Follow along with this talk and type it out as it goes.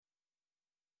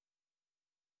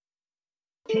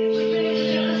Same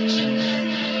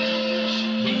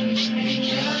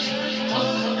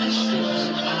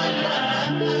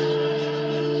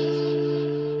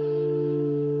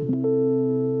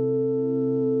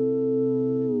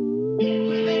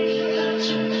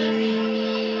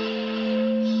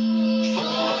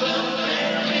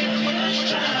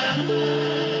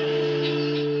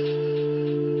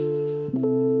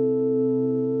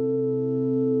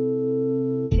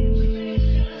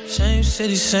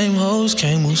city, same hoes,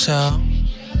 can't move south.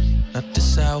 Not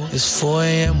this hour. It's 4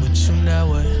 a.m. with you that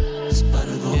way.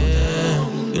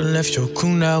 Yeah, you left your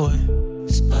crew that way.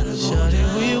 Shawty,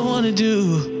 what you wanna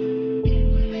do?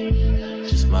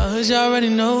 It's my hood, you already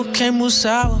know, can't move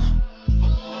sour.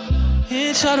 He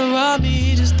ain't try to rob me,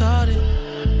 he just started.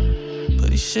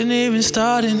 But he shouldn't even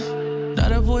started. Now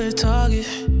that boy a target.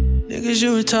 Niggas,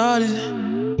 you retarded.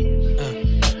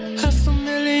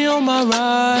 $500,000 on my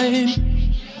ride.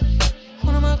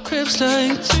 One of my cribs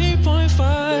like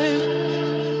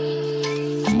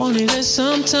 3.5. I'm only there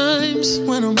sometimes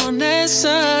when I'm on that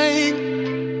side.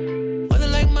 Weather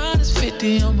like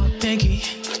 -50 on my pinky.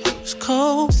 It's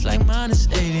cold, it's like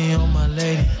 -80 on my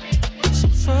lady.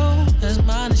 Some fro, that's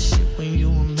minus shit when you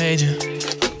a major.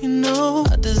 You know,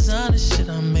 I design the shit,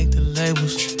 I make the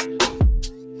labels.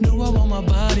 Knew I want my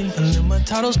body, and then my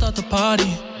title start the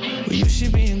party. With you, she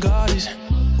being guarded.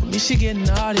 With me, she getting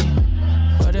naughty.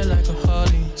 Ride it like a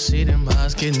Harley. See them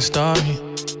eyes getting starry.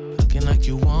 Looking like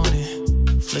you want it.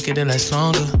 Flick it, it lasts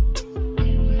longer.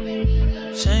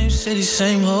 Same city,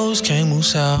 same hoes, can't move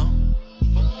south.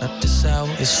 Not this hour.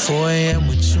 It's 4 a.m.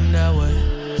 with you that way.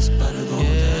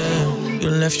 Yeah, you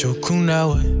left your crew that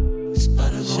way.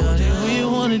 Shawty, what you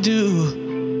wanna do?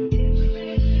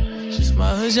 It's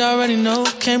my hood, you already know,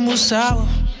 can't move sour.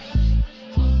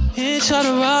 He ain't try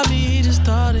to rob me, he just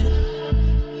started.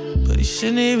 But he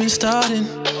shouldn't even started.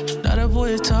 Now that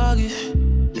boy a target.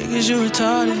 Niggas, you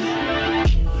retarded.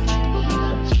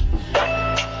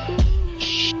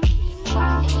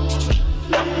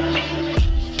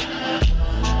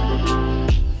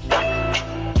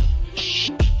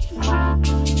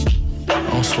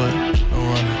 Don't sweat, no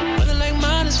running. Weather like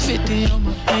 -50 on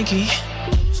my pinky.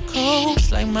 It's cold,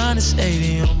 it's like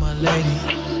 -80 on my lady.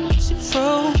 She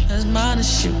froze, that's minus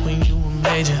shit when you a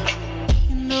major.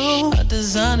 You know, I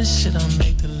design the shit, I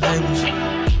make the labels.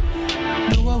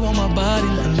 Knew I want my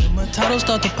body, and then my title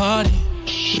start the party.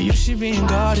 With you, she being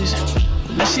guarded.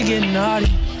 With me, she getting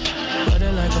naughty. Ride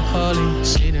it like a Harley.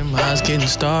 See them eyes getting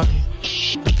starry.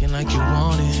 Looking like you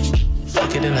want it.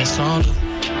 Flick it, it lasts longer.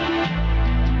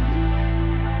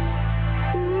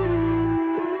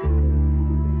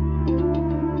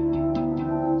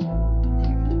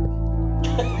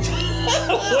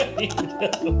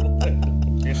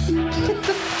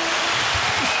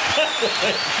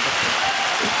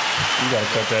 You gotta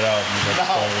cut that out.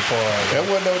 That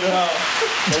wasn't no doubt.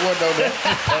 That wasn't no doubt.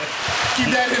 Keep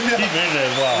that in there. Keep it in there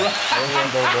as well.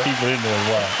 Keep it in there as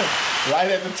well.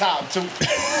 Right at the top, too.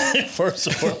 First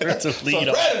word to lead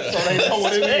off. So they know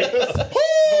what it is. They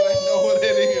know what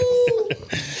it is.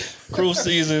 Crew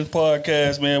Season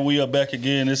Podcast, man. We are back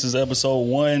again. This is episode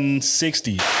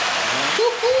 160.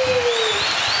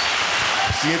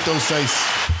 Siento seis.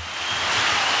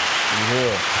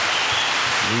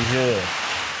 We here.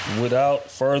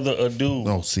 Without further ado.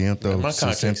 No, siento. My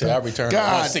contract said I returned.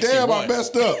 God damn, I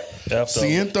messed up. After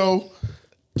Siento.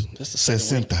 This is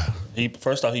 60.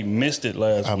 First off, he missed it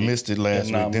last week. I missed it last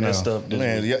and week. I messed up this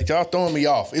man, week. y'all throwing me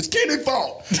off. It's Kenny's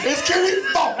fault. It's Kenny's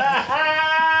fault.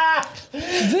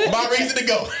 My reason to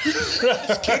go.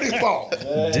 It's Kenny's fault.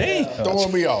 Damn.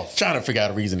 Throwing me off. Trying to figure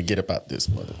out a reason to get about this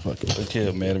motherfucker. Look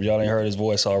here, man. If y'all ain't heard his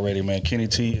voice already, man, Kenny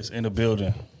T is in the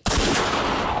building.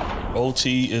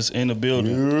 OT is in the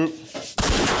building. Yep.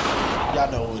 Y'all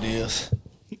know who it is.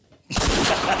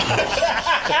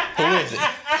 Who is it?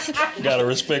 You gotta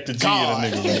respect the G of the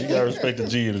nigga, man. You gotta respect the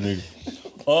G of the nigga.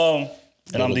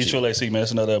 And I'm D Trill AC, man.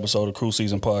 It's another episode of Crew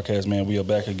Season Podcast, man. We are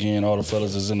back again. All the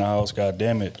fellas is in the house. God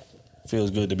damn it.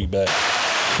 Feels good to be back.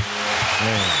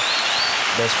 Man.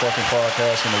 Best fucking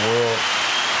podcast in the world.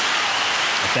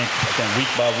 I think week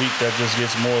by week that just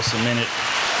gets more cemented.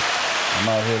 I'm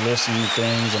out here listening to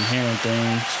things. I'm hearing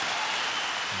things.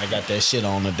 I got that shit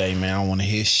on today, man. I don't want to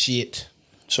hear shit.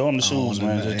 Show them the shoes,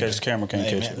 man. Just in case the camera can't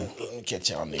catch man, it. Let me catch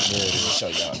y'all niggas. Let me show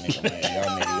y'all niggas, man.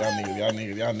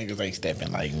 Y'all niggas ain't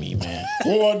stepping like me, man.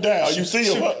 One down. You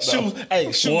see him? Shoes. Hey,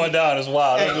 shoes. One down is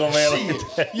wild. Hey, Let's go, man.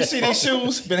 you see these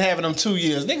shoes? Been having them 2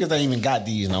 years. Niggas ain't even got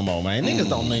these no more, man. Niggas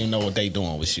don't even know what they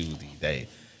doing with shoes these days.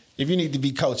 If you need to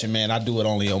be coaching, man, I do it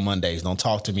only on Mondays. Don't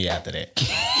talk to me after that.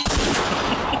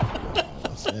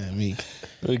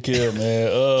 Look here, man.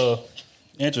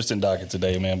 Interesting docket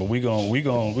today, man. But we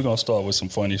gonna start with some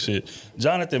funny shit.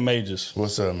 Jonathan Majors.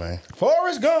 What's up, man?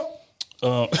 Forrest Gump.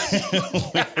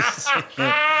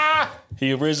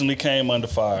 He originally came under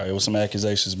fire. It was some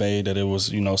accusations made that it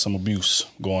was, some abuse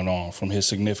going on from his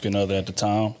significant other at the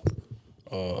time,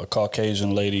 a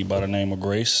Caucasian lady by the name of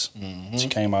Grace. Mm-hmm. She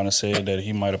came out and said that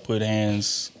he might have put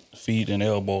hands, feet, and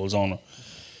elbows on her.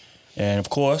 And of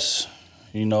course,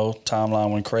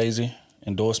 timeline went crazy.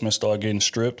 Endorsements started getting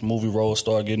stripped. Movie roles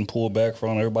started getting pulled back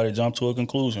from. Everybody jumped to a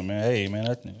conclusion, man. Hey, man,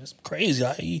 that's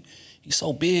crazy. He's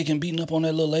so big and beating up on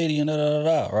that little lady and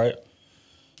da-da-da-da, right?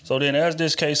 So then as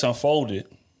this case unfolded,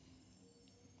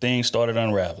 things started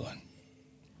unraveling.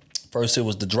 First, it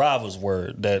was the driver's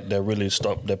word that really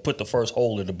that put the first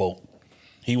hole in the boat.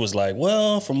 He was like,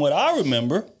 well, from what I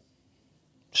remember,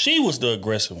 she was the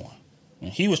aggressive one.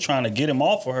 And he was trying to get him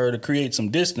off of her to create some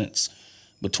distance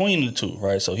between the two,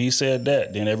 right? So he said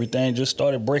that. Then everything just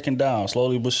started breaking down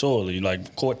slowly but surely.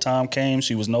 Like court time came,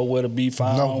 she was nowhere to be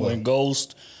found, went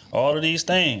ghost, all of these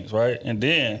things, right? And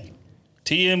then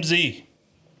TMZ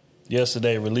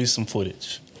yesterday released some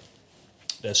footage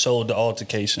that showed the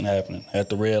altercation happening at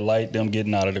the red light, them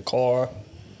getting out of the car.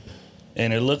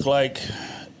 And it looked like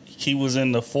he was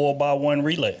in the 4x1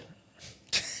 relay.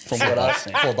 From what I've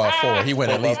seen. 4x4. He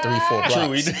went at least 3-4 blocks.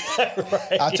 True, he did.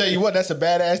 Right. I'll tell you what, that's a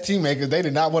badass teammate because they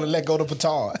did not want to let go to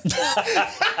Petard.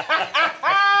 That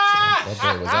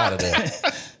boy was out of there.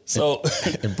 So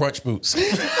in brunch boots.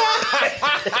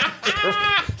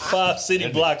 5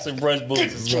 city blocks in brunch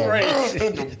boots is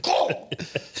crazy.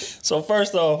 So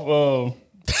first off,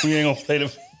 we ain't gonna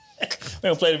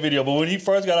play the video, but when he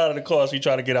first got out of the car, so he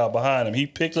tried to get out behind him. He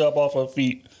picked her up off her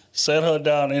feet, set her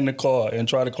down in the car, and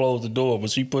tried to close the door, but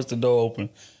she pushed the door open.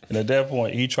 And at that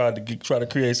point, he tried to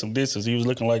create some distance. He was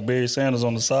looking like Barry Sanders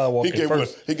on the sidewalk. He gave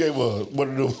one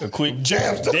of those quick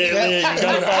jabs. Nigga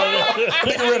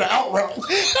ran an out route.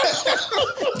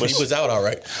 But he was out all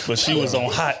right. But she was on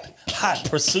hot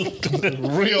pursuit.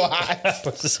 Real hot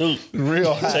pursuit.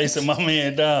 Real hot. Chasing my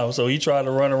man down. So he tried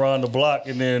to run around the block,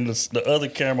 and then the other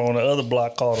camera on the other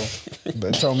block caught him.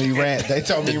 They told me he ran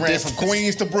from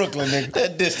Queens to Brooklyn, nigga.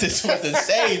 That distance was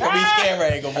insane from each camera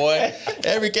angle, boy.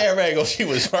 Every camera angle, she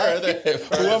was further and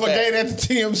further. Whoever back. gave that to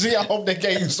TMZ, I hope they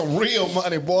gave you some real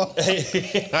money, boy.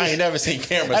 I ain't never seen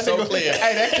cameras so clear.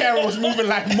 Hey, that camera was moving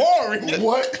like Maury.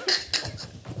 What?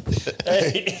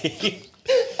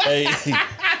 Hey,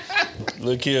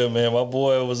 look here, man. My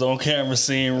boy was on camera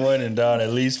seen running down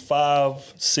at least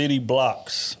 5 city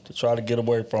blocks to try to get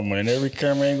away from her. And every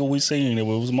camera angle we seen, it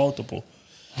was multiple.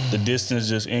 The distance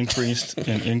just increased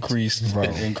and increased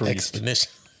and increased.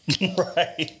 Exponential.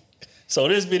 Right. So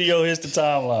this video hits the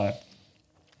timeline.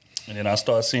 And then I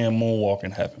start seeing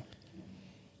moonwalking happen.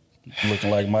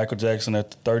 Looking like Michael Jackson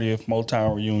at the 30th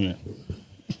Motown reunion.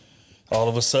 All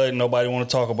of a sudden, nobody want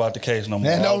to talk about the case no more.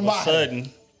 All of a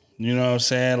sudden, you know what I'm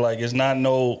saying? Like, it's not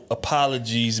no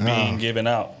apologies being given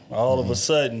out. All of a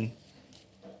sudden,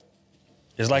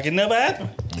 it's like it never happened.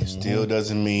 It still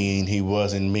doesn't mean he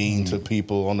wasn't mean to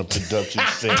people on the production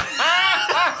set.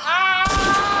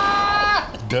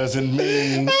 Doesn't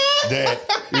mean that,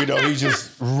 he's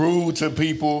just rude to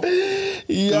people. A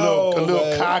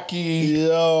little cocky.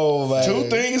 Yo, man. 2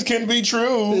 things can be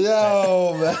true.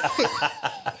 Yo, man.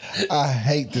 I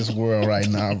hate this world right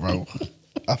now, bro.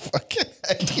 I fucking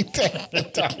hate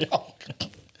that.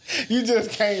 You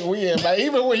just can't win, man.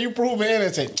 Even when you prove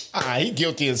innocent, he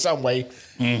guilty in some way.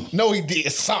 No, he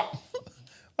did something.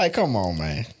 Like, come on,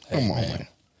 man. Come on, man.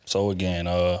 So again,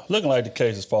 looking like the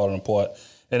case is falling apart.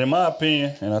 And in my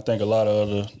opinion, and I think a lot of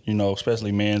other,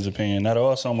 especially men's opinion, there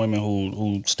are some women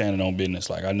who standing on business.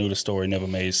 Like, I knew the story never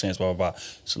made sense, blah, blah, blah.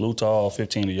 Salute to all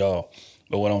 15 of y'all.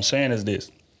 But what I'm saying is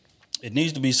this. It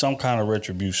needs to be some kind of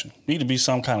retribution. Need to be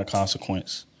some kind of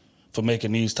consequence for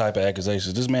making these type of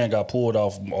accusations. This man got pulled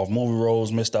off movie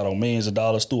roles, missed out on millions of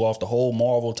dollars, threw off the whole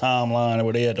Marvel timeline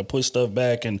where they had to put stuff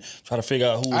back and try to figure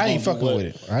out who was I ain't fucking with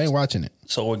it. I ain't watching it.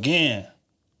 So again,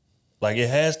 like, it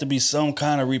has to be some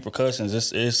kind of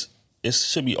repercussions. It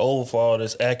should be over for all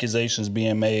this accusations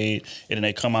being made, and then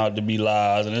they come out to be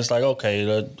lies, and it's like,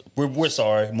 okay, we're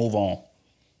sorry, move on.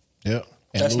 Yep.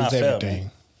 And That's lose not fair, everything.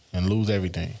 man. And lose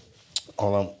everything.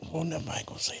 Never mind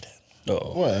gonna say that.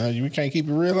 Uh-oh. What? We can't keep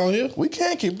it real on here? We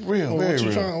can't keep it real. Well, very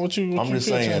real. What you I'm just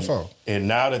saying. for? And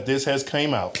now that this has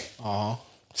came out,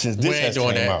 since this has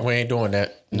came out, We ain't doing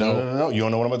that. No. You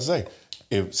don't know what I'm about to say.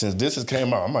 Since this has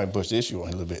came out, I might push the issue on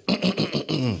a little bit.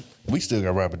 We still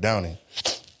got Robert Downey,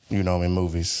 in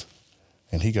movies,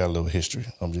 and he got a little history.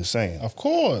 I'm just saying. Of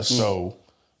course. So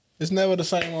it's never the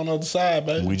same on the other side,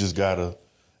 baby. we just gotta,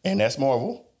 and that's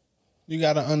Marvel. You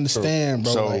gotta understand,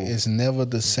 bro. So like it's never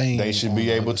the same. They should on be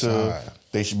the able other to. side.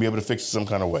 They should be able to fix it some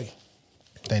kind of way.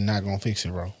 They not gonna fix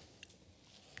it, bro.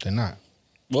 They're not.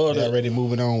 Well, They're already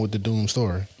moving on with the Doom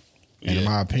story. And in Yeah.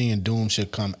 my opinion, Doom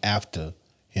should come after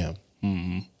him.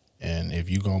 Mm-hmm. And if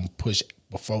you're gonna push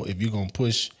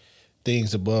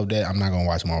things above that, I'm not gonna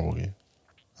watch Marvel again.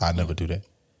 I'll never do that.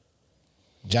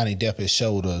 Johnny Depp has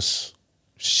showed us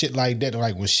shit like that.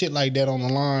 Like when shit like that on the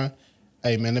line,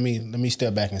 hey man, let me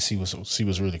step back and see what's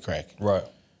really cracking. right.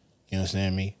 You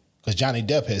understand me? Because Johnny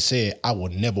Depp has said, I will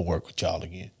never work with y'all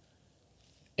again.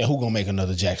 And who gonna make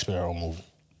another Jack Sparrow movie?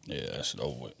 Yeah, that shit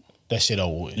over with. That shit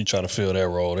over with. You try to fill that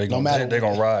role, they No matter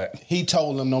gonna ride. He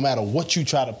told them, no matter what you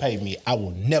try to pay me, I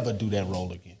will never do that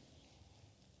role again.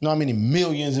 You know how many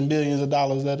millions and billions of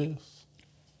dollars that is?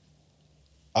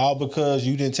 All because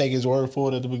you didn't take his word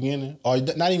for it at the beginning, or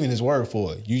not even his word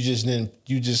for it. You just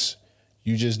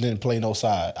didn't play no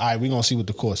side. All right, we gonna see what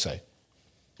the court say.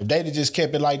 If they'd have just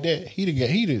kept it like that, he'd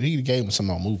have gave him some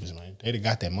more movies, man. They'd have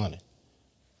got that money.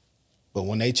 But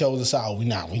when they chose us out, we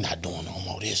not doing no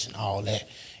more this and all that.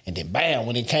 And then bam,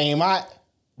 when it came out,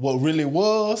 what really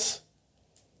was,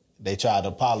 they tried to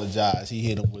apologize. He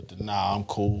hit him with the nah, I'm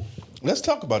cool. Let's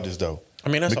talk about this though. I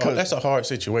mean, Because- that's a hard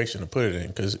situation to put it in,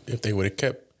 because if they would have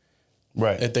kept,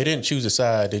 Right. if they didn't choose a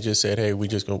side, they just said, hey, we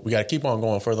got to keep on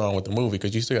going further on with the movie,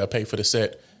 because you still got to pay for the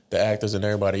set, the actors, and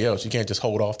everybody else. You can't just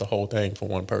hold off the whole thing for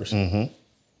one person. Mm-hmm.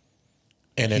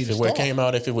 And if He it the star. came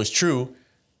out, if it was true,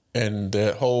 and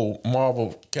the whole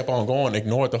Marvel kept on going,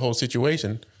 ignored the whole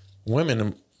situation, women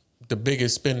are the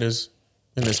biggest spenders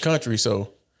in this country. So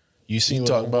You seen You what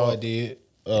talking the boy about- did?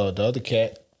 The other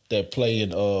cat that played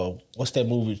in what's that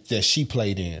movie that she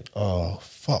played in?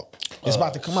 Fuck. It's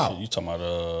about to come out. You talking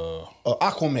about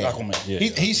Aquaman. Aquaman, yeah.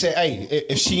 He said, "Hey,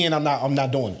 if she in, I'm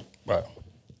not doing it." right?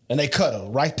 And they cut her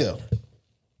right there.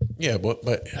 yeah,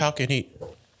 but how can he?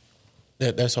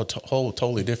 That's a whole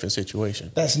totally different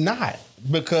situation. That's not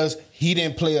because he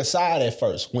didn't play a side at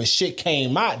first. When shit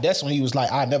came out, that's when he was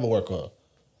like, "I never work with her."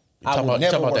 I talking would about-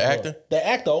 never talking about work the with actor? her. The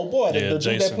actor, oh boy, the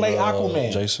dude that played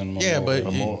Aquaman. Jason. Yeah, Momoa. but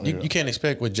Momoa, you can't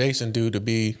expect what Jason do to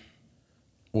be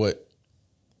what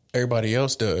everybody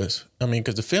else does. I mean,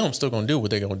 because the film's still gonna do what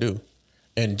they're gonna do,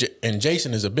 and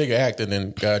Jason is a bigger actor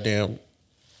than goddamn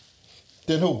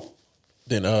Then who?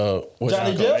 what's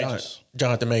Johnny it Depp? called?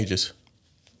 Jonathan Majors.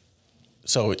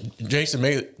 So Jason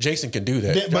can do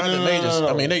that. But Jonathan no. Majors.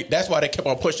 I mean, that's why they kept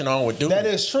on pushing on with Doom, That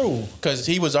is true. because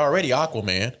he was already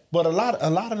Aquaman. But a lot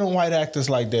of them white actors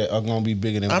like that are gonna be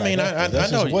bigger than. I black mean, actors. I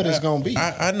That's know just what it's gonna be.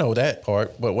 I know that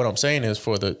part, but what I'm saying is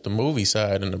for the movie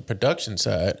side and the production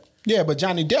side. Yeah, but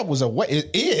Johnny Depp was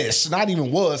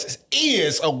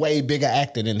is a way bigger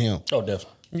actor than him. Oh, definitely.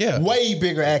 Yeah, Way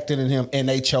bigger actor than him, and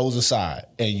they chose a side,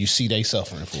 and you see they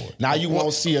suffering for it. Now you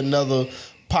won't see another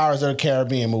Pirates of the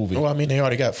Caribbean movie, Well, I mean, they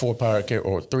already got 3 or 4 Pirate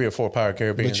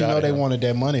Caribbean. but you know they wanted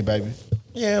that money, baby.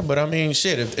 Yeah, but I mean,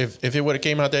 shit. If it would have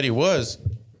came out that he was,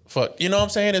 fuck, you know what I'm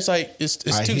saying? It's like it's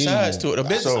I two hear sides you. to it. A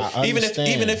business, I even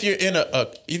understand. if you're in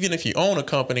even if you own a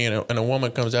company and a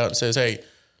woman comes out and says, "Hey,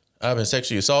 I've been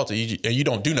sexually assaulted," and you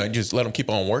don't do nothing, you just let them keep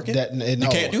on working. That you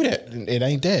can't do that. It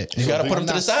ain't that. You got to put them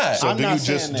to the side. So I'm do not you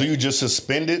saying just that. do you just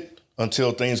suspend it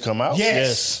until things come out?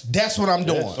 Yes, that's what I'm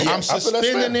doing. Yeah, I'm I feel that's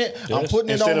suspending fair. it. I'm Yes. putting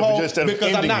it Instead on of hold just- instead of because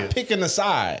I'm ending not it. picking a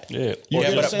side. Yeah, You or get what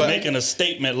I'm just saying? making a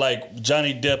statement like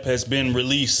Johnny Depp has been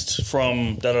released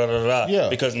from da da da da. Yeah.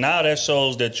 Because now that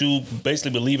shows that you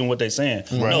basically believe in what they're saying.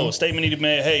 No, a statement need to be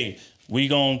made. Hey, we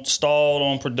gonna stall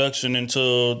on production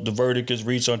until the verdict is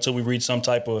reached, or until we reach some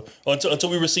type of, or until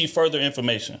we receive further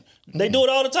information. They do it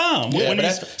all the time. Yeah, when but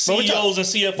these that's- but we CEOs talk- and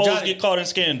CFOs Johnny- get caught in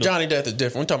scandal. Johnny Depp is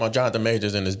different. We're talking about Jonathan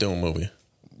Majors in his Doom movie.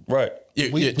 Right.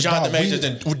 Jonathan Majors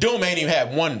and Doom ain't even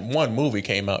had one movie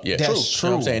came out yet. That's You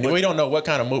know what I'm true. saying? We don't know what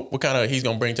kind of he's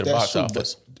gonna bring to the That's box true,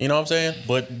 office. You know what I'm saying?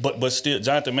 But still,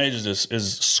 Jonathan Majors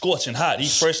is scorching hot.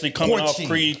 He's freshly coming Scorching. off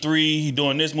Creed 3. He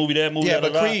doing this movie, that movie. Yeah, da,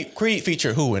 but da, da. Creed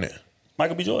featured who in it?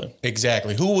 Michael B. Jordan.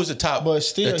 Exactly. Who was the top? But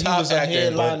still, the he top was a actor.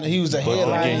 headline. He was a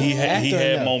headline. Again, he actor in had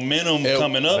there. momentum It-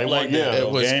 coming up they like want- that. yeah, though,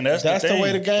 it was- gang. That's the thing.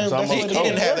 way the game. That's almost the He way the didn't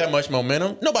game have works. that much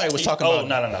momentum. Nobody was talking Oh, about.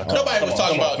 no. Nobody was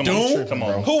talking about Come on, Doom. come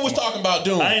on. Who was talking about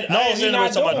Doom? I ain't he saying we're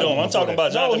not talking about doing Doom. I'm it. talking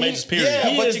about No, Jonathan he- Majors, period. Yeah,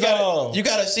 He but is, you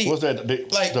gotta see. What's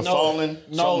that? Like, the no. Fallen?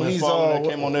 No, Something he's Fallen that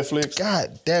came on Netflix.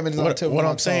 God damn it! What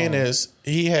I'm saying is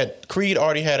Creed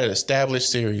already had an established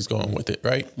series going with it,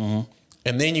 right? Mm-hmm.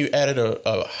 And then you added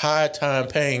a high time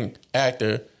paying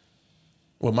actor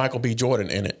with Michael B.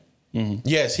 Jordan in it. Mm-hmm.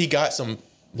 Yes, he got some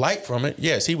light from it.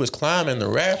 Yes, he was climbing the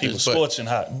rafters. He was scorching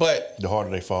hot. But The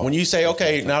harder they fall. when you say,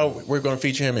 okay, now we're going to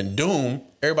feature him in Doom,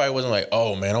 everybody wasn't like,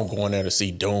 oh man, I'm going there to see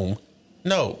Doom.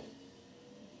 No.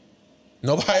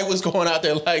 Nobody was going out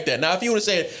there like that. Now, if you would have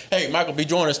said, "Hey, Michael B.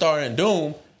 Jordan starring in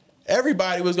Doom,"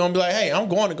 everybody was going to be like, "Hey, I'm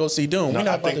going to go see Doom. We're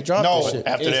not about to drop this shit."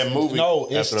 After that movie,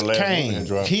 it's after the last Kane. movie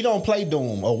dropped. He don't play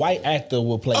Doom. A white actor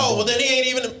will play Doom. Oh, well, then he ain't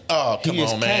even. Oh, come He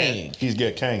is on, man. Kane. He's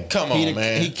get Kane. Come on,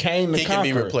 man. He Kane the He Conqueror.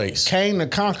 can be replaced. Kane the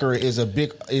Conqueror is a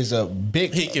big.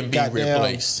 He can be goddamn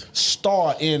replaced.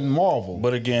 star in Marvel.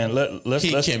 But again, let's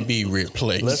He can be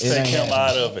replaced. Let's It take ain't him happening.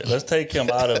 out of it. Let's take him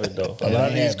out of it, though. A lot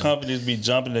of these happening. companies be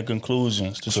jumping to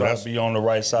conclusions to try that's- to be on the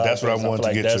right side. That's what I feel wanted to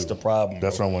like get that's to. the problem.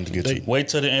 That's bro. what I wanted to get to. Wait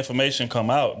till the information come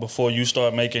out before you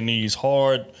start making these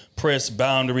hard press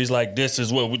boundaries like this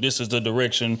is this is the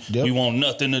direction. Yep. We want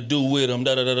nothing to do with them.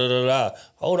 Da da da da da da.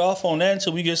 Hold off on that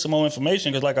until we get some more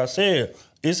information. Because like I said,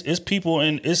 it's people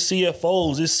and it's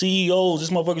CFOs, it's CEOs,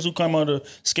 it's motherfuckers who come under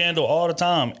scandal all the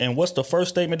time. And what's the first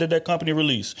statement that company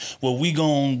released? Well, we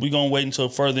gon' wait until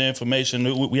further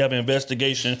information. We have an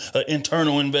investigation, an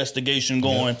internal investigation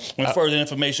going. When further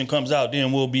information comes out,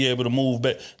 then we'll be able to move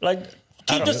back. Like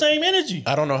keep the same energy.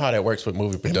 I don't know how that works with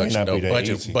movie production not though. be that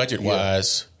easy. Budget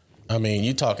wise, I mean,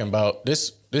 you talking about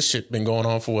this shit been going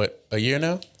on for what, a year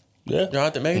now? Yeah.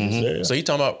 Jonathan Majors. Yeah. So you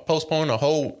talking about postponing a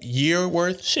whole year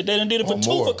worth? Shit, they done did it for Or two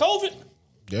more. for COVID.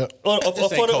 Yep. Or This for ain't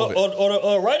the COVID.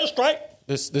 or the writer strike.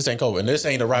 This ain't COVID. And this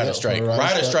ain't a writer Yeah, strike. for the writer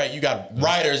Writer strike. strike, you got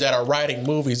writers that are writing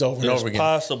movies over and It's over again.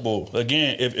 possible.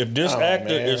 Again, if this Oh, actor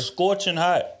man. is scorching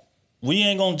hot, we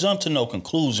ain't gonna jump to no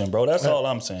conclusion, bro. That's all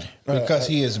I'm saying. Because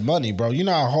he is money, bro. You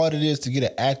know how hard it is to get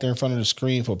an actor in front of the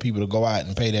screen for people to go out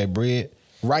and pay that bread?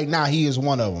 Right now, he is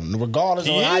one of them. Regardless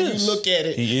He of how you is. look at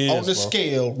it He is, on the bro.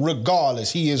 scale,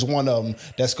 regardless, he is one of them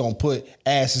that's going to put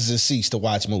asses in seats to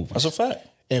watch movies. That's a fact.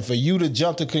 And for you to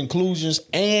jump to conclusions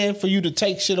and for you to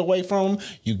take shit away from him,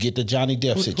 you get the Johnny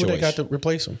Depp Who situation. they got to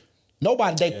replace him?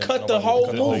 Nobody. They cut the whole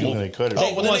cut the whole movie. movie. They cut it. They Oh,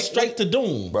 well, going then straight to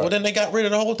Doom. Well, then they got rid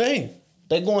of the whole thing.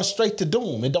 They going straight to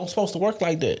Doom. It don't supposed to work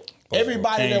like that.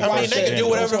 Everybody that I I mean, watch they that, can do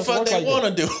whatever the it don't fuck supposed they to work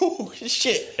want like to do.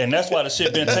 Shit. And that's why the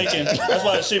shit been taking. That's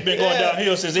why the shit been going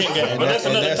downhill since Endgame. But that's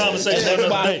another conversation. That's Another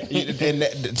why,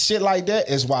 day. and shit like that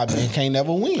is why men can't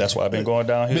never win. That's why I've been going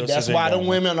downhill. But that's since why the Endgame.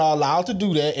 women are allowed to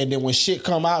do that, and then when shit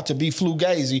come out to be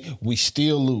fugazi, we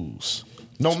still lose.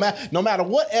 No matter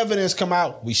what evidence come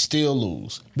out, we still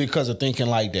lose because of thinking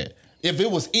like that. If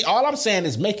it was, all I'm saying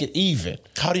is make it even.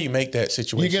 How do you make that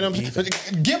situation You get them?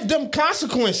 even? Give them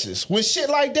consequences when shit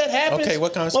like that happens. Okay,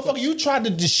 what consequence? Motherfucker, you tried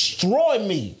to destroy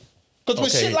me. Because when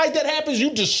Okay. shit like that happens, you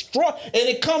destroy, and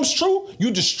it comes true, you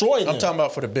destroy them. I'm talking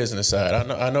about for the business side.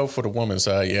 I know for the woman's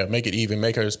side, yeah, make it even,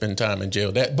 make her spend time in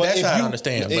jail. But That's if how you- I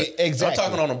understand. But exactly. I'm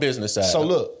talking on the business side. So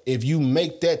look, if you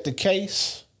make that the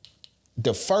case,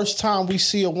 the first time we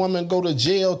see a woman go to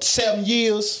jail 7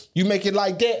 years, you make it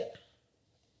like that,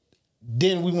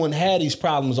 then we wouldn't have these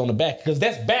problems on the back because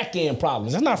that's back end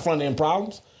problems. That's not front end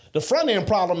problems. The front end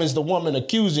problem is the woman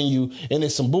accusing you and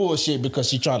it's some bullshit because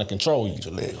she's trying to control you.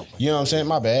 You know what I'm saying?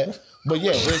 My bad. But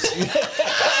yeah,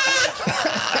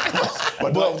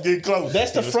 But I was getting close.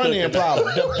 that's the front end problem.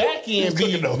 The back end be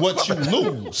cooking though. what you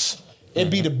lose. It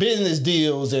be the business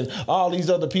deals and all these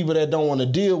other people that don't want to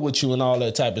deal with you and all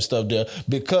that type of stuff there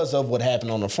because of what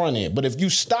happened on the front end. But if you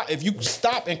stop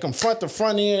and confront the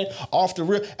front end off the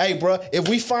real, hey, bro, if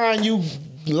we find you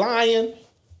lying,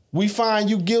 we find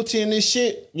you guilty in this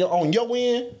shit on your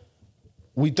end,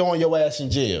 we throwing your ass in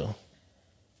jail.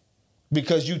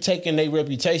 Because you taking their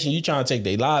reputation, you trying to take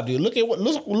their livelihood. Look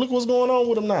what's going on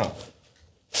with them now.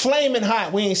 Flaming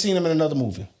hot, we ain't seen them in another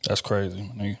movie. That's crazy,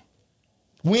 nigga.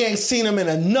 We ain't seen him in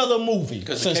another movie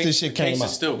since this shit came case out.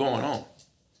 is still going on.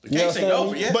 The You case ain't understand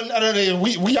over me? yet.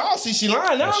 But we all see she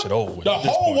lying now. That shit over with The at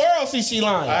this whole point. world see she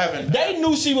lying. I haven't- They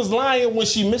knew she was lying when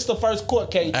she missed the first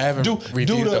court case. I haven't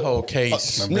reviewed the whole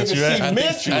case. Nigga, you she have. I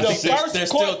missed think the there's first still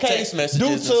court text case messages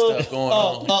due and to stuff going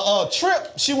on. a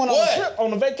trip. She went on What? a trip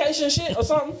on a vacation shit or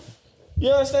something. You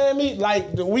understand me?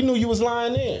 Like we knew you was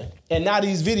lying then, and now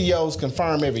these videos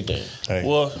confirm everything. Hey,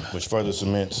 Well- which further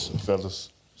cements, fellas,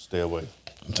 stay away.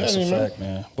 That's a fact,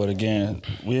 man. But again,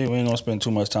 we ain't gonna spend too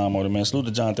much time on it, man. Salute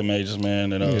to Jonathan Majors,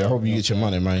 man. And, I hope you get your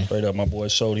money, man. Straight up, my boy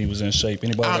showed he was in shape.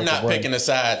 Anybody I'm that not could run picking a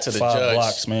side to the 5 judge.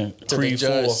 blocks, man. Till Creed the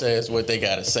judge 4. says what they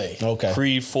gotta say. Okay.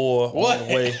 Creed 4 What? all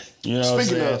the way. You know what I'm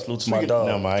saying? Salute to my dog.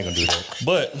 No, man, I ain't gonna do that.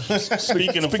 But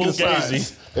speaking of Picking Fugazi,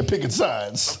 sides. And picking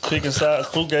sides. picking sides,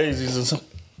 Fugazis and some.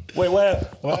 Wait,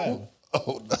 what? Oh,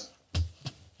 no.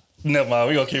 Never mind.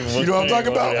 We gonna keep it. You know what I'm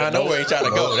talking about? I know where he's trying to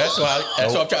go. That's why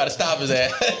I'm trying to stop his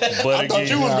ass. But I thought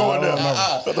you was going there.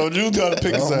 Uh-uh. I thought you was gonna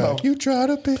pick a side. You try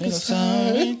to pick a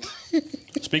side.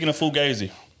 Speaking of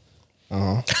Fugazi,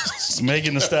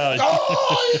 Megan Thee Stallion.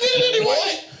 Oh, you did it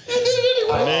anyway. You did it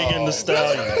anyway. Megan Thee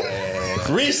Stallion.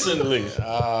 Recently.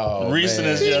 Recent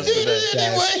man. as yesterday.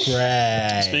 That's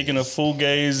right. Speaking of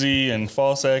fugazi and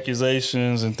false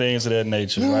accusations and things of that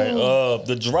nature, right?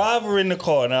 The driver in the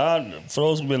car. Now, for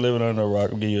those who've been living under a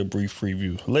rock, I'll give you a brief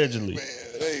preview. Allegedly,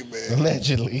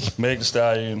 Allegedly. Meg Thee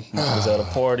Stallion was at a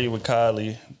party with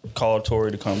Kylie, called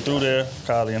Tory to come through there.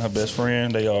 Kylie and her best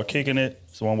friend, they are kicking it.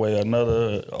 So one way or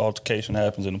another, altercation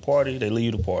happens in the party. They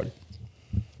leave the party.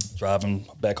 Driving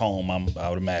back home, I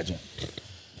would imagine.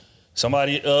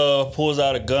 Somebody pulls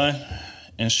out a gun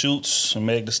and shoots, and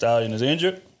Meg Thee Stallion is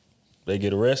injured. They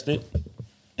get arrested.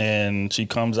 And she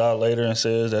comes out later and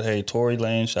says that, hey, Tory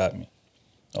Lanez shot me.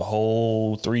 A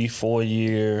whole 3-4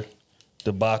 year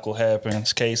debacle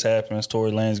happens, case happens,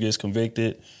 Tory Lanez gets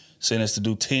convicted, sentenced to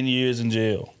do 10 years in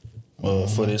jail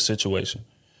for this situation.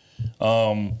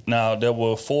 Now, there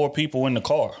were 4 people in the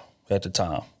car at the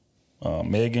time.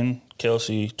 Megan,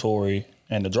 Kelsey, Tory,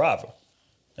 and the driver.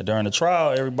 And during the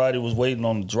trial, everybody was waiting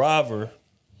on the driver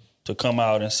to come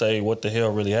out and say what the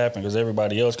hell really happened, because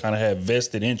everybody else kind of had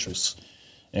vested interests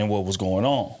in what was going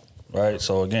on, right?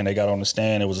 So again, they got on the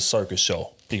stand. It was a circus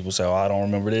show. People say, "Oh, I don't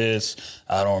remember this.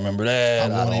 I don't remember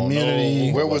that. I want immunity.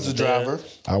 know. Where was the driver?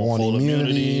 I want Full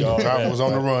immunity. all Driver that. was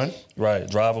on the run. Right.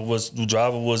 Driver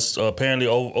was apparently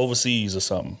overseas or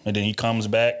something. And then he comes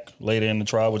back later in the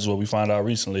trial, which is what we found out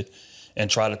recently, and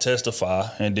try to testify,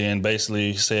 and then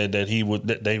basically said that they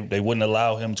wouldn't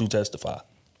allow him to testify.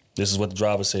 This is what the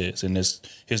driver says in his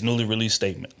newly released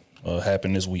statement.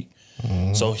 Happened this week.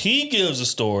 Mm-hmm. So he gives a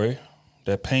story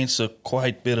that paints a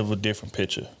quite bit of a different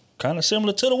picture. Kind of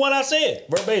similar to the one I said,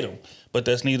 verbatim. But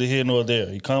that's neither here nor there.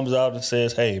 He comes out and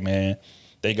says, hey, man,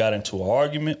 they got into an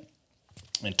argument,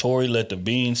 and Tory let the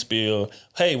beans spill.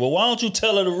 Hey, well, why don't you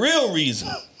tell her the real reason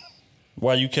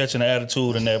why you catching the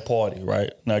attitude in that party,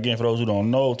 right? Now, again, for those who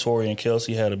don't know, Tory and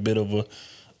Kelsey had a bit of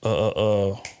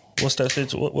a what's that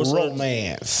situation? What's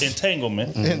romance. that?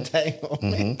 Entanglement.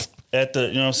 Entanglement. At the,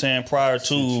 you know what I'm saying, prior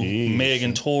to Meg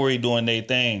and Tory doing their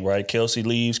thing, right? Kelsey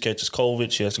leaves, catches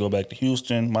COVID. She has to go back to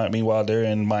Houston. Meanwhile, they're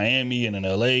in Miami and in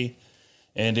LA.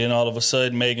 And then all of a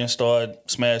sudden, Megan started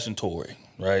smashing Tory,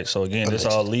 right? So again, this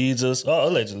all leads us,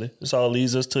 allegedly, this all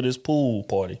leads us to this pool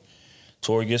party.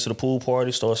 Tory gets to the pool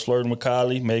party, starts flirting with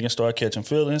Kylie. Megan starts catching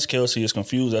feelings. Kelsey is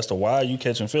confused as to why are you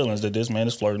catching feelings that this man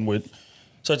is flirting with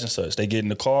such and such. They get in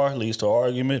the car, leads to an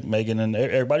argument. Megan and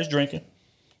everybody's drinking.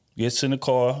 Gets in the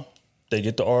car. They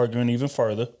get to arguing even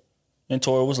further. And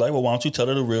Tory was like, well, why don't you tell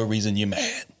her the real reason you're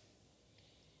mad?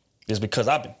 It's because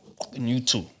I've been fucking you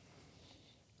too.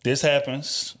 This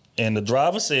happens, and the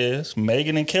driver says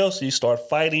Megan and Kelsey start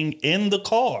fighting in the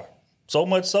car. So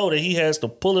much so that he has to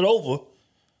pull it over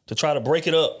to try to break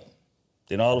it up.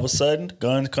 Then all of a sudden, the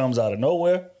gun comes out of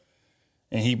nowhere,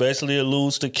 and he basically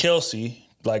alludes to Kelsey,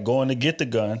 like going to get the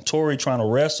gun, Tory trying to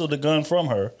wrestle the gun from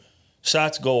her.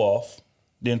 Shots go off.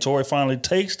 Then Tory finally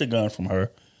takes the gun from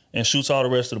her and shoots all the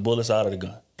rest of the bullets out of the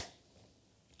gun.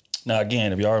 Now,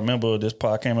 again, if y'all remember this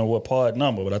pod, I can't remember what pod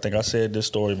number, but I think I said this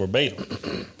story verbatim,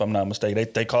 if I'm not mistaken.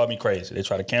 They called me crazy. They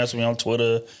tried to cancel me on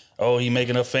Twitter. Oh, he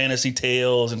making up fantasy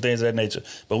tales and things of that nature.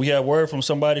 But we had word from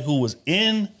somebody who was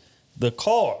in the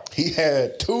car. He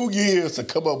had 2 years to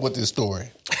come up with this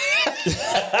story.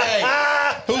 Hey,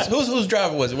 whose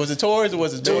driver was it? Was it Tory's or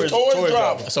was it Tory's Tory's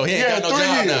driver. So he ain't got no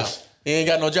job now. He ain't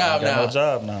got no job now. No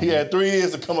job now. He had 3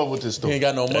 years to come up with this He story. ain't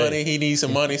got no money. He needs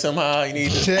some money somehow. He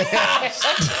needs to. See,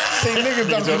 niggas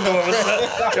don't do no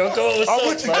I'm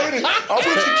with you, kid. I'm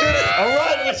with you, kid. I'm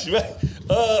right with you,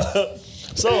 man.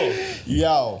 So,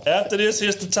 Yo. after this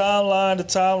hits the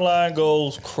timeline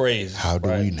goes crazy. How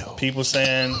do we know? People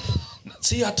saying,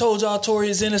 see, I told y'all Tory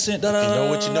is innocent. You know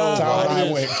what you know.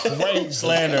 Timeline went crazy.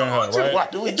 Slandering her, right? Why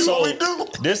do we do what we do?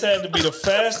 This had to be the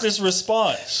fastest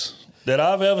response that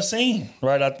I've ever seen,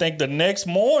 right? I think the next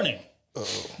morning,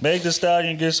 Meg Thee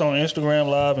Stallion gets on Instagram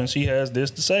Live and she has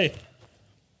this to say.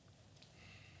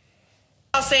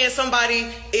 I'm saying somebody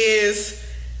is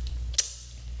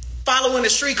following the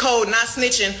street code, not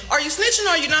snitching. Are you snitching or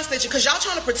are you not snitching? Because y'all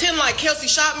trying to pretend like Kelsey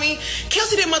shot me.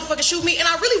 Kelsey didn't motherfucking shoot me. And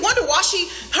I really wonder why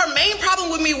her main problem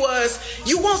with me was,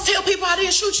 you won't tell people I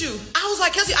didn't shoot you. I was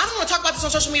like, Kelsey, I don't want to talk about this on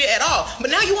social media at all.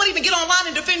 But now you won't even get online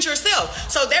and defend yourself.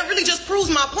 So that really just proves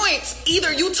my points.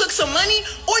 Either you took some money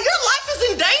or your life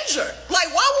is in danger. Like,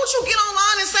 why won't you get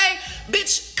online and say,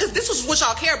 bitch, because this is what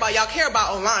y'all care about. Y'all care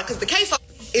about online. Because the case,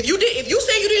 if you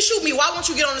say you didn't shoot me, why won't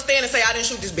you get on the stand and say I didn't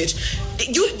shoot this bitch?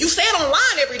 You say it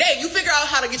online every day. You figure out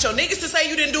how to get your niggas to say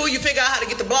you didn't do it. You figure out how to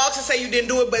get the blogs to say you didn't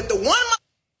do it. But the one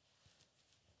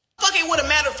motherfucker it would have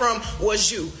mattered from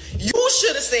was you. You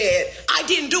should have said I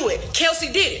didn't do it. Kelsey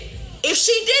did it. If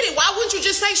she did it, why wouldn't you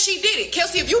just say she did it?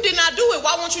 Kelsey, if you did not do it,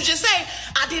 why won't you just say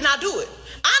I did not do it?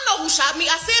 I know who shot me.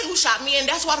 I said who shot me, and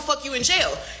that's why the fuck you in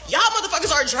jail. Y'all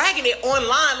motherfuckers are dragging it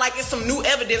online like it's some new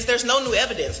evidence. There's no new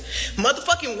evidence.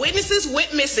 Motherfucking witnesses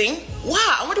went missing.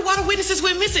 Why? I wonder why the witnesses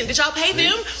went missing. Did y'all pay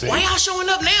them? Why y'all showing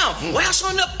up now? Why y'all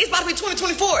showing up? It's about to be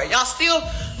 2024. Y'all still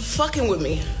fucking with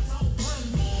me.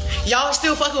 Y'all are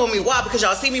still fucking with me. Why? Because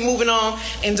y'all see me moving on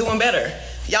and doing better.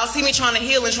 Y'all see me trying to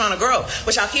heal and trying to grow.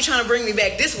 But y'all keep trying to bring me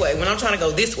back this way when I'm trying to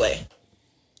go this way.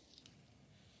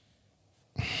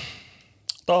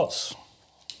 Thoughts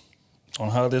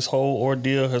on how this whole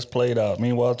ordeal has played out?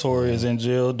 Meanwhile, Tory is in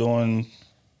jail doing,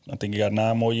 I think he got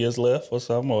 9 more years left or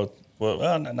something. Or,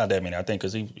 well, not that many, I think,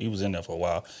 because he was in there for a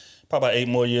while. Probably about 8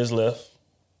 more years left.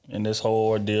 And this whole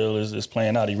ordeal is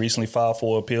playing out. He recently filed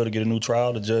for appeal to get a new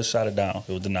trial. The judge shot it down.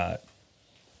 It was denied.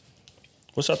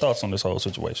 What's your thoughts on this whole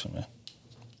situation,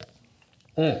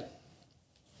 man?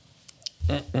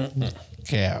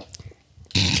 Cap.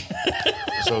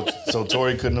 So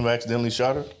Tory couldn't have accidentally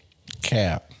shot her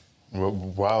Cap.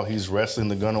 while he's wrestling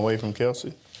the gun away from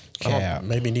Kelsey? Cap.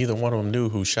 Maybe neither one of them knew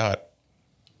who shot.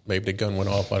 Maybe the gun went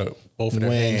off out of both of their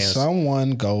When hands.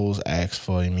 someone goes ask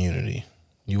for immunity,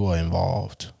 you are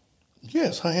involved.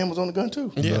 Yes, her hand was on the gun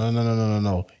too. Yeah.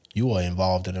 No. You are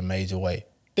involved in a major way.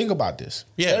 Think about this.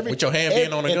 Yeah, with your hand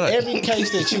being on the gun. Every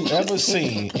case that you ever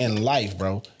seen in life,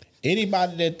 bro,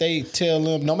 anybody that they tell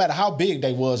them, no matter how big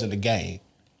they was in the game,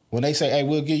 when they say, hey,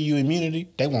 we'll give you immunity,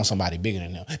 they want somebody bigger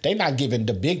than them. They not giving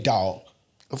the big dog,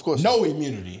 Of course, no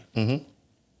immunity. Mm-hmm.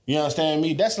 You understand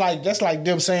me? That's like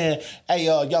them saying, hey,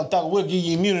 Young Thug, we'll give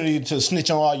you immunity to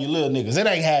snitch on all your little niggas. It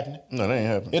ain't happening. No, that ain't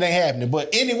happening. It ain't happening. But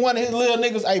any one of his little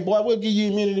niggas, hey, boy, we'll give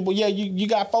you immunity. But yeah, you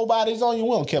got 4 bodies on you.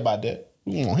 We don't care about that.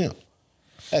 We want him.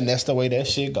 And that's the way that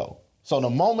shit go. So the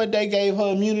moment they gave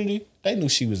her immunity, they knew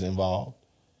she was involved.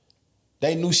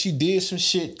 They knew she did some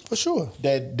shit For sure.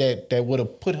 that would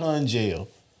have put her in jail.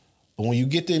 But when you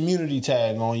get the immunity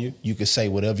tag on you, you can say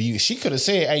whatever you. She could have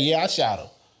said, "Hey, yeah, I shot her."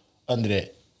 Under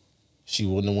that, she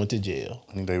wouldn't have went to jail.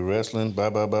 I think they wrestling.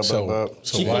 Bye. So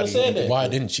She why, could've said that. why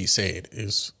didn't she say it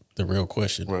is the real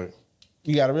question. Right.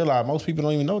 You got to realize most people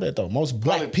don't even know that though. Most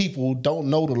black people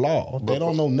don't know the law. They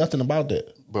don't know nothing about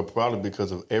that. But probably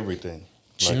because of everything.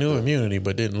 She Like knew the- immunity,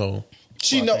 but didn't know.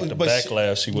 She I know think the but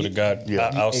backlash she would have got Yeah.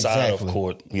 outside Exactly. of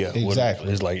court. Yeah.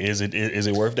 Exactly. It's like, is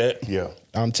it worth that? Yeah.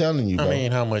 I'm telling you, bro. I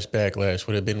mean, how much backlash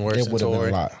would have been worse it than would have been Tory?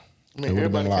 a lot. I mean, It would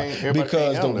have been a lot everybody because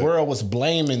can't the handle it. world was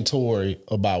blaming Tory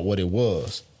about what it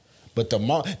was. But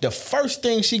the first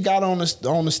thing she got on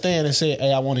the stand and said,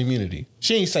 "Hey, I want immunity."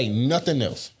 She ain't say nothing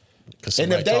else.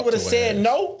 And if they would have said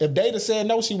no, if they'd have said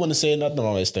no, she wouldn't have said nothing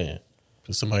on that stand.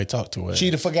 Because somebody talked to her.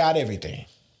 She'd have forgot everything.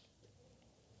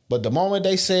 But the moment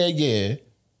they said yeah,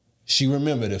 she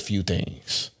remembered a few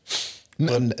things.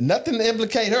 Nothing to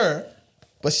implicate her,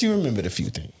 but she remembered a few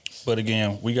things. But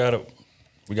again, we gotta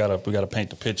paint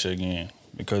the picture again,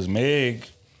 because Meg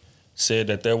said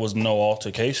that there was no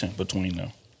altercation between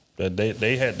them. That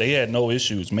they had no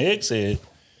issues. Meg said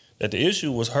that the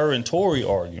issue was her and Tory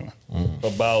arguing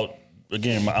about,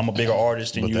 again, I'm a bigger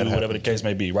artist than But you, that whatever the happened. case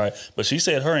may be, right? But she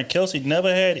said her and Kelsey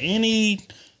never had any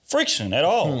friction at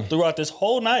all throughout this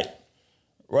whole night,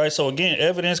 right? So again,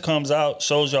 evidence comes out,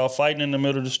 shows y'all fighting in the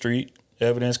middle of the street.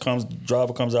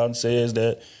 Driver comes out and says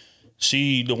that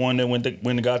she, the one that went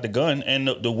and got the gun, and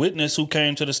the witness who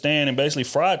came to the stand and basically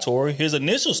fried Tory, his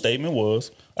initial statement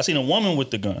was, I seen a woman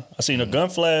with the gun. I seen a gun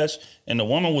flash, and the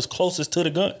woman was closest to the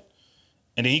gun.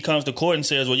 And then he comes to court and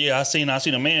says, well, yeah, I seen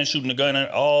a man shooting the gun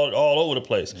all over the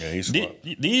place. Yeah, he's smart.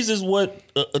 These is what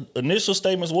initial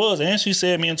statements was. And she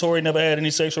said me and Tory never had any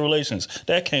sexual relations.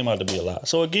 That came out to be a lie.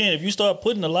 So again, if you start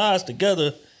putting the lies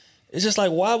together, it's just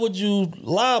like, why would you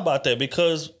lie about that?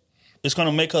 Because it's going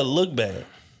to make her look bad.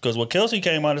 Because what Kelsey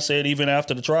came out and said, even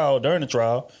after the trial, during the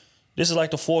trial, this is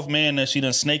like the 4th man that she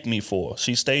done snaked me for.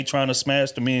 She stayed trying to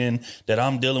smash the men that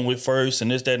I'm dealing with first and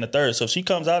this, that, and the third. So if she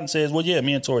comes out and says, well, yeah,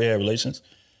 me and Tory had relations,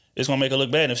 it's going to make her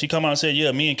look bad. And if she come out and said,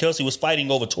 yeah, me and Kelsey was fighting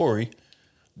over Tory,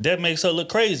 that makes her look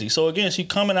crazy. So again, she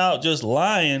coming out just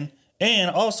lying, and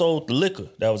also the liquor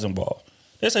that was involved.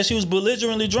 They say she was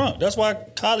belligerently drunk. That's why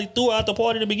Kylie threw her out the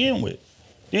party to begin with.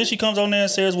 Then she comes on there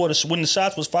and says, well, when the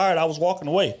shots was fired, I was walking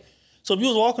away. So if you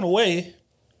was walking away,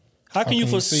 how can you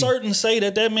for certain say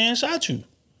that man shot you?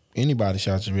 Anybody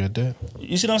shot you at that?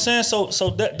 You see what I'm saying? So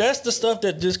that's the stuff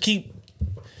that just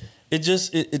it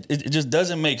just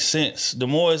doesn't make sense. The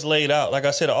more it's laid out, like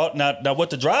I said, now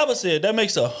what the driver said, that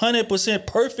makes 100%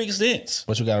 perfect sense.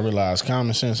 But you gotta realize,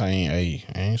 common sense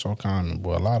ain't so common.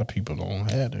 But a lot of people don't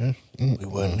have that. We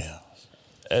wasn't there.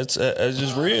 It's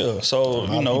just real. So A lot of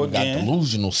people again, got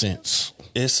delusional sense.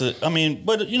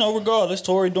 But regardless,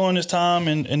 Tory doing his time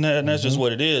and that's just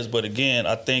what it is. But again,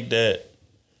 I think that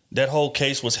that whole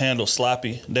case was handled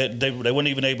sloppy. They weren't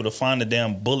even able to find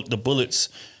the bullets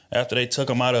after they took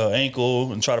him out of her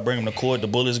ankle and tried to bring him to court. The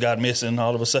bullets got missing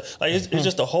all of a sudden. Like it's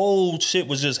just the whole shit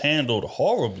was just handled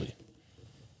horribly.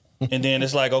 And then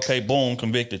it's like, okay, boom,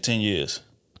 convicted 10 years.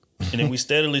 And then we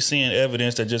steadily seeing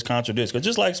evidence that just contradicts. Because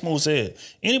just like Smooth said,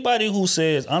 anybody who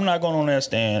says, I'm not going on that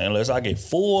stand unless I get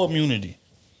full immunity,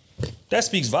 that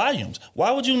speaks volumes.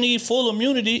 Why would you need full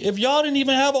immunity if y'all didn't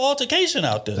even have an altercation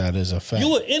out there? That is a fact.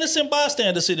 You an innocent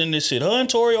bystander sitting in this shit. Her and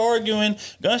Tory arguing,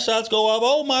 gunshots go off.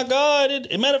 Oh my God.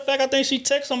 Matter of fact, I think she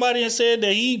texted somebody and said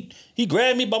that he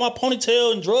grabbed me by my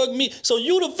ponytail and drugged me. So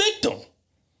you the victim.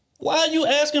 Why are you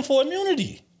asking for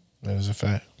immunity? That is a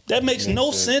fact. That makes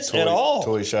no sense at all.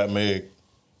 Tory shot Meg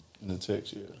in the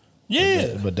text,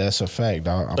 Yeah. But that's a fact,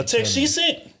 dog. A text she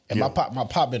sent. And my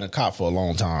pop been a cop for a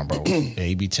long time, bro. And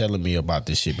he be telling me about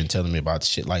this shit, been telling me about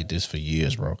shit like this for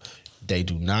years, bro. They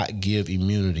do not give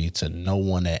immunity to no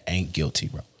one that ain't guilty,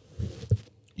 bro.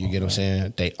 You get what I'm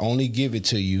saying? They only give it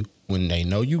to you when they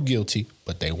know you guilty,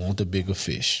 but they want the bigger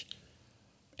fish.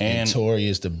 And Tory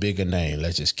is the bigger name.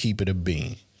 Let's just keep it a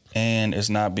bean. And it's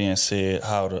not being said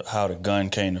how the gun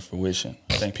came to fruition.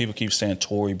 I think people keep saying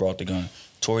Tory brought the gun.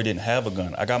 Tory didn't have a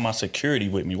gun. I got my security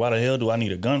with me. Why the hell do I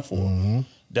need a gun for? Mm-hmm.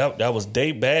 That was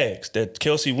Dave Baggs that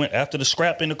Kelsey went after the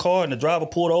scrap in the car and the driver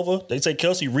pulled over. They say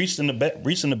Kelsey reached in the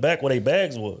back where their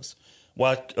bags was.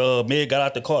 While Meg got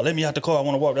out the car. Let me out the car. I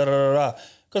want to walk.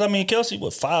 Because, I mean, Kelsey,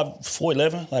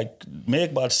 4'11", like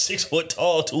Meg about 6 foot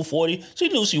tall, 240. She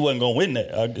knew she wasn't going to win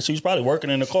that. She was probably working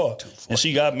in the car. And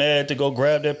she got mad to go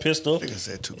grab that pistol. Nigga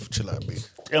said chill out, B.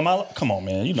 Come on,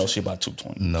 man. You know she about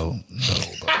 220. No,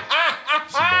 bro.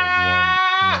 She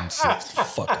about 160.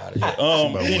 Fuck out of here.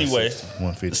 Anyway,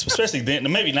 150. especially then,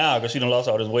 maybe now because she done lost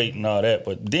all this weight and all that.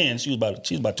 But then she's about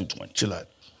 220. Chill out.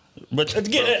 But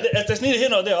again, that's neither here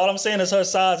nor there. All I'm saying is her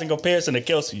size in comparison to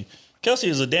Kelsey. Kelsey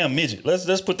is a damn midget.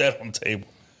 Let's put that on the table,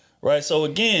 right? So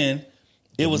again,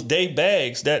 it was Dave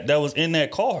Baggs that was in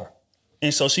that car,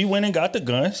 and so she went and got the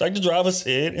gun, it's like the driver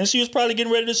said, and she was probably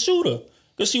getting ready to shoot her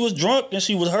because she was drunk and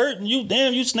she was hurt. And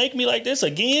you snake me like this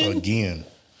again.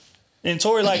 And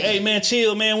Tory like, hey man,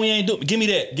 chill, man. We ain't give me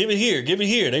that. Give it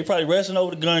here. They probably wrestling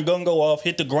over the gun go off,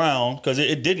 hit the ground because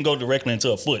it didn't go directly into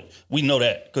her foot. We know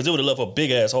that because it would have left a big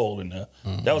ass hole in there.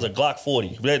 Mm-hmm. That was a Glock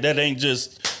 40. That ain't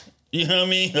just. You know what I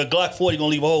mean? A Glock 40 gonna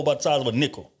leave a hole about the size of a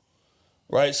nickel.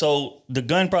 Right? So the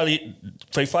gun probably,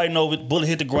 they fighting over it, bullet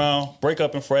hit the ground, break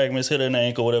up in fragments, hit her in the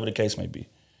ankle, whatever the case may be.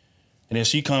 And then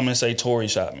she come and say, Tory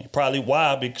shot me. Probably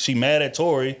why? Because she mad at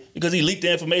Tory because he leaked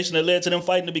the information that led to them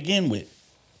fighting to begin with.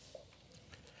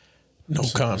 No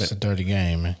comment. It's a dirty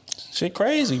game, man. Shit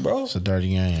crazy, bro. It's a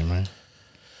dirty game, man.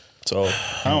 So,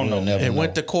 I don't know. It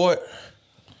went to court.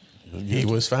 He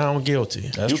was found guilty.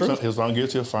 That's true. He was found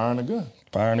guilty of firing a gun.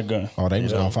 Oh, they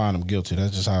was gonna find him guilty.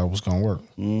 That's just how it was gonna work.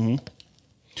 Mm-hmm.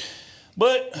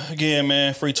 But again,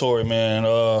 man, free Tory, man.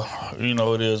 You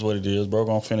know it is what it is, bro.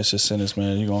 Gonna finish his sentence,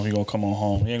 man. He gonna come on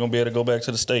home. He ain't gonna be able to go back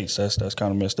to the States. That's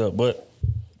kind of messed up. But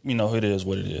you know it is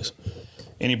what it is.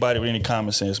 Anybody with any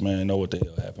common sense, man, know what the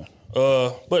hell happened.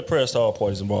 But prayers to all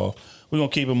parties involved. We're gonna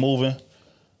keep it moving.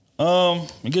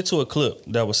 We get to a clip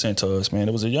that was sent to us, man.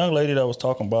 It was a young lady that was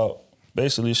talking about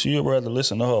basically she'd rather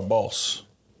listen to her boss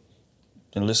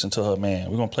than listen to her man.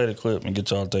 We're going to play the clip and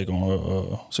get y'all take on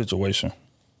her situation.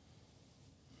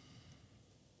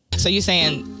 So you're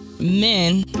saying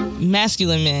men,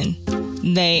 masculine men,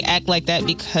 they act like that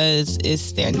because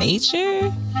it's their nature?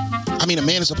 I mean, a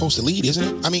man is supposed to lead, isn't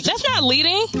it? I mean, that's not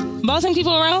leading. Bossing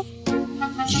people around?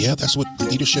 Yeah, that's what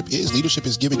leadership is. Leadership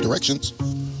is giving directions.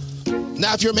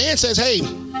 Now, if your man says, hey,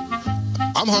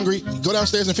 I'm hungry, go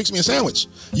downstairs and fix me a sandwich.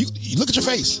 You look at your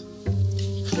face.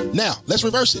 Now, let's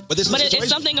reverse it. But it's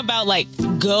something about like,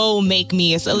 go make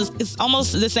me. It's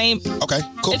almost the same. Okay,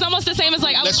 cool. It's almost the same as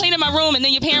like, I was cleaning my room and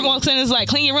then your parent walks in and is like,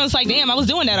 clean your room. It's like, damn, I was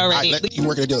doing that already. Right, you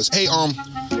work at a dealer's. Hey,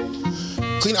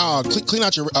 clean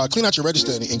out your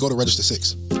register and go to register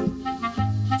 6.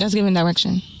 That's giving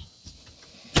direction.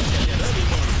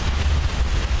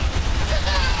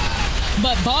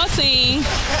 But bossing.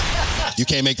 You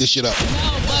can't make this shit up.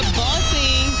 No, but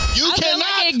bossing. You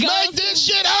cannot make this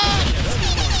shit up.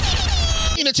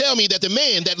 You to tell me that the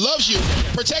man that loves you,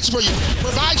 protects for you,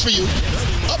 provides for you,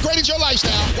 upgraded your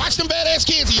lifestyle, watch them badass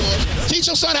kids of yours, teach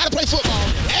your son how to play football,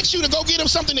 ask you to go get him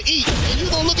something to eat, and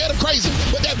you're going to look at him crazy.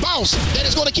 But that boss that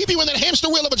is going to keep you in that hamster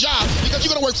wheel of a job because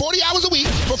you're going to work 40 hours a week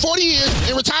for 40 years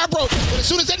and retire broke. But as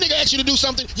soon as that nigga asks you to do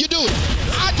something, you do it.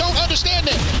 I don't understand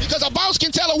that because a boss can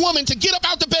tell a woman to get up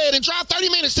out the bed and drive 30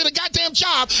 minutes to the goddamn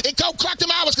job and go clock them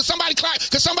hours because somebody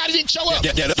didn't show up.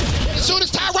 But as soon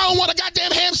as Tyrone want a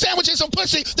goddamn ham sandwich and some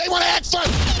pussy, they want to act funny.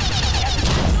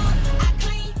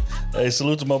 Hey,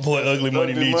 salute to my boy Ugly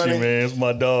Money Ugly Nietzsche, Money. man. It's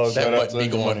my dog. That Shout out must to be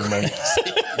Ugly going Money, man. crazy.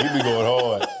 You be going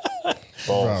hard.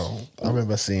 Bro, I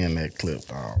remember seeing that clip,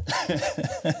 dog.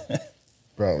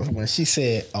 Bro, when she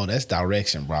said, "Oh, that's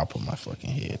direction," bro, I put my fucking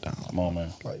head down. Come on,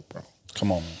 man. Like, bro,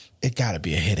 Come on, man. it gotta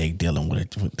be a headache dealing with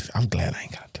it. I'm glad I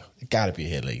ain't gotta do it. It gotta be a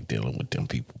headache dealing with them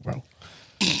people, bro.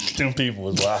 Them people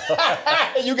was wild.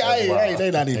 You guys, hey, they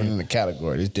not even in the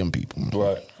category. It's them people. Man.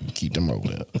 Right. Keep them over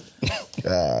there.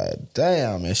 God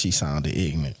damn, man, she sounded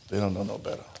ignorant. They don't know no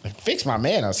better. Like, fix my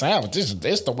man a sandwich.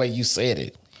 This the way you said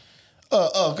it.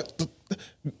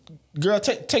 Girl,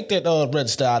 take that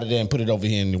register out of there and put it over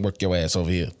here and work your ass over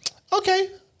here. Okay.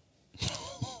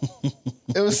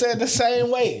 It was said the same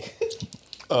way.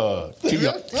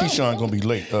 Keyshawn gonna be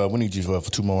late. We need you for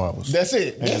 2 more hours. That's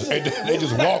it. They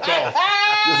just walk off.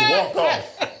 Just walk off.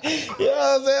 You know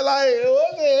what I'm saying? Like,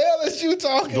 what the hell is you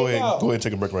talking Go about? ahead and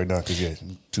take a break right now because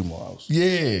 2 more hours.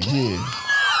 Yeah.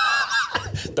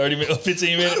 30 minutes,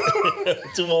 15 minutes,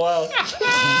 2 more hours.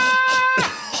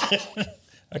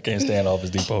 I can't stand Office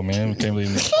Depot, man. I can't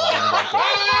believe it.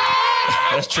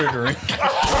 That's triggering.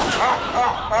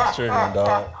 That's triggering,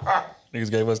 dog. Niggas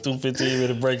gave us 2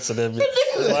 15-minute breaks so that's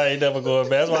why I ain't never going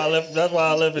back. That's why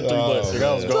I left in 3 months. Like,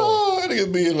 I was gone. Oh, that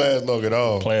nigga be last long at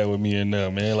all. Playing with me in there,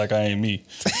 man, like I ain't me.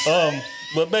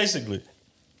 But basically,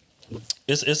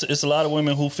 it's a lot of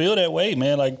women who feel that way,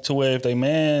 man. Like to where if they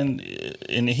man,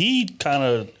 and he kind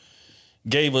of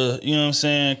gave a, you know what I'm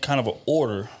saying, kind of an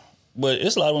order. But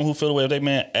it's a lot of women who feel the way if they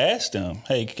man ask them,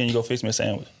 hey, can you go fix me a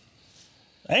sandwich?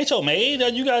 I ain't your maid.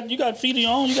 You got feet of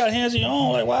your own. You got hands of your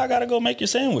own. Like, why I gotta go make your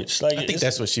sandwich? Like, I think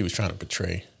that's what she was trying to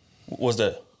portray. What's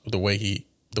that? The way he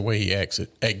acts it.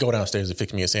 Hey, go downstairs and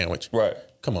fix me a sandwich. Right.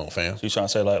 Come on, fam. She's trying to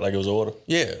say like it was an order.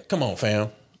 Yeah, come on, fam.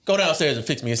 Go downstairs and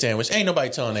fix me a sandwich. Ain't nobody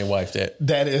telling their wife that.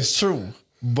 That is true.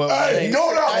 But but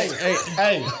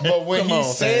when Come he on,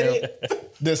 said fam.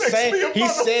 it, the same, he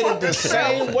said it the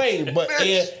same way, but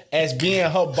as being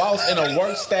her boss in a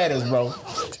work status, bro.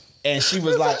 And she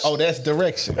was like, "Oh, that's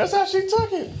direction." That's how she took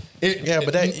it.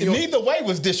 But neither way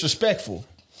was disrespectful.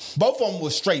 Both of them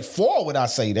was straightforward. I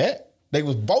say that they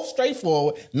was both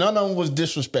straightforward. None of them was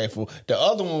disrespectful. The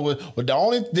other one was. But the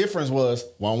only difference was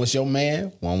one was your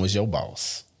man, one was your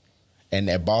boss, and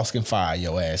that boss can fire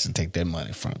your ass and take that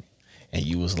money from you. And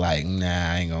you was like, "Nah,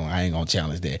 I ain't gonna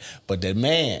challenge that." But the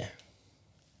man,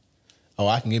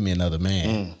 I can give me another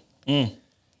man. I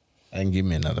can give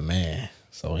me another man.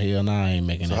 So hell no, I ain't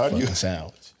making that fucking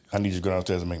sandwich. I need you to go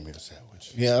downstairs and make me a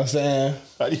sandwich. You know what I'm saying?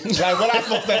 Like what I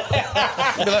supposed to? Be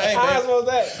like, hey, How I babe, supposed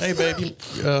to? hey, babe,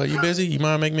 you busy? You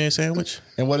mind making me a sandwich?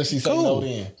 And what if she say no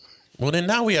then? Well, then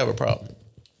now we have a problem.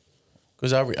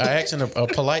 Because I asked in a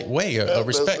polite way, a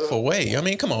respectful way. I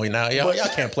mean, come on now. Y'all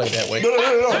can't play that way. No.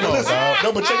 Come on, dog.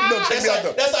 No, but check me out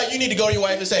though. That's like you need to go to your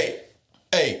wife and say,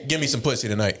 hey, give me some pussy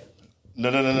tonight. No.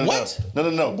 What?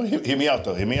 No. But hear me out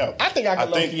though. Hear me out. I think I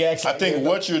can low-key ask I think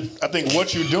what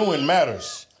you're doing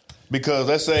matters because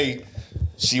let's say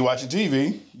she watching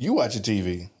TV, you watching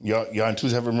TV. Y'all in 2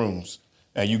 separate rooms,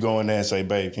 and you go in there and say,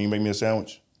 "Babe, can you make me a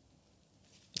sandwich?"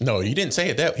 No, he didn't say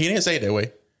it that. He didn't say it that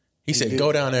way. He said,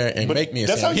 "Go down there and make me a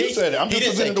That's sandwich." how you said it. I'm just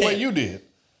presenting the way you did.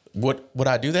 Would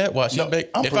I do that while she bake?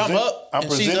 If I'm up, I'm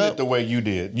and she's presenting up, it the way you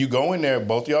did. You go in there,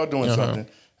 both y'all doing something,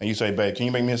 and you say, "Babe, can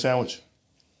you make me a sandwich?"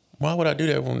 why would I do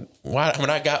that when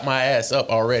I got my ass up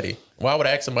already? Why would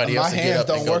I ask somebody else to get up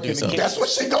and go do something? That's what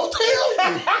she gonna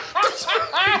tell you.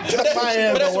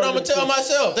 But that's what I'm gonna tell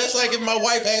myself. That's like if my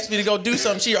wife asked me to go do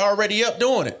something, she already up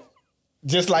doing it.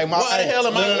 Just like my Why the hell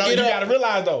am I gonna get you up? gotta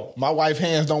realize though, my wife's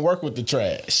hands don't work with the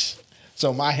trash.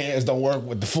 So my hands don't work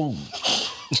with the food.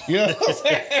 You know what I'm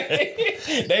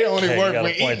saying? They only work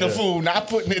with eating the food, not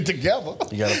putting it together.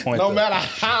 You got a point. No matter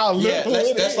how little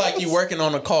it that's is. like you working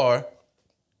on a car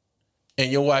and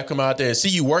your wife come out there and see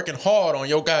you working hard on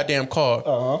your goddamn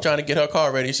car, trying to get her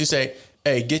car ready. She say,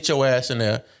 hey, get your ass in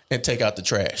there and take out the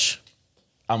trash.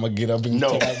 I'm gonna get up and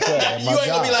No. take out the trash. You ain't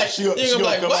gonna be like, She'll come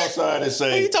what? outside and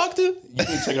say, Who you talk to? "You need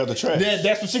to take out the trash."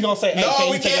 That's what she gonna say. Hey, No, can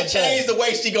we you take can't out the trash? change the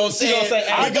way she gonna say gonna it. say,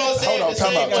 hey, We gonna say Hold it on, the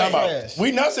time same out. way.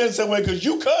 We not saying the same way because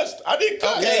you cussed. I didn't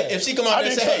cuss. Okay, if she come out I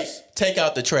there and didn't say, hey, cuss. take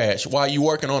out the trash while you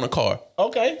working on a car.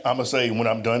 Okay. I'm gonna say when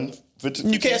I'm done.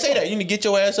 You can't say that. You need to get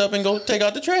your ass up and go take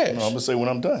out the trash. No, I'm gonna say when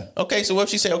I'm done. Okay, so what if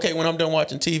she say, okay, when I'm done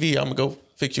watching TV, I'm gonna go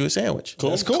fix you a sandwich. Cool.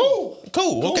 That's cool.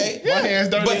 Cool. Okay. My hands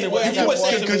dirty. But anyway. what he was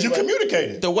saying, Because you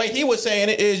communicated. the way he was saying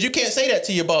it is, you can't say that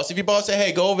to your boss. If your boss say,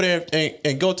 hey, go over there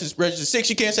and go to register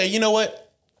 6, you can't say, you know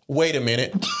what? Wait a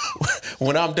minute.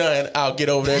 When I'm done, I'll get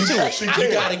over there too.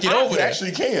 You gotta get over I there.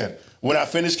 actually can. When I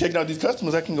finish kicking out these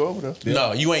customers, I can go over there.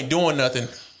 No, you ain't doing nothing.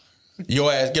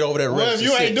 Your ass get over there. Well, if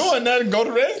you ain't doing nothing, go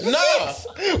to rest. Nah.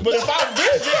 But if I'm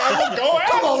busy, I'm gonna go out.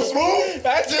 Come on, Smooth.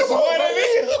 That's just what it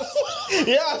is.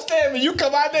 You understand me? You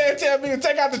come out there and tell me to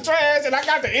take out the trash, and I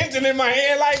got the engine in my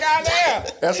hand like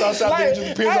goddamn. That's how I think it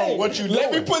just depends on what you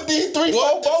Let doing. me put these 3,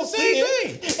 4 bolts in,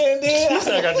 and then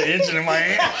I got the engine in my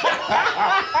hand.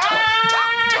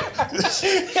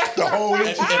 The whole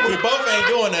If we both ain't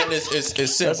doing that, it's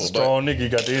That's simple. a strong nigga. You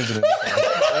got the engine in his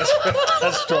hand.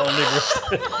 That's a strong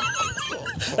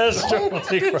nigga. That's a strong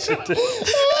nigga right there.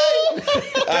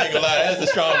 I ain't gonna lie, that's a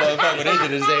strong motherfucker with engine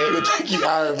in his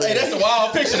head. Hey, that's a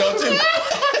wild picture though too.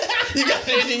 You got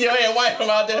the engine in your hand, wipe him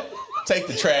out there. Take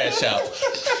the trash out.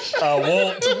 I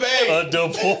want Babe. a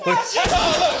divorce.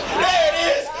 Oh look, there it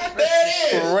is. There it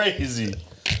is. Crazy.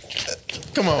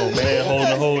 Come on, man. Man holding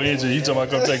the whole engine. You talking about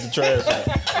come take the trash out.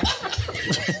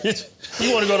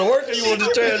 You want to go to work or you want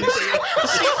the trash?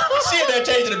 She in there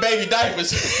changing the baby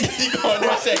diapers. You go in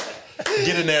there and say,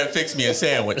 get in there and fix me a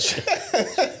sandwich.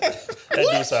 That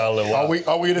do sound a little wild.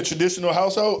 Are we in a traditional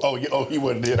household? Oh, he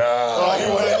wasn't there.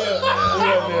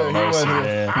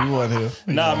 He wasn't here.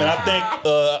 Nah, man, I think,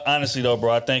 honestly though,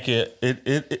 bro, I think it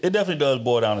definitely does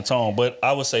boil down to tone. But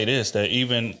I would say this, that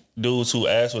even dudes who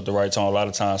ask with the right tone a lot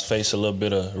of times face a little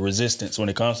bit of resistance when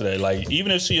it comes to that. Like,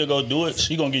 even if she'll go do it,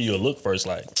 she gonna give you a look first,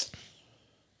 like,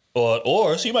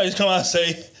 or she might just come out and say,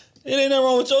 it ain't nothing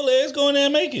wrong with your legs, go in there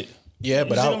and make it. Yeah,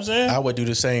 but You see what I'm saying? I would do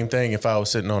the same thing if I was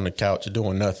sitting on the couch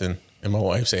doing nothing and my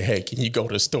wife say, hey, can you go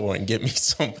to the store and get me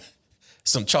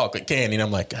some chocolate candy? And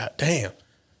I'm like, God damn.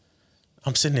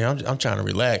 I'm sitting there, I'm trying to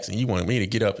relax, and you wanted me to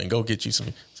get up and go get you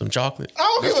some chocolate. I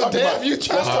don't give a damn if you Let's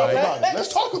talk about it.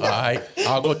 Let's talk All about it. right,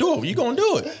 I'll go do it. You gonna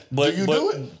do it? But Do you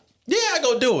do it? Yeah, I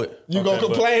go do it. You gonna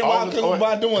complain All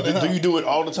about doing it? Do you do it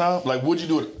all the time? Like, would you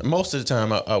do it? Most of the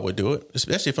time, I would do it,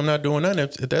 especially if I'm not doing nothing.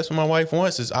 If that's what my wife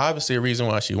wants, it's obviously a reason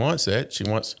why she wants that. She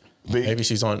wants, maybe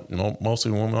she's on,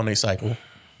 mostly women on their cycle,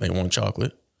 they want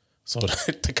chocolate. So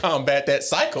to combat that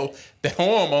cycle, the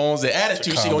hormones, the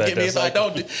attitude she gonna get me if I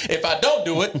don't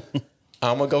do it,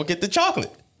 I'm gonna go get the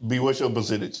chocolate. B, what's your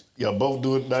percentage? Y'all both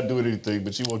do it, not doing anything,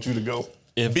 but she wants you to go.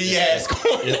 B ass.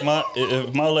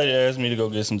 If my lady asks me to go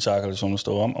get some chocolates from the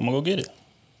store, I'm gonna go get it.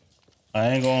 I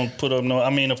ain't gonna put up no. I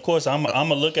mean, of course, I'm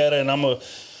gonna look at it and I'm gonna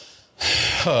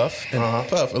puff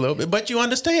a little bit, but you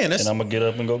understand. and I'm gonna get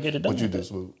up and go get it done. What you do,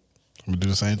 Smooth? I'm gonna do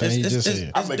the same thing he just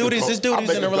said. This dude is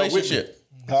in a relationship.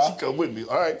 She come with me.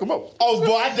 All right, come on. Oh,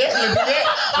 boy, I definitely do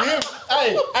that.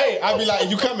 Hey, I be like,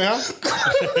 you coming, huh?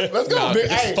 Let's go, Nah, big.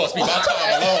 this is supposed to be my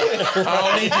time alone. I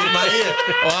don't need you in my ear.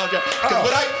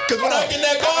 Because when I get in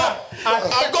that car,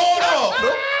 I'm going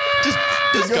off.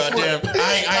 This goddamn,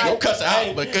 I ain't gonna cuss her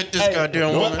out, but get this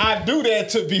goddamn woman. But I do that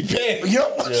to be petty.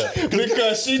 Yep.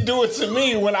 Because she do it to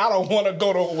me when I don't want to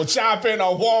go to shopping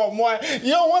or Walmart.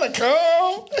 You don't want to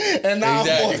come, and now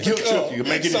Exactly. I want to Guilt trip come. you.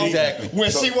 Make it So exactly.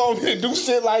 when she want me to do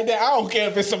shit like that, I don't care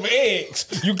if it's some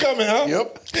eggs. You coming, huh?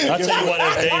 Yep. I tell you what,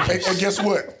 that's dangerous. And guess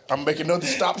what? I'm making another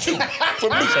stop too. For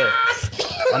me.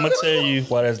 I'm gonna tell you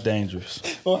why that's dangerous,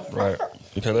 right?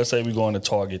 Because let's say we going to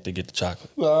Target to get the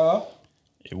chocolate.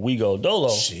 If we go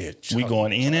dolo, we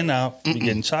going in and out. We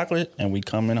getting chocolate and we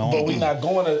coming home. But we not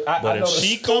going to. But if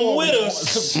she come with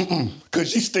us, Because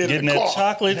she staying in getting the car. that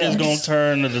chocolate is gonna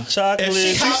turn to the chocolate.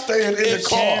 If she staying in the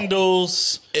car.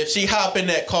 Candles. If she hop in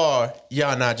that car,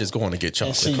 y'all not just going to get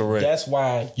chocolate. See, Correct. that's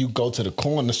why you go to the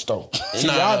corner store. See,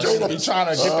 Nah, y'all nah. just be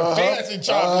trying to get the fancy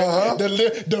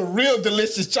chocolate, the real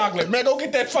delicious chocolate. Man, go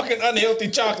get that fucking unhealthy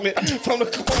chocolate from the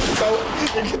corner store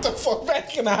and get the fuck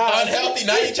back in the house. Unhealthy.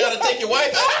 Now you trying to take your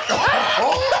wife out?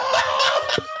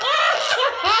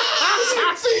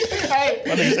 Hey,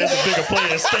 I think that's a bigger play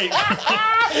than steak.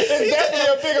 it's definitely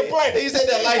a bigger play. He said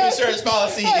that life insurance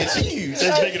policy is huge.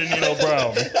 It's bigger than Nino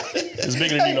Brown. It's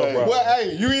bigger than Nino Brown. Well,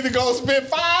 hey, you either gonna spend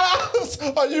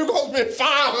 $5 or you gonna spend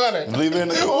 $500. Leave it in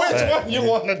the car. Which one you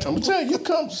want to I'm do? gonna tell you,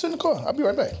 come sit in the car. I'll be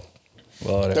right back.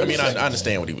 Well, I mean, I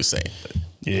understand what he was saying, but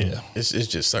yeah, it's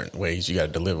just certain ways you got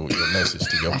to deliver your message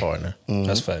to your partner.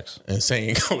 that's facts. And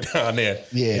saying go down there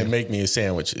and make me a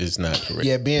sandwich is not correct.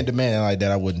 Yeah, being demanding like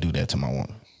that, I wouldn't do that to my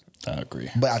woman. I agree.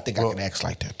 But I think I can act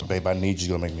like that though. Babe, I need you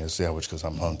to make me a sandwich because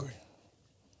I'm hungry.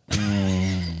 Because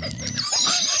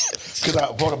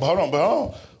hold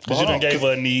on. Because you done gave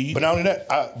her a need. But not only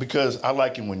that, because I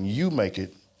like it when you make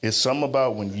it. It's something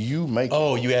about when you make it.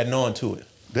 Oh, you adding on to it.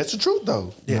 That's the truth,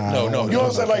 though. Yeah. No. You know what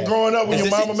I'm saying? Like growing up when your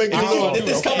mama make you little. Did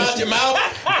this come out your mouth,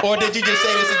 or did you just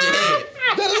say this in your head?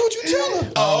 That is what you tell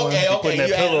her. Oh, okay. Putting that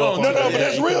You added pillow up on on to No, it. but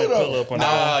that's real though.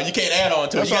 Nah, you can't add on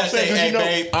to it. That's You what gotta I'm saying, say, 'cause hey, you know,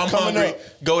 babe, I'm coming hungry.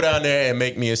 up- Go down there and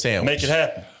make me a sandwich. Make it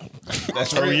happen.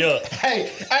 That's Hurry up.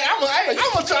 Hey, I'm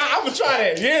gonna try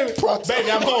that. You hear me?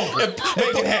 Baby, I'm hungry.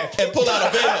 Make it happen. And pull out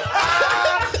a bell.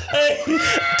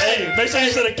 Hey, make sure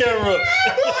you set the camera up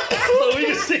so we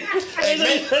can see. Hey,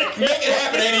 make it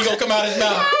happen, and he gonna come out his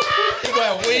mouth. He gonna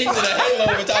have wings and a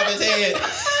halo over top of his head.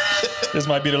 This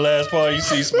might be the last part you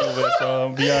see Smooth at, so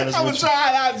I'm be honest I'm with gonna you. try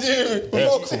it out, Jimmy.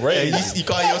 That's Hey, crazy. you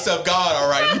call yourself God, all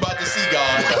right? You about to see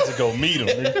God. About to go meet him.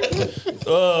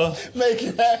 Nigga. Make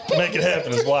it happen. Make it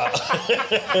happen is wild.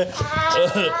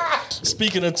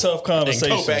 Speaking of tough And conversations,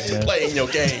 go back to man, playing your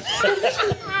game.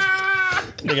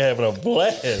 nigga having a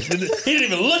blast. He didn't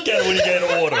even look at it when he gave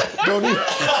the order.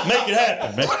 Make it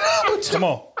happen, man. Come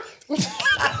on. You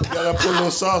gotta put a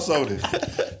little sauce on it.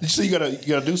 You see, you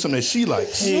gotta do something that she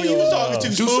likes. Who you was talking to?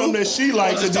 Do Smooth? something that she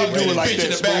likes and then do it like bitch in that.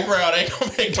 the Smooth. background ain't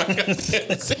gonna make my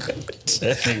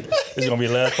That nigga, this is gonna be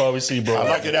the last part we see, bro. I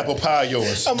like that apple pie of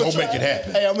yours. Go make it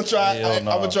happen. Hey, I'm gonna try. Hell I'm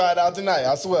no. gonna try it out tonight.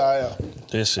 I swear I am.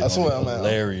 This shit I gonna swear, be man.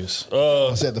 hilarious.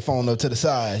 I set the phone up to the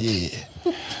side. Yeah.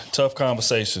 Tough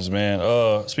conversations, man.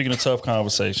 Speaking of tough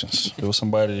conversations, there was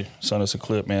somebody sent us a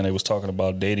clip, man. They was talking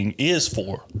about dating is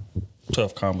for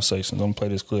tough conversations. I'm gonna play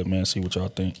this clip, man. See what y'all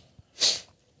think.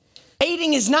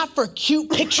 Dating is not for cute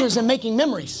pictures and making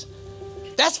memories.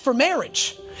 That's for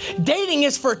marriage. Dating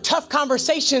is for tough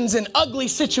conversations and ugly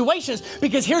situations,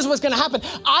 because here's what's gonna happen.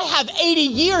 I have 80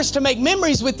 years to make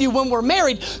memories with you when we're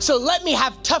married, so let me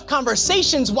have tough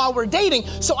conversations while we're dating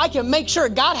so I can make sure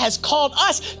God has called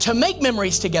us to make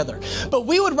memories together. But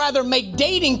we would rather make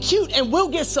dating cute and we'll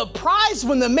get surprised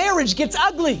when the marriage gets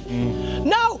ugly.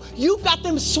 No, you've got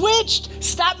them switched.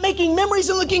 Stop making memories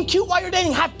and looking cute while you're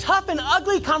dating. Have tough and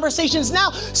ugly conversations now,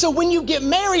 so when you get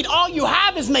married, all you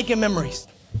have is making memories.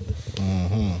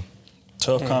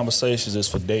 Tough conversations is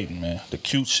for dating, man. The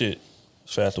cute shit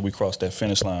is for after we cross that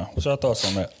finish line. What's your thoughts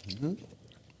on that?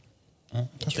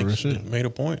 That's real shit. Made a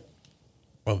point.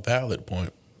 A valid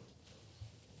point.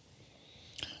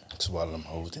 That's why them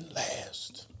hoes didn't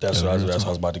last. That's what I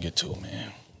was about to get to,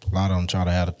 man. A lot of them try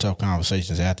to have the tough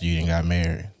conversations after you done got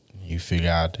married. You figure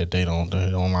out that they don't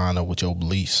line up with your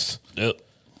beliefs. Yep.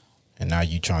 And now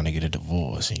you trying to get a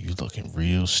divorce and you looking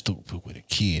real stupid with a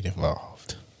kid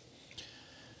involved.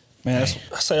 Man, I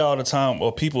say all the time,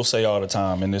 or people say all the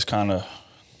time, and this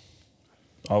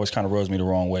always kind of rubs me the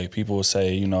wrong way. People will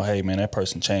say, you know, hey, man, that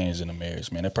person changed in a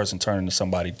marriage, man. That person turned into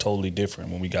somebody totally different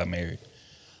when we got married.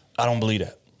 I don't believe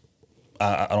that.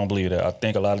 I don't believe that. I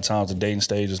think a lot of times the dating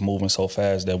stage is moving so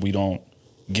fast that we don't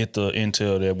get the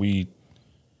intel that we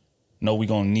know we're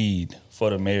going to need for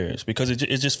the marriage, because it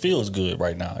just feels good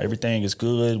right now. Everything is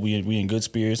good. We in good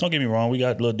spirits. Don't get me wrong. We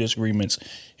got little disagreements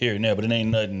here and there, but it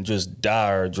ain't nothing just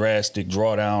dire, drastic,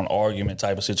 draw down argument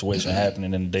type of situation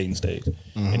happening in the dating stage.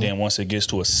 And then once it gets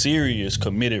to a serious,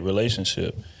 committed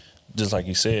relationship, just like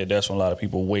you said, that's when a lot of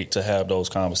people wait to have those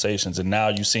conversations. And now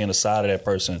you seeing a side of that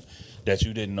person that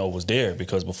you didn't know was there,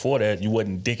 because before that you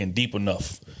wasn't digging deep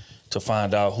enough to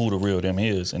find out who the real them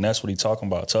is. And that's what he's talking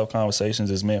about. Tough conversations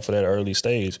is meant for that early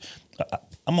stage.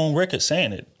 I'm on record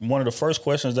saying it. One of the first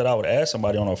questions that I would ask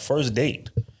somebody on a first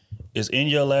date is, in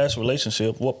your last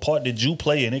relationship, what part did you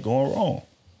play in it going wrong?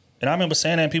 And I remember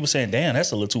saying that and people saying, damn,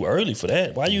 that's a little too early for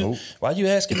that. Why you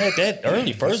asking that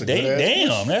early? First date?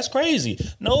 Damn, that's crazy.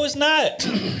 No, it's not.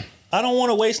 I don't want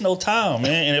to waste no time,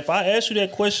 man. And if I ask you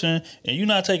that question and you're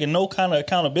not taking no kind of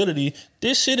accountability,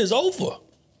 this shit is over.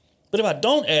 But if I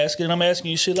don't ask it and I'm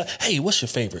asking you shit like, hey, what's your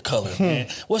favorite color, man?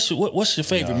 What's your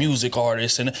favorite music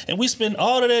artist? And we spend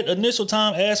all of that initial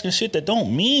time asking shit that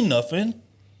don't mean nothing.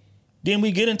 Then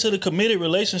we get into the committed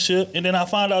relationship and then I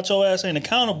find out your ass ain't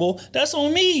accountable. That's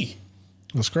on me.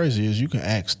 What's crazy is you can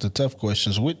ask the tough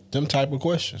questions with them type of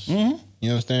questions. You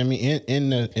understand me? In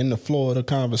the flow of the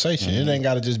conversation. It ain't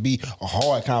got to just be a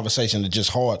hard conversation to just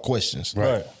hard questions.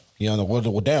 Right. You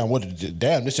know,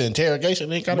 damn, this is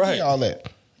interrogation. It ain't got to be all that.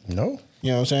 No.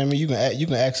 You know what I'm saying? I mean, you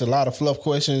can ask a lot of fluff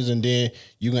questions and then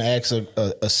you can ask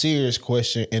a serious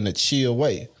question in a chill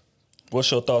way. What's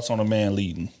your thoughts on a man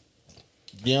leading?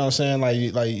 You know what I'm saying? Like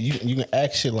you can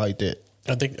ask shit like that.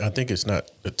 I think it's not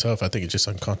tough. I think it's just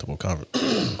uncomfortable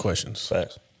questions.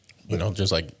 Facts. You know,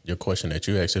 just like your question that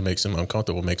you asked, it makes them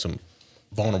uncomfortable, makes them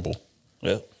vulnerable.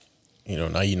 Yeah. You know,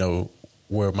 now you know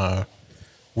where my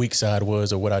weak side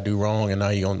was or what I do wrong, and now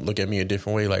you're going to look at me a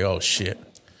different way, like, oh, shit.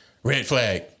 Red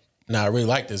flag. Now, I really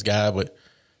like this guy, but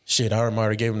shit, I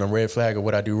already gave him the red flag of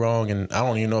what I do wrong, and I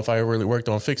don't even know if I really worked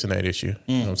on fixing that issue.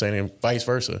 You know what I'm saying? And vice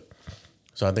versa.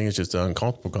 So I think it's just an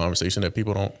uncomfortable conversation that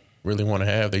people don't really want to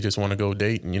have. They just want to go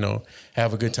date and, you know,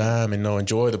 have a good time and, you know,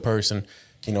 enjoy the person,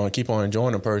 you know, and keep on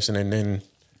enjoying the person. And then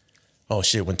oh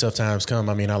shit, when tough times come,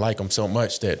 I mean, I like them so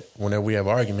much that whenever we have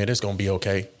an argument, it's gonna be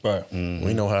okay. Right.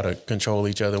 We know how to control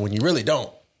each other when you really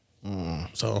don't.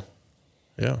 So,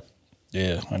 yeah.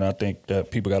 Yeah, and I think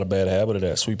that people got a bad habit of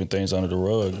that, sweeping things under the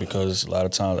rug, because a lot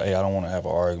of times, hey, I don't want to have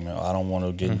an argument. I don't want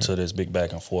to get into this big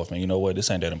back and forth. Man, you know what? This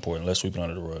ain't that important. Let's sweep it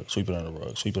under the rug. Sweep it under the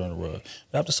rug. Sweep it under the rug.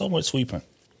 But after so much sweeping,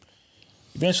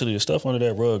 eventually the stuff under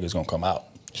that rug is gonna come out,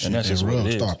 and that's just what it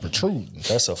is. Start protruding.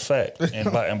 That's a fact.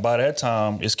 And by that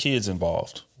time, it's kids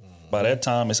involved. By that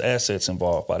time, it's assets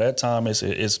involved. By that time,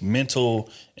 it's mental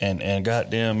and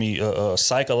goddamn me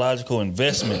psychological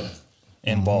investment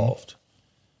involved.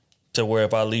 To where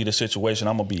if I leave the situation,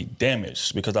 I'm gonna be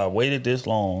damaged because I waited this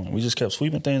long and we just kept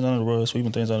sweeping things under the rug,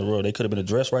 sweeping things under the rug. They could have been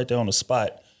addressed right there on the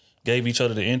spot, gave each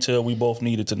other the intel we both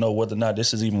needed to know whether or not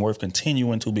this is even worth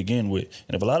continuing to begin with.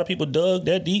 And if a lot of people dug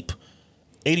that deep,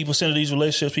 80% of these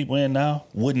relationships people in now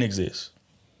wouldn't exist.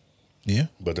 Yeah.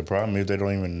 But the problem is they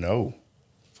don't even know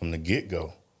from the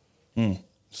get-go.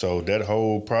 So that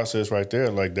whole process right there,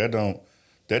 like that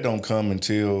don't come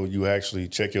until you actually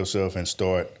check yourself and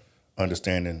start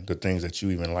understanding the things that you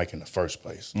even like in the first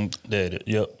place. Yep,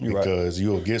 you're right. Because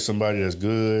you'll get somebody that's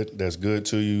good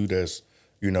to you, that's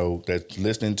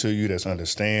listening to you, that's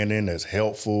understanding, that's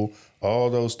helpful, all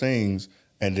those things,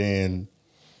 and then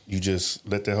you just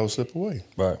let that whole slip away.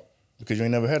 Right. Because you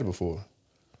ain't never had it before.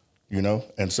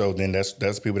 And so then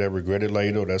that's people that regret it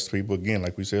later. That's people, again,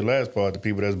 like we said last part, the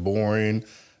people that's boring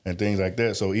and things like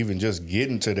that. So even just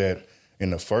getting to that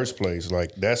in the first place,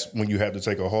 like that's when you have to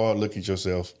take a hard look at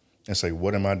yourself and say,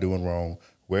 what am I doing wrong?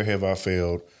 Where have I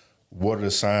failed? What are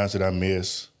the signs that I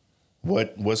miss?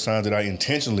 What signs did I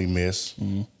intentionally miss?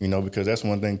 Because that's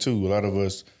one thing too. A lot of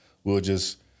us will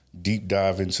just deep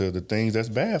dive into the things that's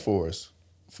bad for us.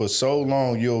 For so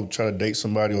long, you'll try to date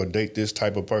somebody or date this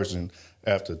type of person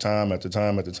after time, after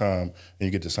time, after time, and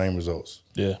you get the same results.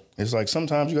 Yeah. It's like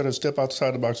sometimes you got to step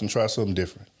outside the box and try something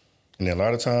different. And then a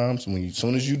lot of times, as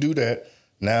soon as you do that,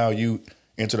 now you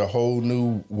into the whole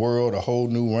new world, a whole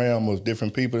new realm of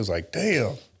different people. It's like,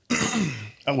 damn,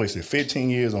 I wasted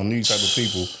 15 years on these type of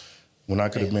people when I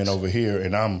could have been over here,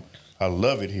 and I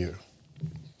love it here.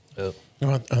 Yep.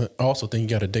 I also think you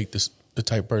got to date the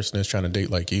type of person that's trying to date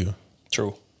like you.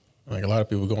 True. Like a lot of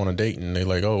people go on a date and they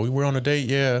like, oh, we're on a date.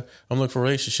 Yeah, I'm looking for a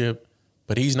relationship,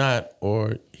 but he's not,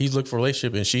 or he's looking for a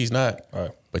relationship and she's not.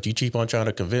 Right. But you keep on trying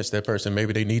to convince that person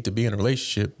maybe they need to be in a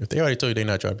relationship. If they already told you they're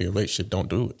not trying to be in a relationship, don't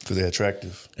do it. Because they're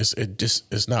attractive.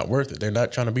 It's not worth it. They're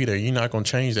not trying to be there. You're not going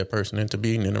to change that person into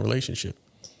being in a relationship.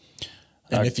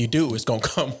 And if you do, it's going to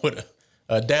come with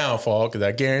a downfall because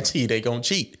I guarantee they're going to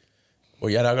cheat. Or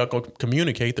y'all not going to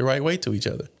communicate the right way to each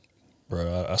other.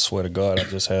 Bro, I swear to God, I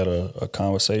just had a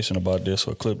conversation about this,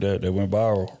 or a clip that went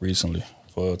viral recently.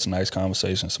 For tonight's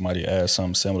conversation, somebody asked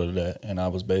something similar to that, and I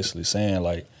was basically saying,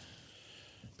 like,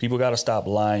 people got to stop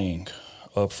lying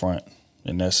up front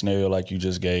in that scenario like you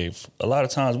just gave. A lot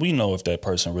of times we know if that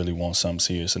person really wants something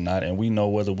serious or not, and we know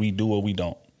whether we do or we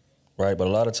don't, right? But a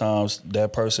lot of times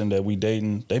that person that we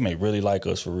dating, they may really like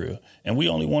us for real, and we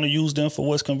only want to use them for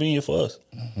what's convenient for us.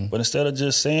 But instead of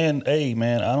just saying, hey,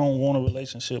 man, I don't want a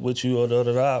relationship with you, or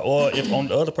or if on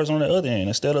the other person on the other end,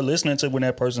 instead of listening to when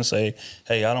that person say,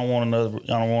 hey, I don't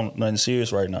want nothing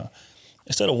serious right now.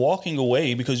 Instead of walking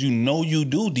away because you know you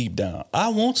do deep down, I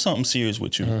want something serious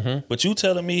with you. But you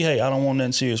telling me, hey, I don't want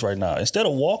nothing serious right now. Instead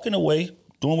of walking away,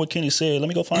 doing what Kenny said, let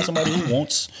me go find somebody who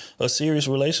wants a serious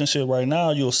relationship right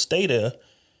now, you'll stay there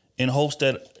in hopes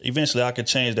that eventually I can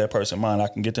change that person's mind. I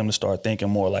can get them to start thinking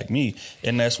more like me.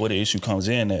 And that's where the issue comes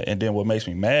in at. And then what makes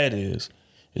me mad is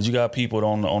you got people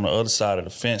on the other side of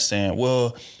the fence saying,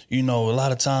 well, a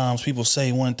lot of times people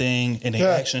say one thing and their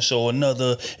actions show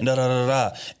another, and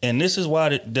da-da-da-da. And this is why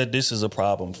that this is a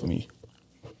problem for me.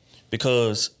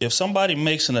 Because if somebody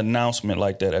makes an announcement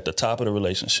like that at the top of the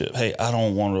relationship, hey, I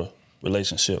don't want a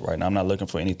relationship right now, I'm not looking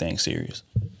for anything serious,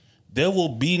 there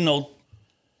will be no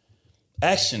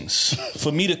actions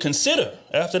for me to consider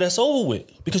after that's over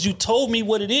with. Because you told me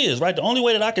what it is, right? The only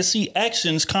way that I can see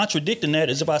actions contradicting that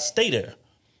is if I stay there.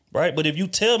 Right? But if you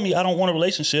tell me I don't want a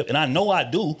relationship and I know I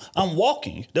do, I'm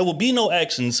walking. There will be no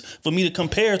actions for me to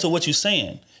compare to what you're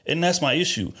saying. And that's my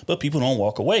issue. But people don't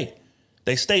walk away.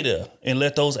 They stay there and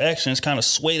let those actions kind of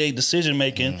sway their decision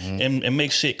making and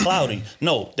make shit cloudy.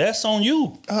 No, that's on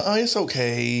you. It's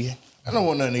okay. I don't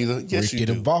want nothing either. Yes, Ricky you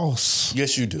do. the boss.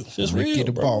 Yes, you do. Just Ricky real,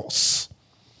 the bro. boss.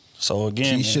 So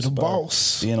again, Keisha the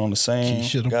boss. Being on the same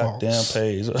Keisha the goddamn boss.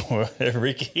 page.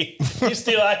 Ricky, you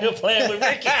still out here playing with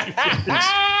Ricky.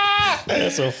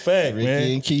 That's a fact, Ricky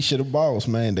man. and Keisha the boss,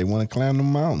 man. They want to climb the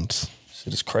mountains.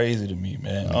 Shit is crazy to me,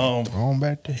 man. Throw them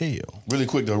back to hell. Really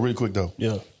quick though.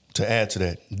 Yeah. To add to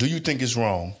that, do you think it's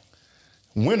wrong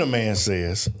when a man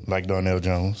says, like Darnell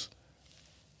Jones,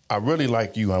 I really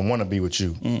like you, I want to be with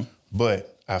you,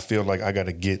 but I feel like I got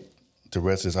to get the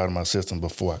rest of this out of my system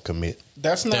before I commit.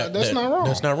 That's not wrong.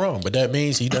 That's not wrong, but that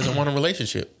means he doesn't want a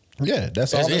relationship. Yeah,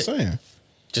 that's all they're saying.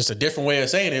 Just a different way of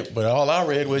saying it, but all I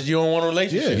read was you don't want a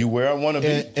relationship. Yeah, you where I want to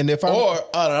be. And if or on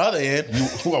the other end,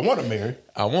 who I want to marry.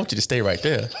 I want you to stay right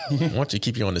there. I want you to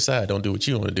keep you on the side. Don't do what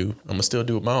you want to do. I'm gonna still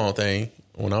do my own thing.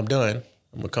 When I'm done,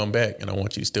 I'm gonna come back, and I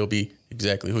want you to still be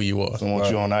exactly who you are. I want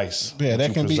you on ice. Yeah,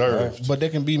 that can preserved. be, but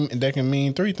that can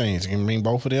mean three things. It can mean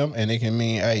both of them, and it can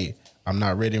mean, hey, I'm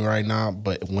not ready right now,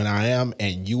 but when I am,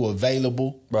 and you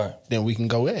available, Right. then we can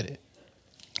go at it.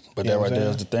 But You that know right what I'm there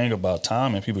is saying? the thing about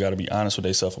timing. People got to be honest with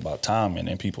themselves about timing,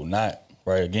 and people not.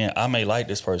 Right? Again, I may like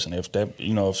this person. If that,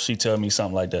 if she tell me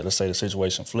something like that, let's say the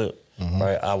situation flip,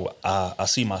 right? I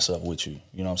see myself with you.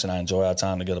 You know what I'm saying? I enjoy our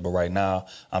time together, but right now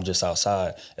I'm just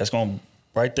outside. It's going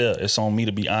right there. It's on me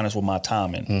to be honest with my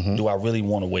timing. Do I really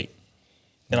want to wait?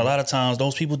 And a lot of times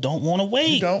those people don't want to wait.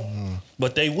 You don't.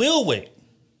 But they will wait.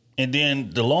 And then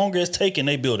the longer it's taking,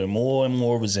 they building more and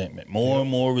more resentment, more and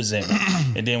more resentment.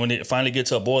 And then when it finally gets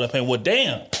to a boiling point, well,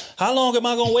 damn, how long am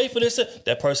I going to wait for this?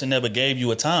 That person never gave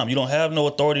you a time. You don't have no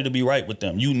authority to be right with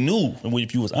them. You knew, and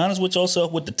if you was honest with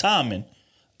yourself with the timing,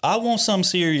 I want something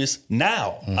serious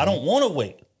now. I don't want to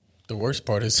wait. The worst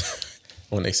part is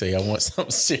when they say I want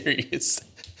something serious,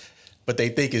 but they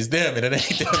think it's them and it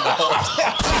ain't them.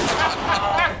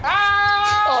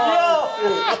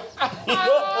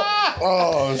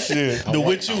 Oh shit! The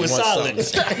with you is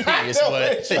silence.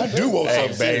 I do want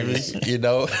something baby. serious. You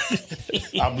know,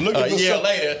 I'm looking a for year something.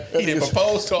 later, he didn't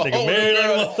propose to a Nigga whole married new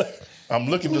that girl. I'm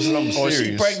looking for something Or serious.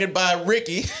 she pregnant by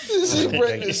Ricky.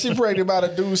 She pregnant by the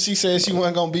dude she said she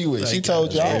wasn't gonna be with. She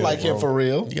told you I don't like him for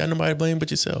real. You got nobody to blame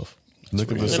but yourself.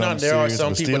 Looking for You know, something there are serious,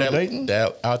 some but people still dating?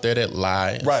 that out there that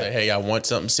lie and Right. say, "Hey, I want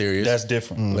something serious." That's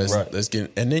different. Let's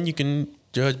get, and then you can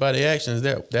judge by the actions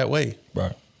that way.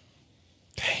 Right.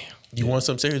 You want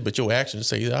something serious, but your actions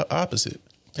say the opposite,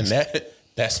 and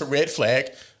that's a red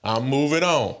flag. I'm moving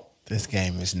on. This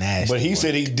game is nasty. But he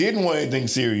said he didn't want anything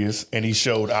serious, and he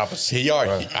showed opposite. He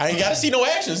already. I ain't got to see no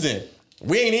actions. Then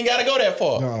we ain't even got to go that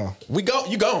far. No. We go.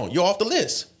 You gone. You're off the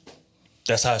list.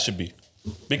 That's how it should be.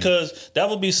 Because that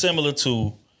would be similar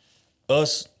to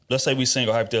us. Let's say we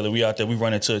single, hypothetically, we out there, we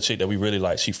run into a chick that we really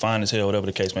like. She fine as hell, whatever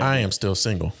the case may be. I am still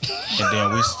single. And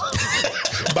then we...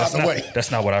 By the way,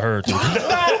 That's not what I heard, too.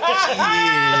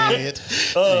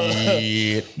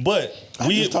 But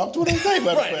we... just talked to her today,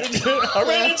 by the Right. way. I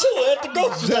ran into her at the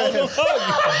grocery store. I was gonna call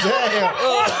you.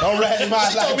 damn, don't rat him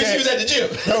out She like told me she was that. at the gym.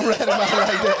 Don't rat him out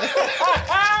like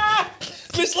that.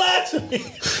 Bitch lied to me.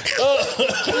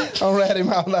 Don't rat him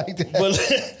out like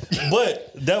that.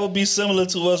 But that would be similar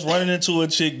to us running into a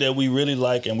chick that we really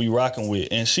like and we rocking with.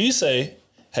 And she say,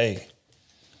 hey,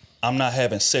 I'm not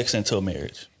having sex until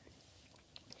marriage.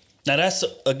 Now that's,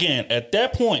 again, at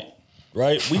that point,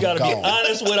 right, we got to be gone.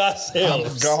 honest with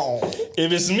ourselves. I'm gone.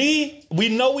 If it's me, we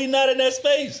know we not in that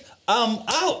space. I'm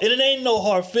out. And it ain't no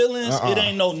hard feelings. It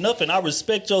ain't no nothing. I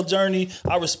respect your journey.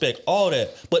 I respect all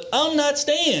that. But I'm not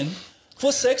staying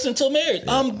for sex until marriage.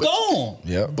 I'm gone.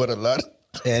 Yeah. But a lot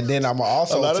And then I'm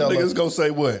also of tell her, niggas gonna say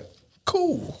what?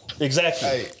 Cool. Exactly.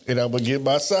 Hey, and I'm gonna get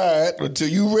my side until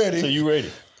you ready. So you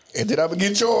ready. And then I'm gonna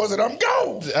get yours and I'm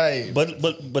gone. hey, But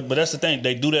that's the thing.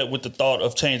 They do that with the thought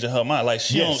of changing her mind. Like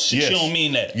she Yes, she yes. don't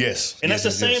mean that. Yes, And yes,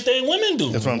 that's the yes, same yes. thing women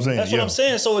do. That's what I'm saying, That's what yeah. I'm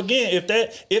saying. So again, if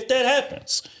that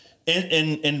happens,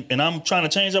 and I'm trying to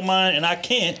change her mind and I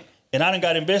can't, and I done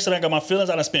got invested, I got my feelings,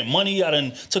 I done spent money, I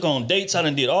done took on dates, I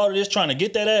done did all of this trying to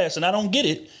get that ass, and I don't get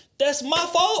it. That's my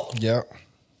fault. yeah.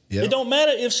 Yeah. It don't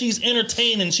matter if she's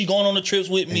entertaining, she going on the trips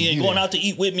with me and going out to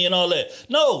eat with me and all that.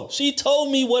 No, she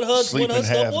told me what her Sleeping stuff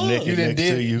half was. naked. You done next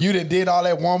did to you. you done did all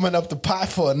that warming up the pot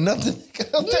for nothing. Take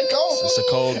over. It's a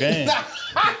cold game. Get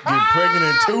pregnant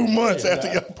in 2 months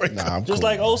after y'all break Nah, up. I'm Just cool.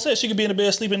 like O said, she could be in the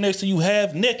bed sleeping next to you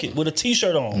half naked with a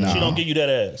t-shirt on. She don't give you that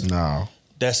ass. No.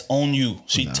 That's on you.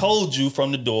 She told you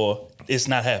from the door it's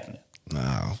not happening.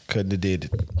 No, couldn't have did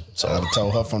it. So I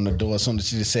told her from the door as soon as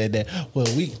she just said that. Well,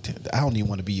 I don't even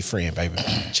want to be your friend, baby.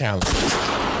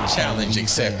 Challenge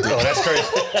accepted. Oh, that's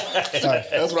crazy.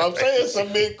 That's what I'm saying.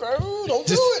 Some big crowd. Don't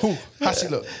do it. How she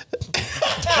look?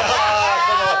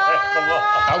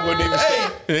 I wouldn't even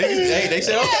say. Hey, they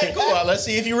said, okay, cool. Let's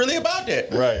see if you're really about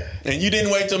that. Right. And you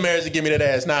didn't wait till marriage to give me that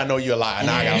ass. Now I know you're a liar.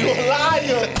 Now I got You a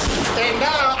liar. And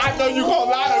now I know you gonna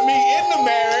lie to me in the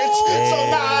marriage. So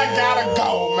now I gotta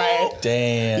go, man.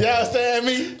 Damn. You understand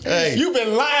me? Hey. You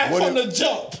been lying What from if- the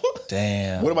jump.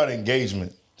 Damn. What about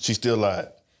engagement? She still lied.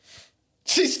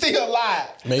 She still lied.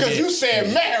 Maybe- Because you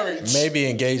said marriage. Maybe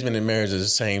engagement and marriage is the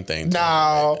same thing.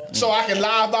 No. So I can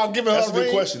lie about giving That's her a good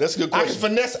ring? question. That's a good I question. can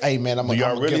finesse. Hey, man, I'm Do y'all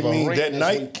gonna really give her a mean ring that this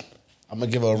night? week. I'm going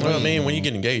to give her a ring. Well, I mean, when you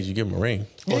get engaged, you give them a ring.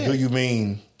 Or do you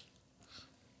mean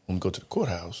when we go to the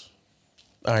courthouse?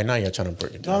 All right, now you're trying to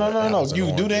break it down. No.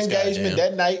 You do the engagement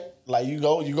that night. Like you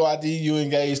go out there, you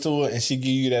engage to her, and she give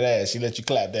you that ass. She let you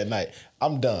clap that night.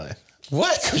 I'm done.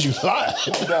 What? Cause you lied.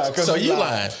 I'm done. So you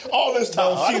lying? All this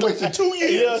time. I wasted 2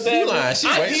 years. You lying? She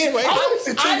waited. She waited. I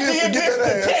wasted 2 years to get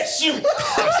that ass. test you.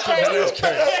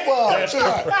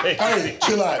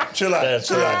 Chill out.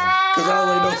 Because I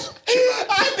already know.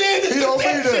 I did this. He don't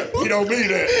mean that. He don't mean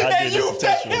that. I did this to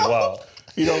test you. Wow.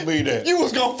 He don't mean that. You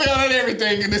was gonna fail at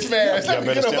everything in this marriage. Y'all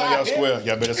better stay on y'all square.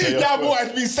 Y'all better stay on Y'all square.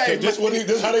 boys be safe. This how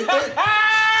they think.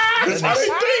 This how they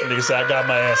think. Nigga said I got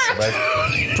my answer,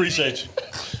 baby. Appreciate you.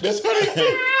 That's how they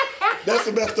think. That's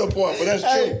the messed up part, but that's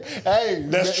true. Hey,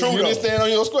 That's true, You though. didn't stand on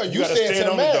your square. You gotta said stand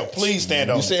to on it, though. marriage. Please stand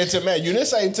on You it. said to marriage. You didn't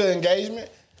say to engagement.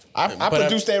 I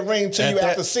produced that ring to at you that-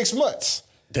 after 6 months.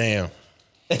 Damn.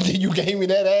 And then you gave me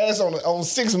that ass on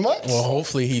 6 months? Well,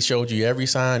 hopefully he showed you every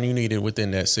sign you needed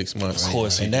within that 6 months. Of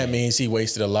course he and that means he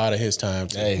wasted a lot of his time.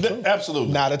 Too. Hey.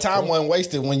 Absolutely. Now the time wasn't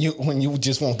wasted when you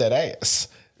just want that ass.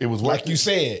 It was like worth you it.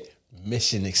 said,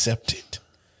 mission accepted.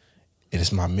 It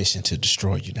is my mission to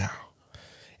destroy you now.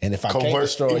 And if I can't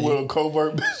destroy you,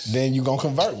 covert. then you gonna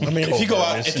convert me. I mean, if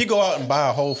you go out and buy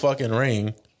a whole fucking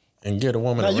ring and get a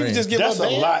woman now a you ring, can just give That's her a a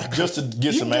band. lot just to get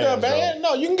You some can get her a ass. band.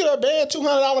 No, you can get her a band,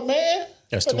 $200 band.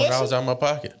 that's Finesse $200 it. out of my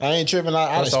pocket. I ain't tripping. I'd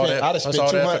have That's all spent, that- I'd have that's spent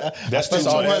all that 200. effort- That's spent too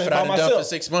much. 200 Effort by I done done for myself.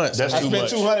 6 months. That's I too spent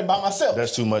much. 200 by myself.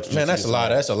 That's too much. Man, that's a lot.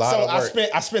 That's a lot So of work.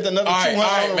 I spent another all 200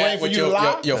 right, on the Matt, ring for with you to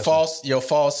lie. your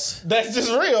false. That's just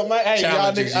real, man. Hey, y'all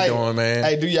Challenges niggas, you doing, man.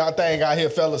 Hey, do y'all thing out here,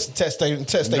 fellas? Test their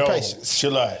No, patience.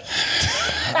 chill out.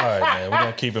 All right, man. We're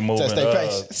gonna keep it moving. Test their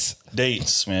patience.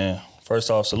 Dates, man. First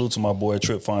off, salute to my boy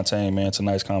Trip Fontaine, man.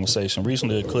 Tonight's conversation.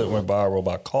 Recently, a clip went viral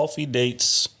about coffee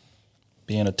dates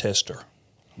being a tester.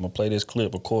 I'm gonna play this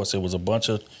clip. Of course, it was a bunch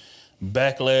of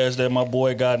backlash that my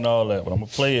boy got and all that, but I'm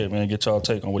gonna play it, man. Get y'all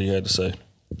take on what he had to say.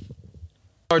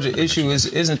 Larger issue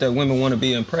isn't that women want to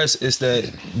be impressed, it's that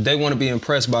they want to be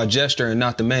impressed by gesture and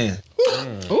not the man.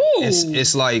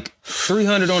 It's like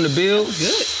 300 on the bill.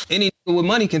 Good. Any nigga with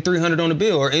money can 300 on the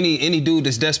bill, or any dude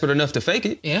that's desperate enough to fake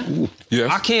it. Yeah.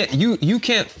 Yes. I can't. You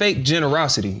can't fake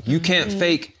generosity. You can't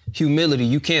fake humility.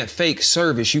 You can't fake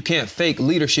service. You can't fake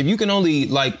leadership. You can only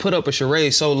like put up a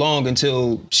charade so long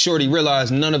until Shorty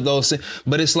realized none of those things.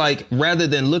 But it's like, rather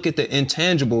than look at the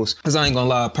intangibles, because I ain't gonna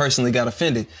lie, I personally got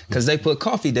offended because they put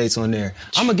coffee dates on there.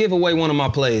 I'm gonna give away one of my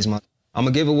plays, I'm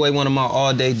gonna give away one of my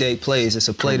all-day date plays. It's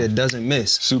a play that doesn't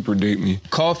miss. Super date me.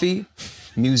 Coffee,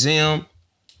 museum,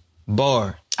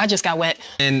 bar. I just got wet.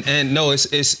 And no,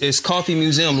 it's coffee,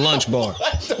 museum, lunch bar.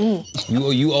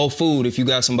 You owe food if you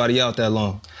got somebody out that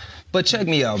long. But check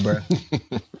me out, bro.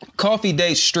 Coffee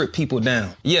dates strip people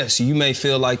down. Yes, you may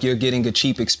feel like you're getting a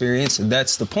cheap experience.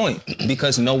 That's the point,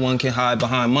 because no one can hide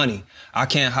behind money. I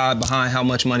can't hide behind how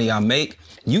much money I make.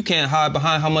 You can't hide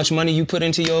behind how much money you put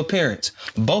into your appearance.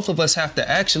 Both of us have to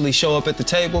actually show up at the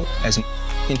table as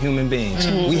human beings.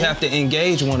 Mm-hmm. We have to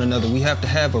engage one another. We have to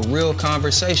have a real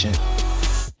conversation.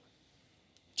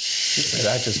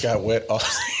 I just got wet. I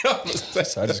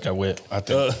just got wet. I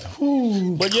think.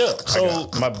 But yeah, so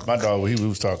my dog, he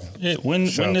was talking. Yeah, when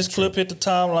this clip hit the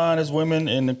timeline, there's women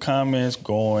in the comments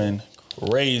going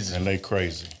crazy. And they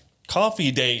crazy.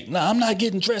 Coffee date. Nah, I'm not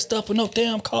getting dressed up for no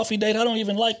damn coffee date. I don't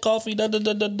even like coffee.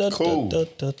 Cool.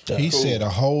 He said a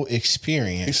whole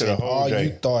experience. He said a whole all day. you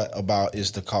thought about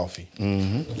is the coffee.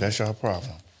 Mm-hmm. That's your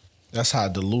problem. That's how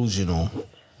delusional.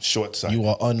 Short-sighted. You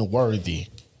are unworthy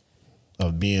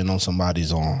of being on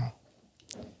somebody's arm.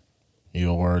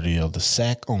 You're worthy of the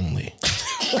sack only.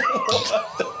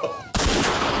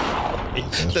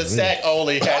 The sack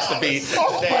only has to be.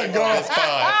 Oh my God!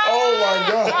 Oh my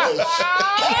God!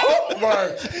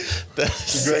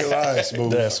 That's great line,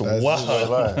 Smooth. That's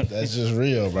wild. That's just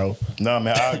real, bro. Nah,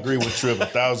 man, I agree with Trip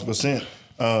 1,000%.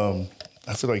 I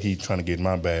feel like he's trying to get in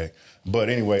my bag. But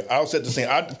anyway, I'll set the scene.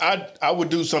 I would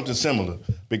do something similar,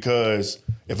 because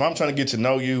if I'm trying to get to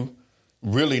know you,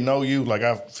 really know you, like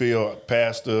I feel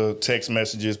past the text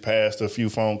messages, past a few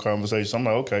phone conversations, I'm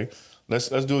like, okay, let's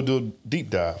do a deep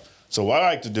dive. So what I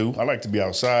like to do, I like to be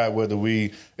outside, whether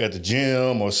we at the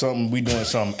gym or something, we doing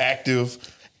something active.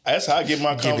 That's how I get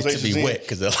my Give it conversations to be in. wet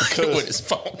because they're like with his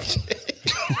phone.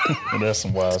 That's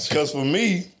some wild shit. Because for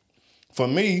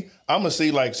me, I'm gonna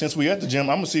see, like, since we at the gym,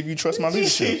 I'm gonna see if you trust my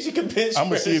leadership. You can bench I'm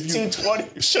gonna see if you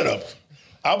 220. Shut up.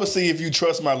 I'm gonna see if you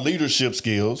trust my leadership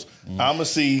skills. I'm gonna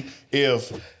see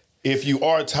if if you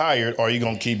are tired, are you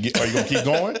gonna keep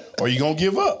going? Or are you gonna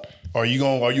give up? Are you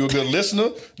a good listener?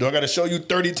 Do I got to show you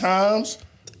 30 times?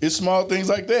 It's small things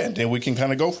like that, and then we can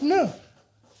kind of go from there.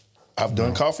 I've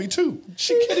done coffee too.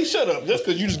 Kitty, shut up. Just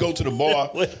because you just go to the bar,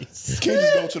 you can't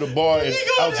just go to the bar and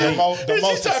out to the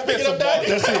most expensive bar.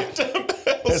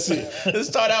 That's it. Let's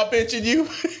start out benching you.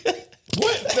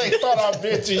 What? They thought I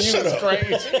benching you. Shut was up.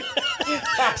 crazy.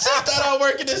 She thought I was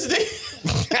working this day.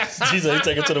 She said you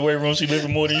take her to the weight room. She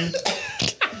lifting more than you.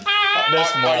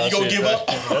 That's some wild Are you gonna shit, give man.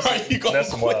 up? Are you gonna That's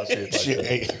some wild quit? shit. Shit,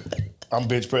 hey, I'm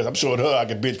bench press. I'm showing her I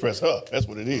can bench press her. That's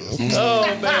what it is. Oh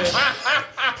man.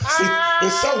 See,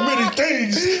 there's so many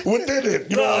things within it.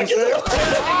 You know what I'm saying?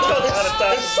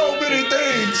 There's so many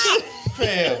things.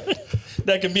 Man.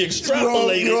 That can be You know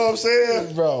extrapolated what I'm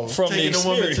saying? Bro. from the Taking a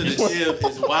woman to the experience. gym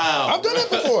is wild. I've done that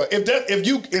before.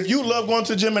 If you love going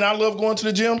to the gym and I love going to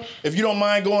the gym, if you don't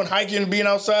mind going hiking and being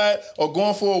outside or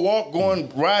going for a walk, going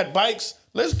ride bikes,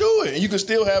 let's do it. And you can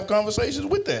still have conversations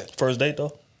with that. First date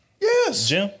though? Yes.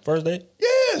 Gym? First date?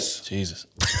 Yes. Jesus.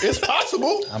 It's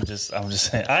possible. I'm just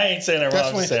saying. I ain't saying that wrong.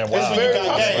 I'm just saying, wow. It's very got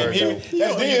possible. game.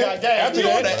 That's when you got game. After You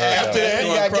know that,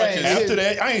 after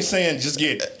that, I ain't saying just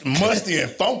get musty and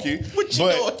funky. What you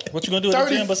but doing? What you gonna do at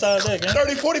the gym besides that, man?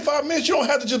 30, 45 minutes, you don't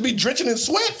have to just be drenching in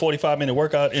sweat. 45-minute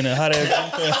workout in a hot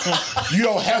ass gym. You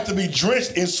don't have to be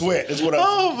drenched in sweat. Is what I'm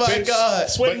Oh my God.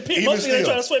 Sweating But pee. even Most of them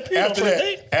trying to sweat pee on after first that,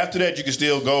 date. after that, you can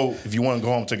still go if you want to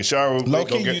go home, take a shower,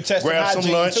 Low-key, go you testing grab some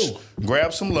hygiene, lunch, too.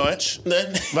 grab some lunch.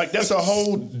 Like that's a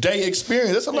whole day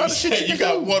experience. That's a lot of shit. You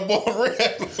got one more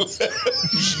rep.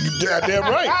 You goddamn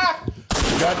right.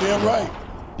 Goddamn right.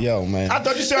 Yo, man. I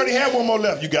thought you said already had one more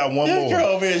left. You got one This more. girl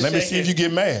over here Let me see shaking. if you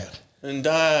get mad. And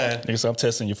dying. Niggas, I'm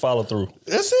testing your follow through.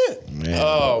 That's it.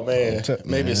 Oh man.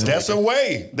 Maybe it's That's a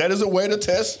way. That is a way to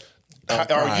test.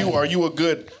 Are you a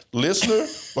good listener?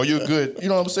 Are you a good? You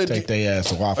know what I'm saying? Take their ass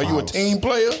to Waffle Are you a House. team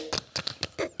player?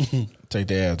 Take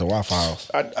their ass to Waffle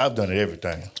House. I've done it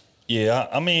everything. Yeah,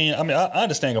 I mean, I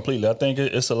understand completely. I think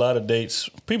it's a lot of dates.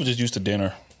 People just used to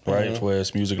dinner, right? Where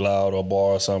it's music loud or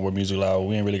bar or something where music loud.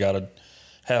 We ain't really got to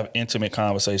have intimate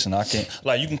conversation.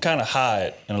 You can kind of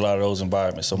hide in a lot of those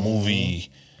environments. So movie,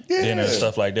 dinner,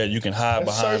 stuff like that. You can hide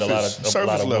That's behind a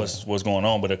lot of level. what's going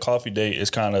on. But a coffee date is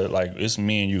kind of like it's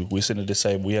me and you. We sitting at this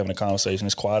table. We having a conversation.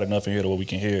 It's quiet enough in here to where we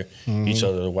can hear each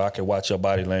other. Where I can watch your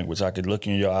body language. I could look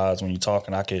in your eyes when you're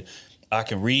talking. I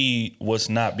can read what's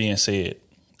not being said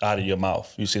out of your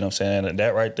mouth. You see what I'm saying? And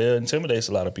that right there intimidates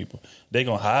a lot of people. They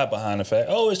gonna hide behind the fact,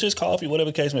 oh, it's just coffee, whatever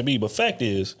the case may be. But fact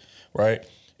is, right,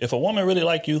 if a woman really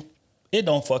like you, it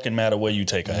don't fucking matter where you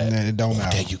take her at. It don't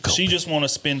matter. There you go. She just want to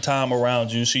spend time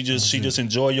around you. She just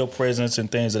enjoy your presence and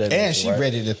things of that nature. And she right?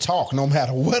 ready to talk no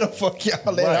matter where the fuck y'all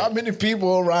at. Right. How many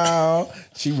people around?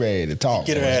 She ready to talk.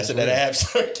 Get her ass in that ab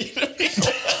circuit.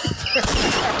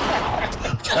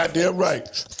 Goddamn right.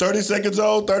 30 seconds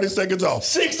on, 30 seconds off.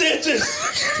 6 inches.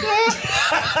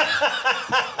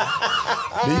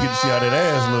 Then you get to see how that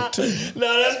ass look too.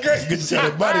 No, that's great. You get to see how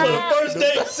that body For the look. first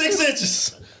date, 6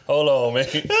 inches. Hold on, man.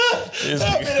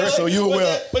 So you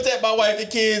wear What's that my wife and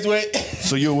kids with?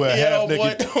 so you wear half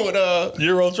naked. With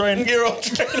Euro training. Euro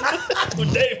training.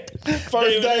 With Dave.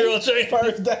 First day.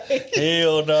 First day.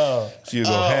 Hell no. So you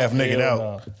go half naked hell out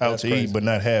no. out That's to crazy. eat, but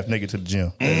not half naked to the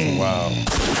gym. That's wild.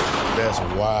 That's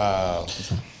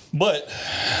wild. But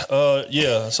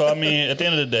yeah, so I mean, at the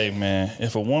end of the day, man,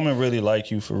 if a woman really like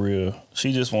you for real,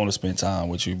 she just want to spend time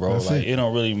with you, bro. It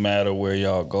don't really matter where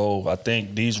y'all go. I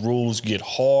think these rules get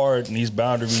hard and these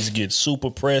boundaries get super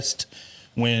pressed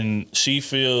when she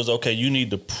feels, okay, you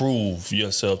need to prove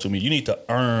yourself to me. You need to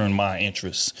earn my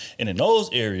interest. And in those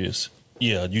areas,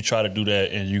 yeah, you try to do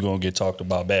that and you're going to get talked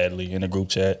about badly in a group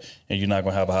chat and you're not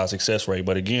going to have a high success rate.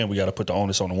 But again, we got to put the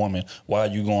onus on the woman. Why are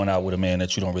you going out with a man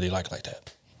that you don't really like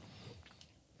that?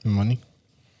 Money.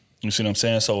 You see what I'm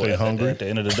saying? So They hungry? at the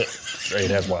end of the day, hey,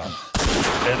 that's wild.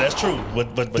 That's true,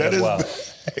 but That that's is- wild.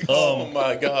 Oh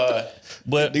my God.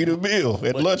 But Need a meal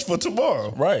at lunch for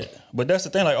tomorrow. right, but that's the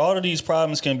thing. Like all of these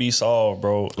problems can be solved,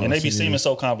 bro, and they be seeming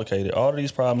so complicated. All of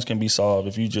these problems can be solved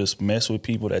if you just mess with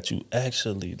people that you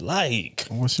actually like.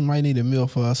 Well, she might need a meal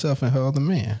for herself and her other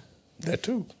man. That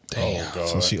too. Damn. Oh God.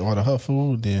 So she order her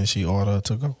food, then she order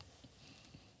to go.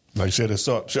 Like you said, it's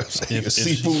up. A If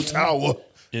seafood tower.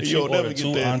 If You'll she never order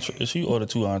get that. if she order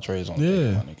 2 entrees on Yeah. the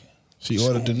day, my nigga. She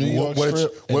ordered the New York What if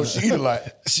strip. she- what if she eat a lot?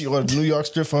 She ordered the New York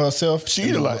strip for herself. She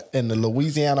eat a lot. And the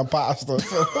Louisiana pasta.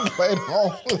 Later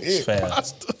on. It's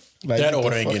fast. Like, That get the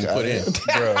order ain't fuck getting out put of in. here.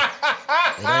 Bro, It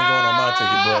ain't going on my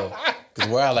ticket, bro.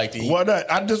 Because where I like to eat, Why not?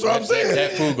 That's what I'm saying.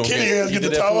 that food gonna Kitty get- ass get either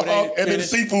the that food tomahawk ain't and then the finished-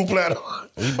 seafood platter.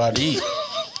 we about to eat.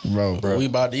 Bro. We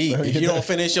about to eat. If you don't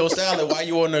finish your salad, why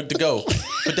you on to go?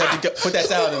 Put that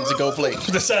salad in the to-go plate.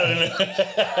 Put the salad in there.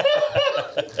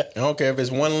 I don't care if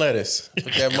it's one lettuce.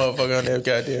 Put that motherfucker on there,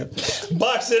 goddamn.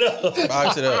 Box it up.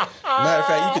 Box it up. Matter of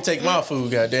fact, you can take my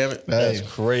food, goddamn it. That's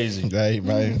crazy. Hey,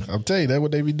 man, I'm telling you, that's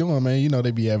what they be doing, man. You know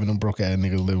they be having them broke ass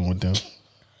niggas living with them.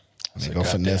 They go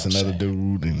finesse another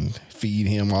dude and feed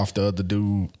him off the other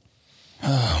dude.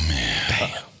 Oh man.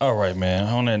 Damn. All right, man.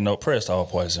 On that note, press all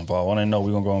parties involved. On that note,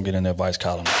 we're gonna go and get in that advice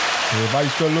column.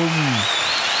 Advice column.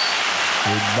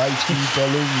 Advice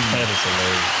column. That is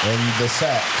hilarious. And the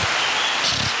sack.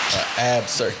 Ab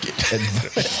circuit.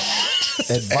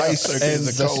 Advice Circuit and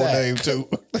is the a cold sack. name too.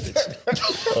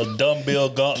 A dumbbell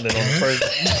gauntlet on the first.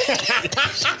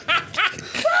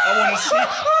 I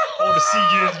want to see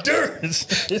your endurance.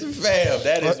 Fam,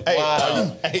 that is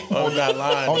wild. I'm not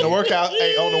lying. On the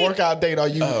workout date, are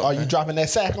you dropping that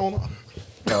sack on her?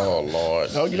 Oh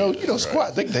Lord. No, you know,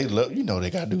 squat. They love. You know, they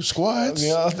gotta do squats. You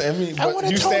know what I mean? I But wanna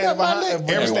you tone standing up my behind.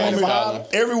 leg.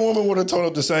 Every woman would have told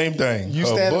up the same thing. You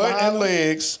Her standing butt behind and her?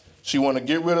 legs. She want to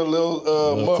get rid of little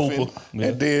muffin, fupa. Yeah.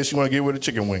 and then she want to get rid of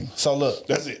chicken wing. So look,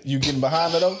 That's it. You getting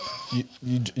behind her though?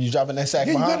 You dropping that sack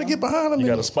Yeah, you behind gotta her? get behind them. You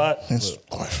got a spot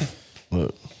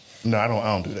Look. No, I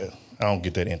don't do that. I don't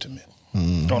get that intimate.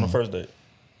 on the first date.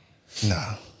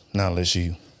 Nah, not unless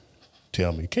you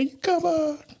tell me, can you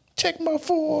come check my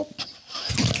form?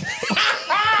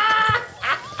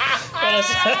 That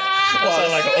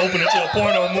sounds like an opening to a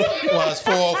porno movie. Well, it's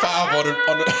 4 or 5 on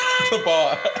the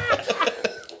bar.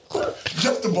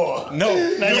 Just the bar. No,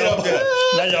 Now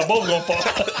y'all both gonna fall.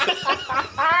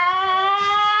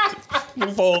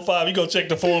 4 or 5, you go check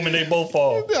the form and they both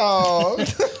fall. Oh.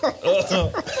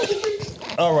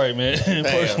 All right, man.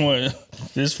 First one.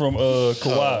 This from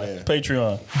Kawhi,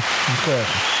 Patreon. Okay.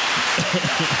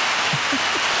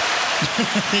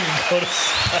 Nigga go to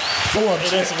hey,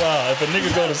 that's wild. If a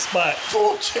nigga go to spot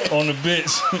on the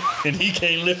bench and he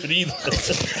can't lift it either.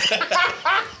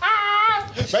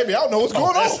 Baby, I don't know what's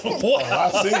going on. What?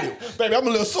 I've seen it. Baby, I'm a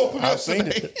little sore from I've seen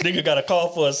it. Nigga got to call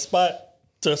for a spot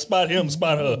to spot him,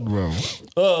 spot her. Bro.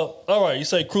 All right, you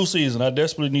say crew season. I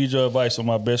desperately need your advice on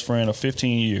my best friend of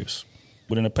 15 years.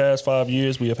 Within the past 5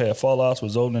 years, we have had fallouts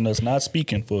resulting in us not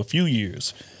speaking for a few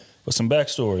years. For some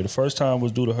backstory, the first time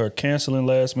was due to her canceling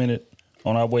last minute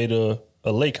on our way to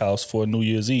a lake house for New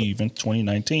Year's Eve in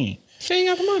 2019. She ain't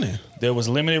got the money. There was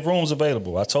limited rooms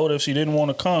available. I told her if she didn't want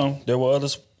to come, there were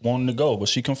others wanting to go, but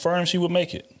she confirmed she would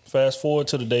make it. Fast forward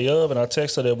to the day of, and I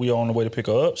text her that we are on the way to pick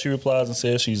her up. She replies and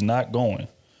says she's not going.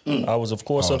 I was, of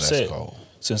course, upset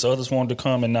since others wanted to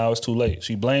come and now it's too late.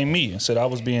 She blamed me and said I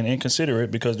was being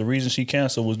inconsiderate because the reason she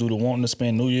canceled was due to wanting to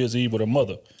spend New Year's Eve with her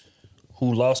mother,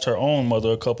 who lost her own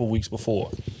mother a couple weeks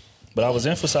before. But I was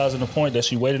emphasizing the point that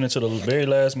she waited until the very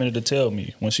last minute to tell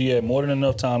me, when she had more than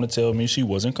enough time to tell me she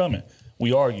wasn't coming.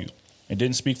 We argued and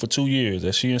didn't speak for 2 years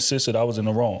as she insisted I was in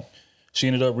the wrong. She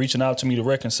ended up reaching out to me to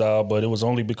reconcile, but it was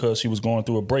only because she was going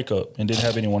through a breakup and didn't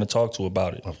have anyone to talk to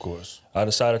about it. Of course. I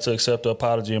decided to accept her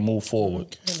apology and move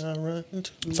forward.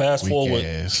 Fast forward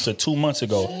to 2 months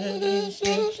ago. Who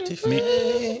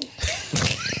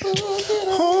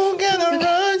can I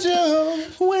run to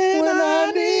when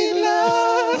I need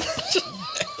love?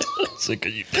 Sick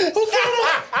of you. Who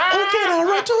can I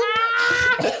run to?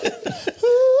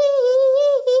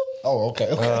 Oh, okay.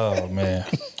 Oh, man.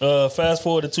 Fast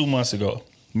forward to 2 months ago.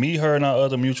 Me, her, and our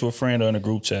other mutual friend are in a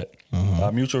group chat.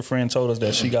 Our mutual friend told us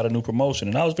that she got a new promotion,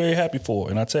 and I was very happy for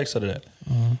her, and I texted her that.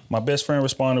 My best friend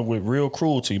responded with real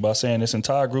cruelty by saying this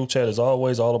entire group chat is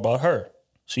always all about her.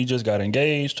 She just got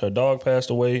engaged, her dog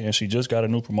passed away, and she just got a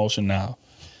new promotion now.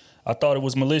 I thought it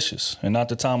was malicious and not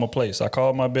the time or place. I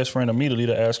called my best friend immediately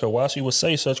to ask her why she would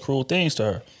say such cruel things to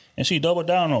her, and she doubled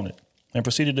down on it and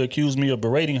proceeded to accuse me of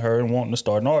berating her and wanting to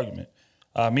start an argument.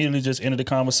 I immediately just ended the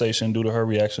conversation due to her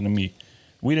reaction to me.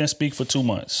 We didn't speak for 2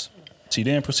 months. She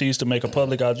then proceeds to make a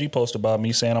public IG post about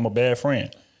me saying I'm a bad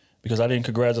friend because I didn't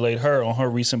congratulate her on her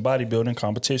recent bodybuilding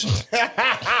competition.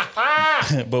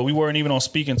 But we weren't even on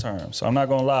speaking terms. I'm not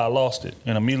going to lie, I lost it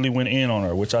and immediately went in on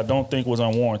her, which I don't think was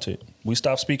unwarranted. We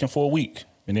stopped speaking for a week,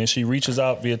 and then she reaches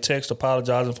out via text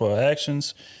apologizing for her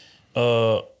actions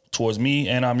towards me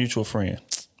and our mutual friend.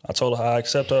 I told her I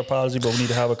accept her apology, but we need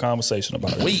to have a conversation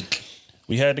about it.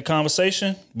 We had the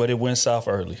conversation, but it went south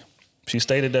early. She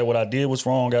stated that what I did was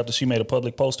wrong after she made a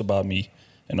public post about me,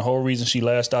 and the whole reason she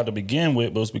lashed out to begin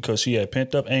with was because she had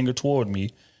pent up anger toward me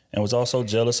and was also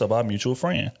jealous of our mutual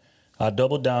friend. I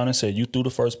doubled down and said, you threw the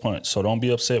first punch, so don't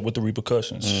be upset with the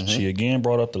repercussions. She again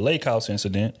brought up the lake house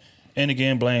incident and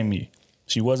again blamed me.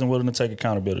 She wasn't willing to take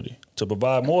accountability. To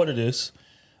provide more to this,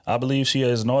 I believe she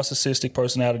has narcissistic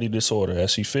personality disorder as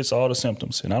she fits all the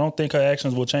symptoms, and I don't think her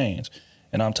actions will change.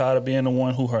 and I'm tired of being the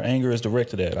one who her anger is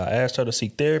directed at. I asked her to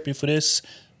seek therapy for this,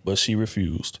 but she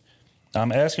refused.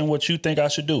 I'm asking what you think I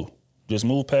should do. Just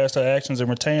move past her actions and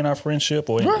retain our friendship,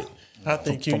 or end it? I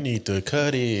think you need to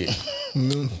cut it.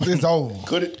 It's over.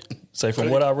 Could it? Say, from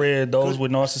what I read, those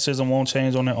with narcissism won't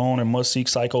change on their own and must seek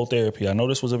psychotherapy. I know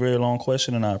this was a very long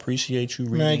question, and I appreciate you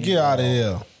reading. Man, get out of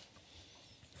there.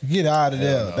 Get out of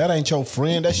there. No. That ain't your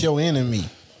friend. That's your enemy.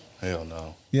 Hell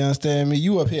no. You understand me?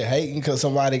 You up here hating because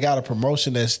somebody got a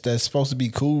promotion that's supposed to be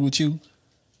cool with you.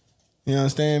 You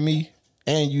understand me?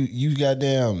 And you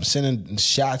goddamn sending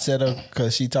shots at her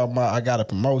because she talking about, I got a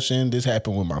promotion. This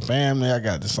happened with my family. I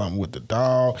got something with the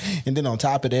dog. And then on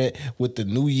top of that, with the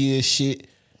New Year's shit.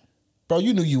 Bro,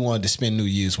 you knew you wanted to spend New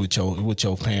Year's with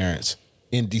your parents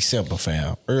in December,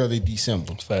 fam. Early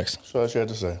December. Facts. So what you had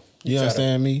to say. You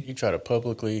understand me? You try to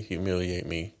publicly humiliate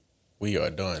me. We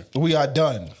are done. We are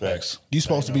done. Facts. You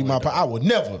supposed to be my partner. I would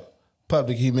never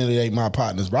publicly humiliate my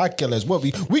partners, bro. I care less what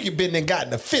we could been and got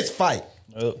in a fist fight.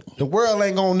 The world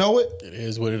ain't gonna know it. It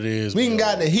is what it is. We can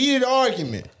got in a heated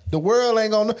argument. The world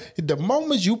ain't gonna know. The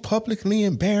moment you publicly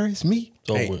embarrass me,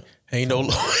 ain't no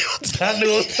loyalty. I knew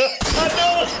it was coming.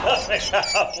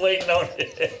 I was waiting on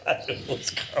it. I knew it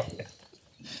was coming.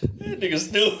 That nigga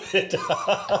stupid.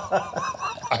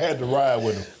 I had to ride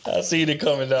with him. I seen it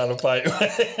coming down the pipe.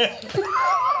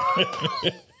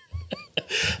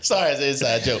 Sorry, it's an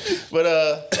inside joke.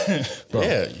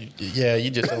 But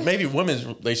you just maybe women's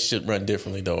relationship run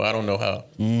differently though. I don't know how.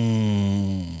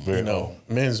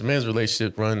 Men's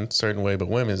relationship run a certain way, but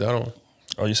women's I don't.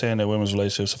 Are you saying that women's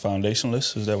relationships are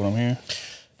foundationless? Is that what I'm hearing?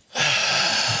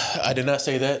 I did not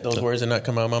say that. Those words did not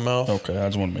come out of my mouth. Okay, I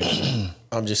just want to make sure.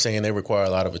 I'm just saying they require a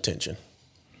lot of attention.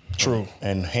 True.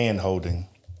 And hand holding.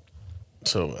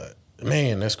 So,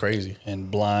 man, that's crazy. And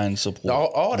blind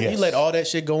support. You let all that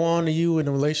shit go on to you in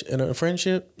a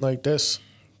friendship, like that's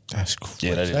crazy.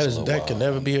 Yeah, that can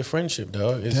never be a friendship,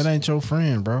 dog. That ain't your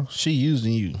friend, bro. She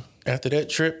using you. After that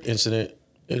trip incident,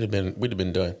 we'd have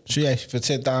been done. She asked you for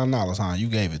 $10,000, huh? You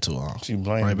gave it to her. She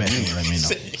blamed right back you. here. Let me know.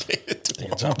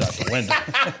 Jumped out the window.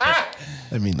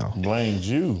 Let me know. Blamed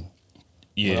you.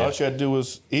 Yeah. But all you had to do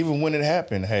was, even when it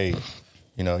happened, hey,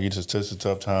 you just took a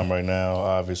tough time right now.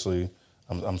 Obviously,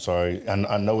 I'm sorry.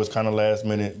 I know it's kind of last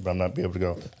minute, but I'm not be able to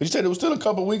go. But you said it was still a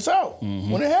couple weeks out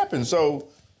when it happened, so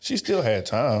she still had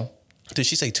time. Did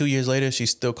she say 2 years later she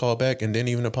still called back and didn't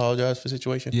even apologize for the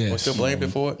situation? Yes. Or still blamed it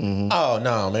for it? Oh,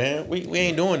 no, man. We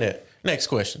ain't doing that. Next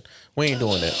question. We ain't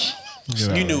doing that.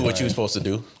 You knew what you were supposed to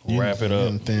do. Wrap it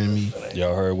up.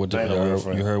 Y'all heard what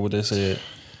you heard what they said.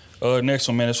 Next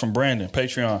one, man, is from Brandon,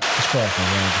 Patreon. It's cracking,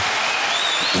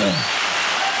 Brandon.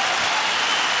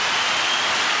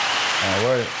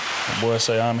 All right. My boy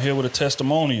say, I'm here with a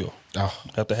testimonial.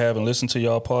 After having listened to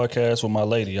y'all podcast with my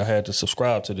lady, I had to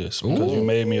subscribe to this because you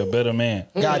made me a better man.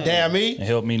 Goddamn me. And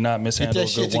helped me not mishandle Get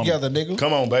that a good shit together, woman. nigga.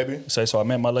 Come on, baby. Say, so I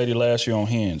met my lady last year on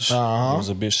Hinge. It was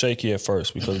a bit shaky at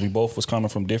first because we both was coming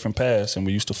from different paths and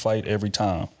we used to fight every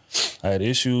time. I had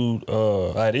issues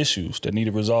that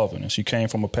needed resolving, and she came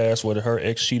from a past where her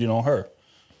ex cheated on her.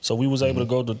 So we was able to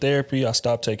go to therapy. I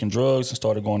stopped taking drugs and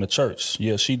started going to church.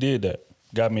 Yeah, she did that.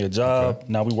 Got me a job. Okay.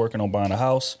 Now we working on buying a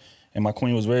house. And my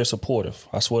queen was very supportive.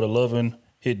 I swear the loving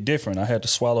hit different. I had to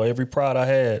swallow every pride I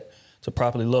had to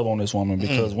properly love on this woman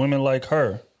because women like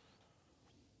her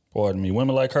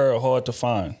are hard to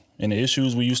find. And the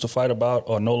issues we used to fight about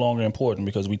are no longer important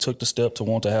because we took the step to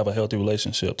want to have a healthy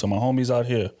relationship. To my homies out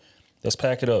here, let's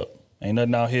pack it up. Ain't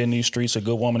nothing out here in these streets a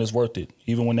good woman is worth it.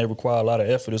 Even when they require a lot of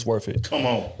effort, it's worth it. Come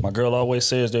on. My girl always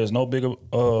says there's no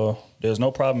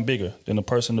problem bigger than the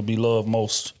person to be loved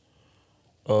most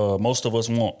of us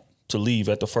want to leave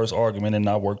at the first argument and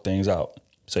not work things out.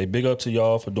 Say big up to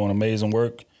y'all for doing amazing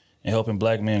work and helping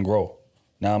black men grow.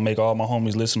 Now I make all my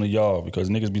homies listen to y'all because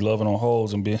niggas be loving on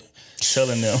hoes and been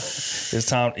telling them it's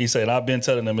time. He said, I've been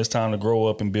telling them it's time to grow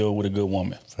up and build with a good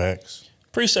woman. Facts.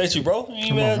 Appreciate you, bro. You ain't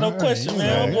even had no question,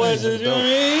 man. My boy, you know what I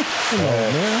mean? Come on,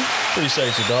 man.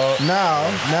 Appreciate you, dog.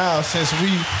 Now, since we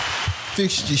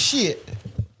fixed your shit,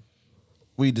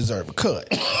 we deserve a cut.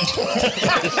 What's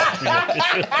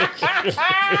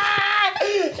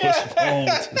wrong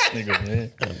with this nigga,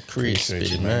 man?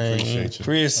 Crispy, man.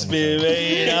 Crispy,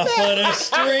 man. Out for the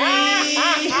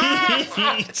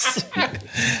streets.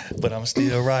 But I'm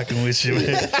still rocking with you,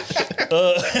 man.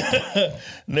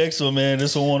 Next one, man.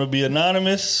 This one want to be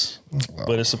anonymous,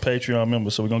 but it's a Patreon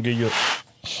member, so we're going to give you a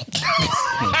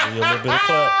little bit of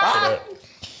clap for that.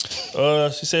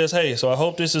 She says, hey, so I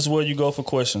hope this is where you go for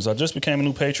questions. I just became a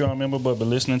new Patreon member, but been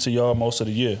listening to y'all most of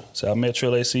the year. So I met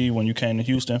Trill AC when you came to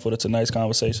Houston for the Tonight's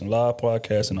Conversation live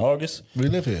podcast in August. We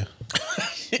live here.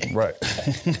 Right.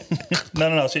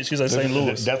 no. She said St.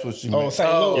 Louis. That's what she Oh, meant.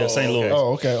 St. Louis. Yeah, St. Louis.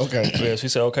 Oh, okay. Yeah, she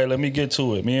said, okay, let me get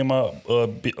to it. Me and my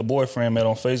boyfriend met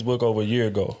on Facebook over a year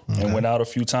ago and went out a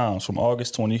few times from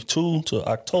August 22 to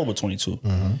October 22.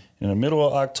 In the middle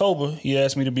of October, he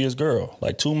asked me to be his girl.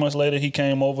 Like 2 months later, he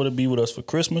came over to be with us for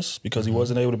Christmas because he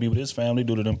wasn't able to be with his family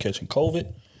due to them catching COVID.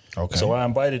 Okay. So I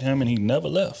invited him and he never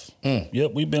left.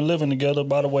 Yep, we've been living together.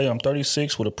 By the way, I'm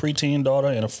 36 with a preteen daughter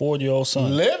and a 4-year-old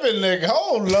son. Living, nigga.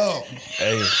 Hold up.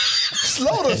 Hey,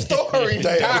 Slow the story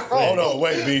down. Hold on,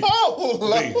 wait, B. Hold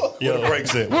up. Where the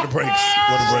brakes at? Where the brakes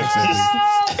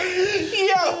at, B?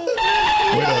 Yo.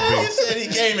 Where that He said he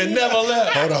came and never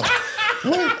left. Hold on.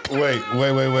 Wait.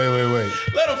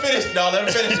 Let him finish. No, let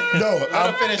him finish. No, Let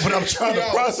him finish. but I'm trying to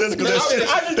process because that shit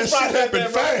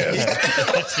happened fast.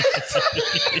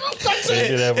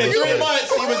 In 3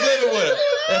 months, he was living with her.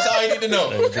 That's all you need to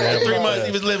know. In 3 months,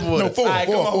 he was living with her. No, four.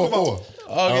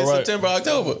 August, All right. September,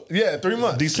 October. Yeah, 3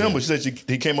 months. December. She said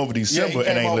he came over December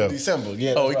and ain't left. December.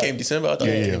 Yeah. Oh, he came December? I thought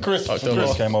Yeah. Christmas. October.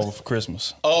 he came over for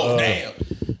Christmas. Oh, damn.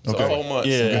 So Okay. 4 months.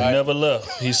 Yeah, All right. never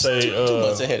left. He say, 2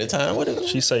 months ahead of time. What is it?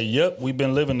 she say, yep, we've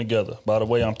been living together. By the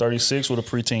way, I'm 36 with a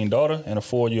preteen daughter and a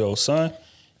 4-year-old son.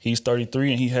 He's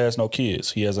 33 and he has no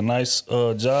kids. He has a nice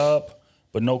job,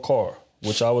 but no car,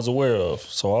 which I was aware of.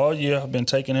 So all year I've been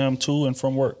taking him to and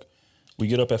from work. We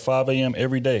get up at 5 a.m.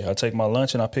 every day. I take my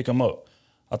lunch and I pick him up.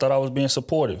 I thought I was being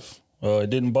supportive. It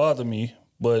didn't bother me,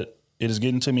 but it is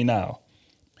getting to me now.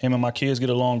 Him and my kids get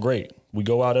along great. We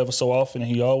go out ever so often and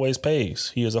he always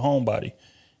pays. He is a homebody.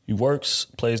 He works,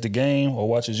 plays the game, or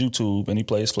watches YouTube, and he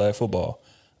plays flag football.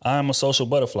 I am a social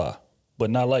butterfly, but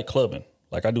not like clubbing.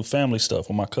 Like I do family stuff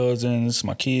with my cousins,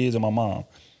 my kids, and my mom.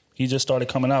 He just started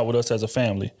coming out with us as a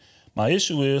family. My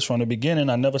issue is, from the beginning,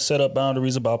 I never set up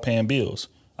boundaries about paying bills.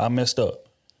 I messed up.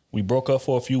 We broke up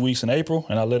for a few weeks in April,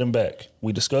 and I let him back.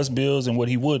 We discussed bills and what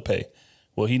he would pay.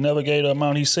 Well, he never gave the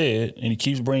amount he said, and he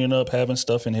keeps bringing up having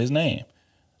stuff in his name.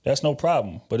 That's no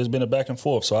problem, but it's been a back and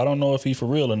forth, so I don't know if he's for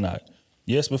real or not.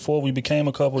 Yes, before we became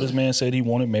a couple, this man said he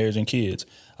wanted marriage and kids.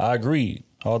 I agreed.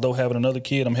 Although having another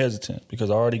kid, I'm hesitant because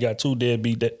I already got 2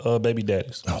 deadbeat baby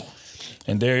daddies.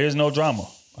 And there is no drama.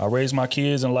 I raise my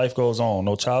kids and life goes on.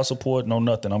 No child support, no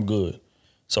nothing. I'm good.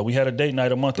 So we had a date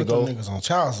night a month Put ago. them niggas on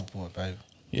child support, baby.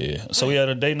 Yeah. So we had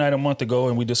a date night a month ago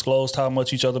and we disclosed how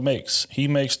much each other makes. He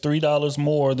makes $3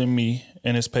 more than me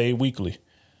and is paid weekly.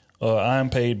 I am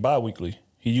paid bi-weekly.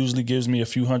 He usually gives me a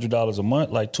few $100s a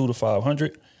month, like $200 to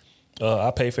 $500.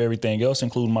 I pay for everything else,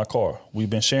 including my car. We've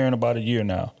been sharing about a year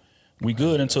now. We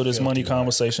good until this money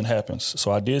conversation happens.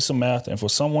 So I did some math, and for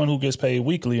someone who gets paid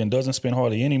weekly and doesn't spend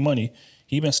hardly any money,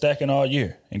 he been stacking all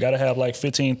year and got to have like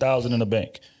 $15,000 in the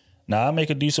bank. Now, I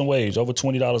make a decent wage, over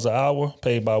 $20 an hour,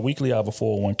 paid bi-weekly. I have a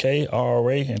 401k,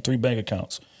 RRA, and 3 bank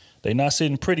accounts. They not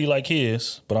sitting pretty like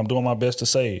his, but I'm doing my best to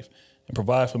save and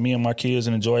provide for me and my kids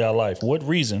and enjoy our life. What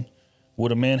reason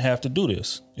would a man have to do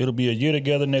this? It'll be a year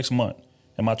together next month.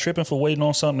 Am I tripping for waiting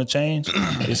on something to change?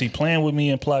 Is he playing with me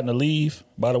and plotting to leave?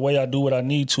 By the way, I do what I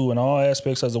need to in all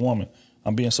aspects as a woman.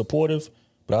 I'm being supportive,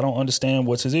 but I don't understand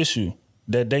what's his issue.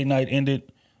 That date night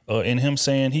ended in him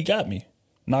saying he got me.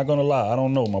 Not gonna lie, I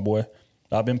don't know, my boy.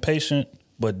 I've been patient,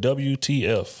 but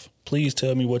WTF. Please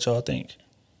tell me what y'all think.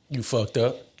 You fucked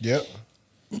up. Yep.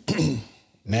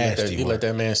 Nasty. You let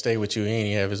that man stay with you. He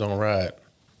ain't have his own ride.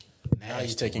 Now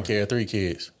he's taking care of 3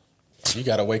 kids. You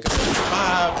got to wake up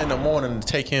at 5 in the morning to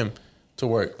take him to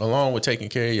work, along with taking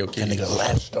care of your kids. That nigga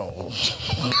latched on.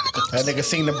 That nigga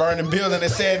seen the burning building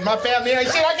and said, my family ain't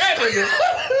shit.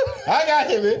 I got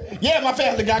him. Yeah, my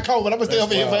family got COVID. I'm going to stay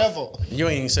over here forever. You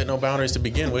ain't set no boundaries to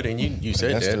begin with, and you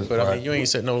said that. But I mean, you ain't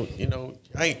set no,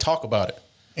 I ain't talk about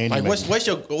it. Like, what's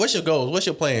your goals? What's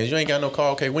your plans? You ain't got no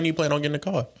car. Okay, when do you plan on getting a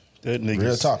car? That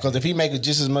Real talk. Because if he make it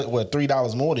just as much,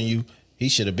 $3 more than you, he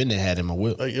should have been there, had him a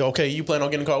whip. Okay, you plan on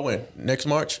getting a car when? Next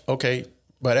March? Okay.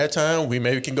 By that time, we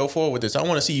maybe can go forward with this. I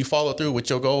want to see you follow through with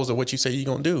your goals or what you say you're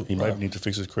going to do. He might need to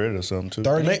fix his credit or something, too.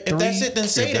 If that's it, then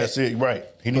say that. That's it, right.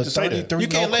 He needs to say that.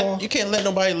 You can't let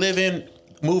nobody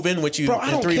move in with you bro, I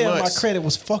in don't 3 care months. if my credit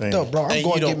was fucked up, bro. I'm And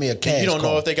going to give me a cash You don't know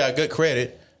card. if they got good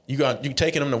credit. You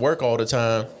taking them to work all the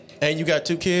time. And you got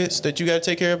 2 kids that you got to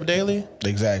take care of daily.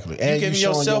 Exactly. You And giving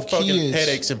showing yourself your fucking kids,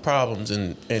 headaches and problems,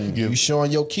 and you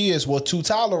showing your kids what to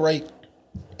tolerate,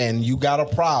 and you got a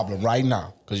problem right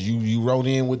now because you wrote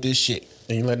in with this shit.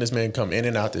 And you letting this man come in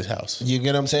and out this house. You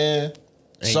get what I'm saying?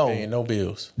 Ain't paying no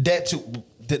bills. That too.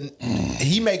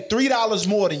 He make $3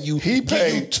 more than you. He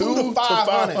paid $200 to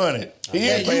 $500. He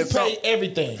ain't paying something.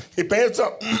 Everything. He paying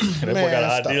something. That boy got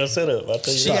an ideal setup. I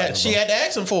tell you She had to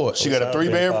ask him for it. She got a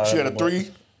 3-bedroom. She got a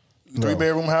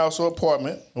 3-bedroom house or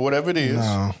apartment or whatever it is.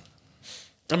 No.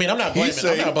 I mean, I'm not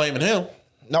blaming him.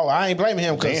 No, I ain't blaming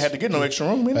him They because ain't had to get no extra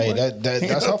room anyway. hey,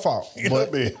 that's her fault.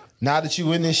 But now that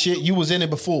you in this shit, you was in it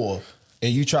before,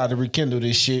 and you tried to rekindle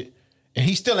this shit, and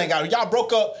he still ain't got it. Y'all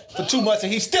broke up for 2 months,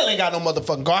 and he still ain't got no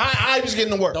motherfucking car. How he was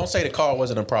getting to work? Don't say the car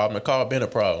wasn't a problem. The car been a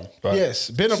problem. Right. Yes,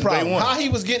 been a Since day problem. one. How he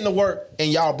was getting to work, and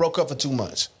y'all broke up for 2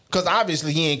 months? Because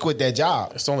obviously he ain't quit that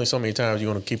job. It's only so many times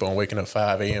you're gonna keep on waking up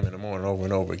 5 a.m. in the morning over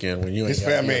and over again when you ain't His got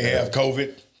family to ain't have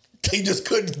COVID. He just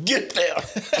couldn't get there.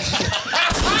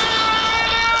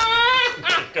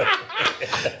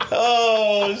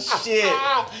 Oh shit!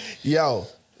 Yo,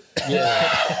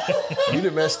 yeah, you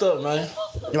done messed up, man.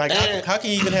 Like, how can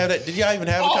you even have that? Did y'all even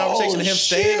have a conversation of him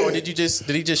staying, or did he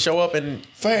just show up and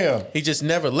Fam, he just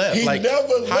never left? He like, never how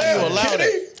do you left, allow Kenny.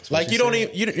 that? Like, you don't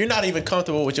even you're not even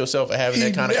comfortable with yourself for having He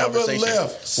that kind of never conversation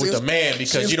left with since- a man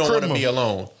because since you don't want to criminal. be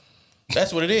alone.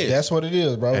 That's what it is. That's what it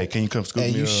is, bro. Hey, can you come scoop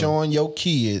and me you up? showing your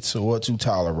kids what to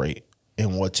tolerate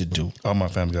and what to do. All my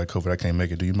family got COVID. I can't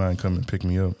make it. Do you mind coming and pick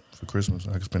me up for Christmas?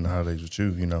 I can spend the holidays with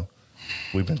you. You know,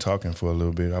 we've been talking for a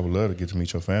little bit. I would love to get to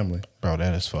meet your family. Bro,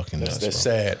 that is fucking nuts, That's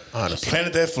bro. sad, honestly.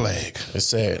 Planted that flag. It's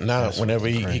sad. Now, That's whenever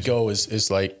he crazy. go,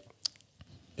 it's like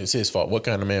it's his fault. What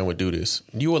kind of man would do this?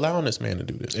 You allowing this man to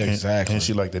do this? Exactly. And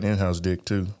she like that in-house dick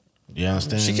too. You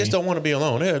understand She me? just don't want to be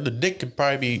alone. Yeah, the dick could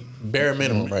probably be bare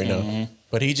minimum right now.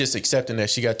 But he just accepting that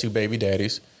she got 2 baby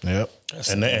daddies. Yep.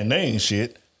 And they ain't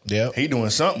shit. Yep. He doing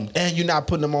something. And you're not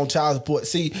putting them on child support.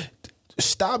 See,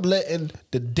 stop letting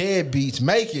the deadbeats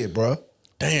make it, bro.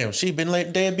 Damn, she been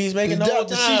letting deadbeats make it the whole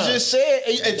time. She just said,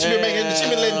 and she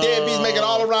been letting deadbeats make it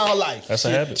all around her life. That's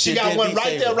a habit. She got one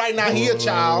right there, right now. He a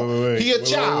child. He a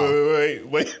child.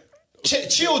 Wait.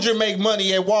 Children make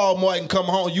money at Walmart and come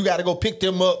home. You got to go pick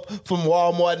them up from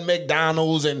Walmart and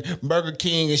McDonald's and Burger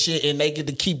King and shit, and they get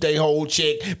to keep their whole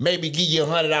check. Maybe give you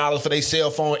 $100 for their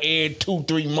cell phone every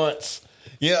 2-3 months.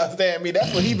 You understand me?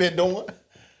 That's what he been doing.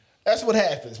 That's what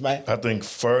happens, man. I think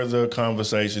further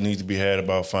conversation needs to be had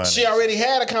about finance. She already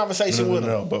had a conversation with him.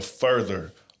 No, but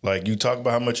further. Like, you talk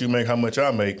about how much you make, how much I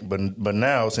make, but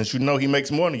now, since you know he makes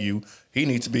more than you, he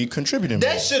needs to be contributing more.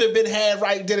 That should have been had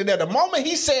right then and there. The moment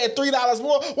he said $3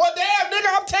 more, well, damn, nigga,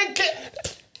 I'm taking care.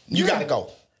 You got to go.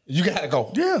 You got to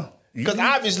go. Yeah. Because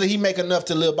obviously he make enough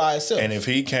to live by himself. And if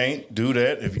he can't do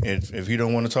that, if he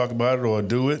don't want to talk about it or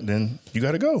do it, then you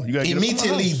got to go. You got to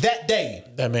immediately that day,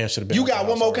 that man should have been. you got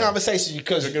one more conversation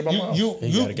because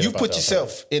you put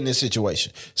yourself in this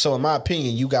situation. So in my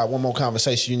opinion, you got one more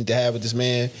conversation you need to have with this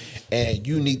man, and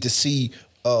you need to see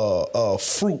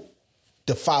fruit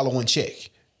the following check.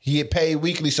 He get paid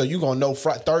weekly, so you gonna know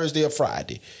Thursday or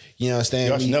Friday. You understand?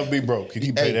 Y'all should never be broke. He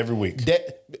get paid every week.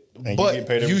 And you get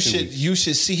paid every 2 weeks. You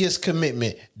should see his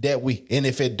commitment that week, and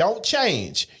if it don't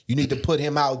change, you need to put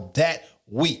him out that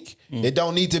week. It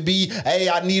don't need to be, hey,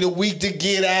 I need a week to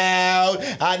get out.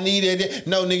 I need it.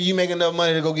 No, nigga, you make enough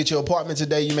money to go get your apartment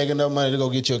today. You make enough money to go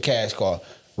get your cash car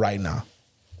right now.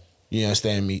 You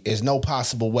understand me? There's no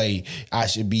possible way I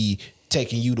should be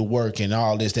taking you to work and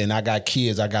all this, and I got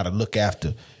kids I got to look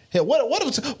after. Hell,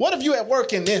 what if you at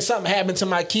work and then something happened to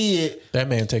my kid? That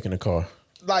man taking the car.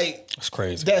 Like, That's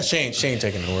crazy. She ain't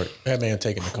taking the work. That man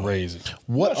taking the car. Crazy.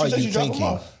 What are you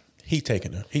thinking? He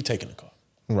taking the car.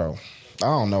 Bro, I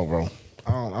don't know, bro.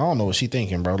 I don't know what she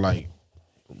thinking, bro. Like,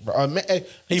 bro,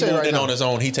 He moved in on his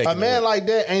own. He taking a man like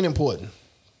that ain't important.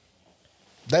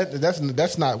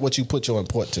 That's not what you put your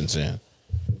importance in.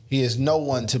 He is no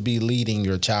one to be leading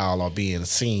your child or being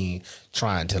seen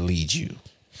trying to lead you.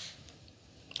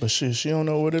 But shit, she don't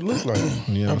know what it looks like.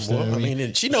 You understand? I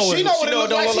mean, she know what She know what it don't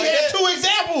look like. look She like had that. 2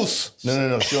 examples.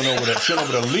 No. She don't know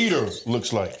what a leader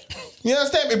looks like. You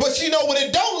understand me? But she know what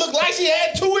it don't look like. She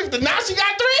had 2. Now she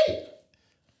got 3.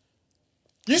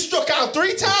 You struck out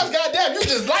 3 times. Goddamn, you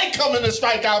just like coming to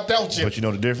strike out, don't you? But you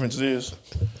know the difference is?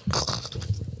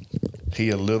 He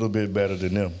a little bit better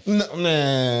than them. No,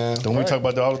 man. Don't we talk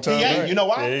about that all the time? He ain't. Right? You know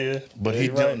why? Yeah. But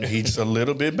he's a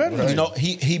little bit better. You know,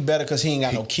 he better because he ain't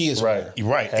got no kids. Right.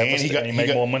 Right, And he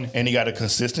make more money. and he got a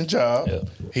consistent job. Yeah.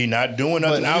 He not doing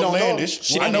nothing But you don't know. outlandish.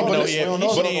 She I didn't know, even but know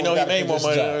listen, he didn't know he made more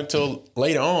money until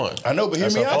later on. I know, but hear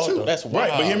That's me her out fault, too. though. That's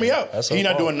right, but hear me out. That's her He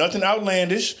not fault. doing nothing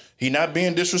outlandish. He not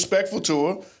being disrespectful to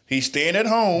her. He's staying at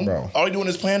home. Bro. All he doing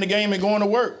is playing the game and going to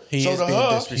work. He so is to being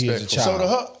her, disrespectful. so to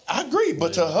her, I agree.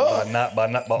 But to her, By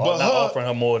not offering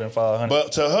her more than $500.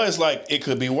 but to her, it's like it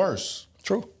could be worse.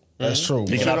 True. That's true.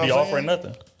 He You cannot know be what I'm offering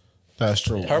nothing. That's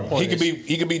true. Her point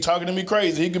He could be talking to me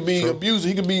crazy. He could be abusing.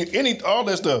 He could be all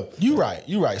that stuff. You right.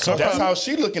 So That's how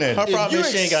she looking at Her it. problem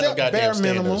is she ain't got no goddamn bare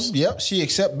minimum. standards. Yep, she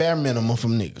accept bare minimum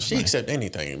from niggas. She accept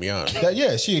anything, to be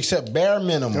honest. She accept bare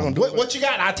minimum. What you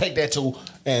got? I take that too.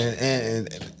 And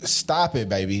stop it,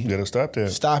 baby. You gotta stop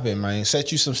that. Stop it, man.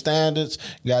 Set you some standards.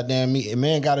 Goddamn me,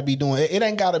 man. Got to be doing it. It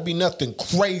ain't got to be nothing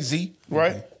crazy,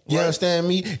 Right. You understand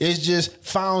me? It's just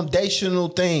foundational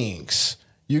things.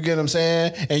 You get what I'm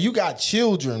saying? And you got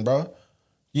children, bro.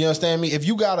 You understand me? If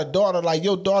you got a daughter, like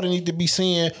your daughter need to be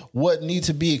seeing what needs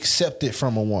to be accepted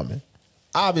from a woman.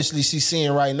 Obviously, she's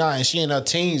seeing right now, and she in her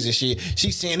teens and shit.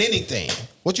 She's seeing anything.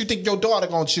 What you think your daughter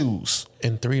gonna choose?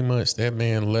 In 3 months, that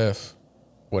man left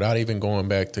without even going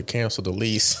back to cancel the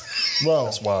lease. Bro.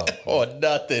 That's wild. Or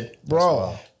nothing.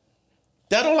 Bro.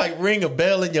 That don't like ring a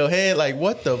bell in your head. Like,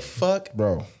 what the fuck?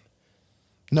 Bro.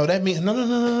 No, that means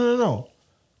no.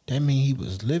 That means he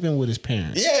was living with his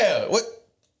parents. Yeah. What?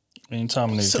 Anytime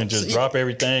a nigga can just drop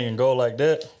everything and go like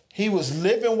that. He was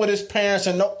living with his parents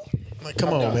and no. Like,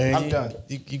 come on, man. I'm done.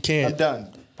 You can't. I'm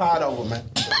done. Pod over, man.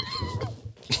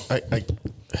 I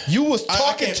You was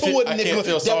talking can't to feel- a I can't nigga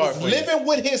feel that sorry was for you. living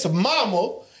with his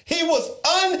mama. He was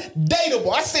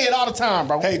undateable. I say it all the time,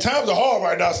 bro. Hey, times are hard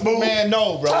right now, Smooth. Man,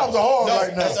 no, bro. Times are hard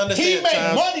right let's now. understand He make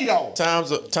times- money though.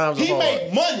 Times are He hard.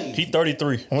 make money. He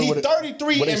 33. He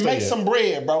 33 what they and say make at? some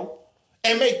bread, bro.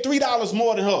 And make $3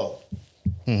 more than her.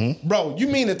 Mm-hmm. Bro, you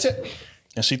mean to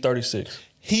And she 36.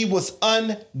 he was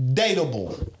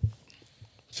undateable.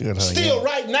 She got her Still young.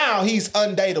 right now, he's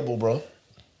undateable, bro.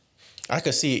 I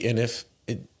could see, and if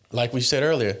it, like we said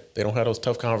earlier, they don't have those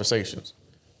tough conversations.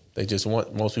 They just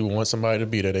most people want somebody to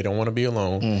be there. They don't want to be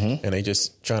alone, and they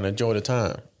just trying to enjoy the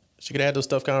time. She could have those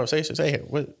tough conversations. Hey,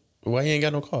 why you ain't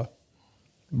got no car?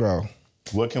 Bro.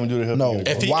 What can we do to help No. you get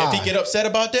a If car? he get upset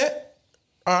about that,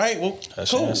 all right, well,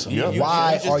 That's cool. handsome.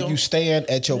 Why just are don't- you staying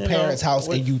at your you know, parents' house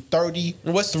what- and you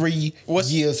 33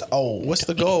 years old? What's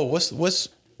the goal?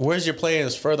 Where's your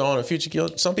plans further on in the future? You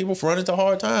know, some people run into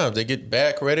hard times. They get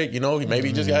bad credit. You know, maybe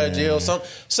he just got out of jail.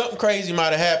 Something crazy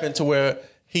might have happened to where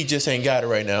he just ain't got it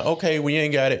right now. Okay, we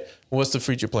ain't got it. What's the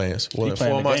future plans? Well, He in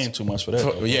playing 4 the months, game too much for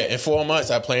that. Yeah, in 4 months,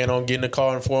 I plan on getting a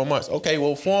car in 4 months. Okay,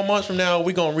 well, 4 months from now,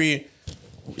 we gonna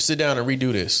sit down and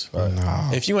redo this. No.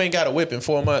 If you ain't got a whip in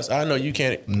 4 months, I know you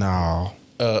can't No.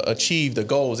 achieve the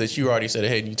goals that you already said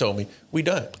ahead. And you told me we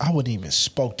done. I wouldn't even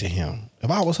spoke to him. If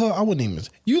I was her, I wouldn't even.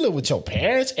 You live with your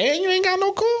parents and you ain't got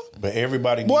no car? But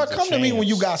everybody Boy, needs a come to me chance. when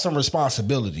you got some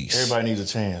responsibilities. Everybody needs a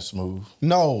chance, Smooth.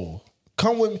 No.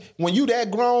 Come with me. When you that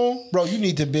grown, bro, you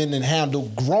need to been and handle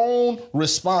grown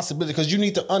responsibility because you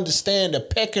need to understand the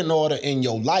pecking order in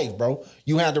your life, bro.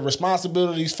 You handle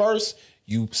responsibilities first,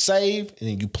 you save, and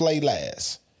then you play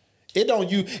last. It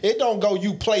don't go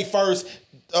you play first,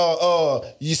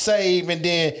 you save, and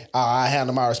then I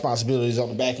handle my responsibilities on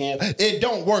the back end. It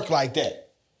don't work like that.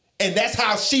 And that's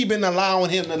how she been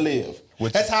allowing him to live.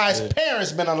 That's how his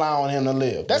parents been allowing him to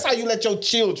live. That's how you let your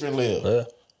children live. Yeah.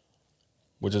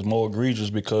 Which is more egregious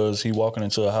because he walking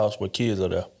into a house where kids are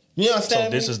there. You understand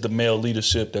So this is the male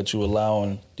leadership that you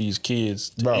allowing these kids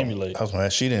to emulate. I was gonna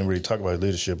ask, she didn't really talk about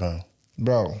leadership, huh?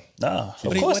 Bro. Nah, But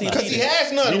of he- course what he not. Because he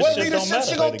has none. What leadership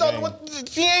she gonna Play the throw?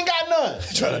 She ain't got none.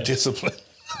 Trying to discipline.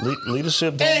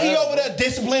 Leadership don't And he matter. over there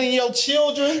disciplining your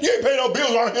children. You ain't paying no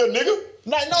bills around here, nigga.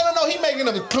 No. He making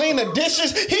them clean the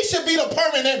dishes. He should be the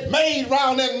permanent maid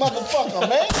round that motherfucker,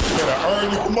 man. You better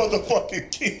earn your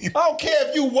motherfucking keep. I don't care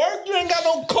if you work, you ain't got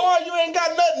no car, you ain't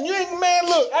got nothing. You ain't, man,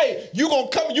 look, hey, you gonna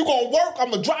come, you gonna work,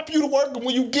 I'm gonna drop you to work, and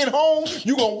when you get home,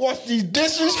 you gonna wash these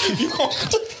dishes, you gonna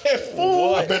cook that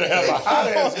food. I better have a hot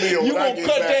ass meal You when I gonna get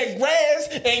cut back. that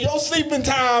grass, and your sleeping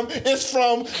time is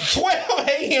from 12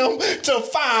 a.m. to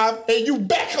 5, and you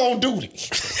back on duty.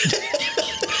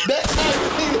 That's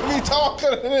how you need to be talking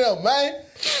to them, man.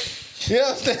 You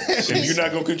understand? If you're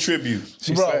not gonna contribute,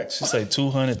 She say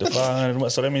 200 to 500.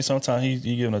 So that means sometimes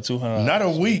he giving her 200. not a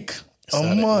week,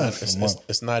 a month.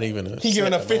 It's not even a. He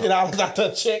giving her $50 out the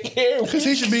check here. Because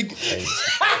he should be.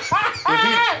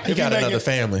 He got another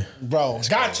family. Bro,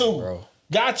 got to,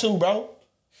 bro.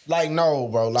 Like, no,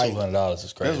 bro. Like, $200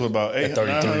 is crazy. That's what about At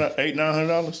 33.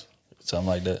 $900. Something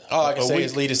like that. All I can say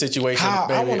is lead a situation. how,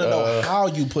 baby, I want to know how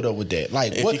you put up with that.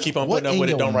 Like, if what, you keep on what putting up in with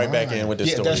it, your don't write back mind? in with the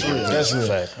Yeah, story. that's real. That's real.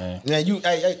 Fact, man. Man,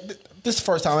 this is the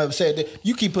first time I ever said that.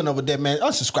 You keep putting up with that, man.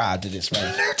 Unsubscribe to this,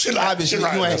 man. Obviously,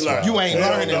 you ain't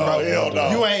learning, bro.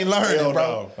 You ain't learning,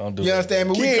 bro. Don't do You that. understand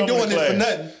me? We ain't doing this for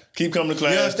nothing. Keep coming to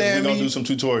class. You understand We're me? gonna do some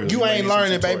tutorials. You We're gonna ain't do some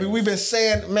learning, baby. tutorials. We've been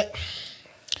saying, man.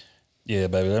 Yeah,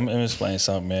 baby. Let me explain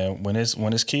something, man. When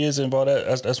it's kids involved,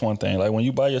 that's one thing. Like when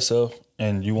you by yourself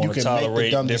and you want to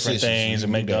tolerate different things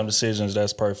and make dumb decisions,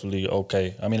 that's perfectly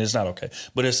okay. I mean, it's not okay,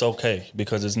 but it's okay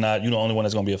because it's not. You're the only one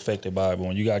that's gonna be affected by it. But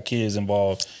when you got kids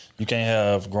involved, you can't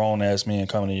have grown ass men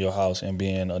coming to your house and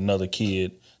being another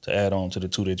kid to add on to the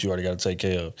two that you already got to take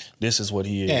care of. This is what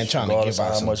he is. And trying regardless to give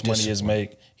of out how much money he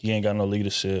make. He ain't got no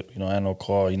leadership. You know, I ain't no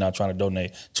car. He's not trying to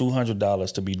donate.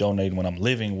 $200 to be donated when I'm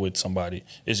living with somebody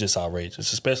is just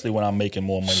outrageous, especially when I'm making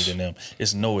more money than them.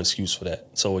 It's no excuse for that.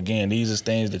 So again, these are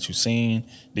things that you've seen.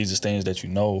 These are things that you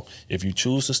know. If you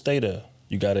choose to stay there,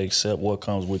 you got to accept what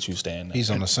comes with you staying there.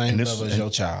 He's on the same level as your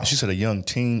child. She said a young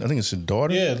teen. I think it's a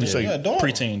daughter. Yeah, daughter.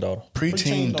 Preteen daughter.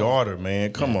 Preteen daughter,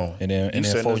 man. Come on. And then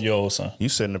 4-year-old son. You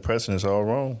setting the precedence all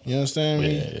wrong. You understand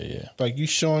me? Yeah. Like you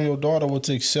showing your daughter what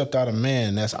to accept out of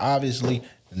man. That's obviously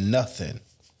nothing.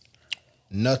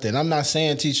 Nothing. I'm not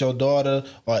saying teach your daughter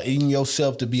or even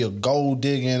yourself to be a gold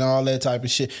digger and all that type of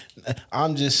shit.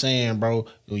 I'm just saying, bro,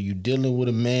 when you dealing with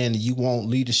a man and you want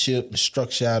leadership and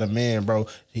structure out of man, bro,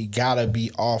 he gotta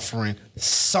be offering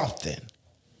something.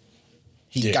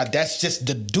 That's just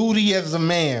the duty as a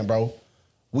man, bro.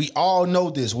 We all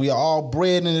know this. We are all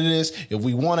bred into this. If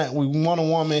we want a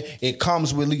woman, it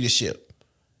comes with leadership.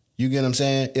 You get what I'm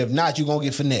saying? If not, you're gonna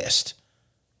get finessed.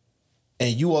 And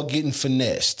you are getting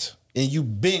finessed. And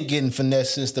you've been getting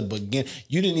finessed since the beginning.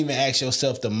 You didn't even ask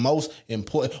yourself the most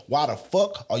important. Why the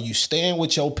fuck are you staying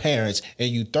with your parents and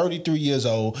you 33 years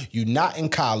old, you not in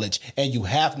college, and you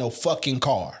have no fucking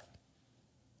car?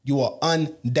 You are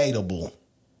undateable.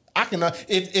 I can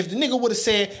if the nigga would have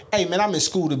said, "Hey man, I'm in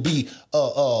school to be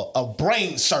a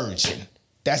brain surgeon,"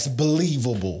 that's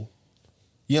believable.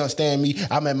 You understand me?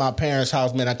 I'm at my parents'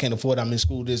 house, man. I can't afford it. I'm in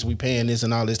school this, we paying this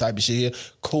and all this type of shit here.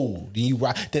 Cool. Then you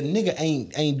right. The nigga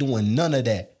ain't doing none of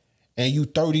that. And you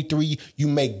 33, you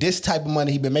make this type of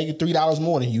money. He been making $3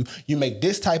 more than you. You make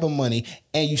this type of money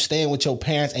and you staying with your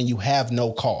parents and you have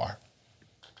no car.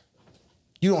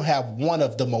 You don't have one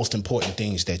of the most important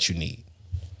things that you need.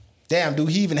 Damn, do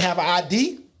he even have an ID?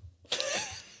 You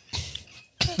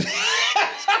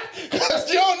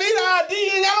don't need an ID,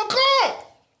 you ain't got no car.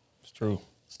 It's true.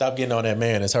 Stop getting on that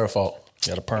man. It's her fault.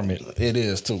 Got a permit. It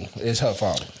is too. It's her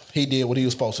fault. He did what he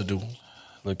was supposed to do.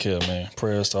 Look here, man.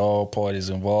 Prayers to all parties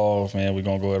involved, man. We're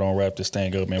going to go ahead and wrap this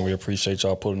thing up, man. We appreciate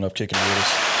y'all pulling up, kicking it with us.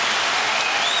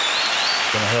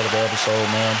 Been a hell of an episode,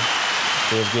 man.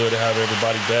 Feels good to have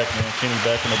everybody back, man. Kenny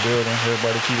back in the building.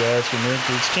 Everybody keep asking me,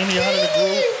 is Kenny out of the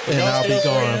group? And I'll be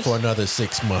gone for another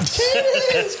 6 months.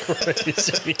 That's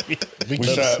crazy. We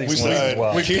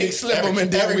keep slim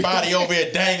and everybody over here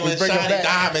dangling shiny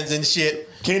diamonds and shit.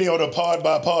 Kenny on a pod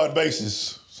by pod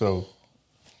basis. So,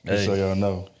 just so y'all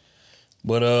know.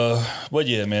 But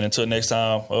yeah, man. Until next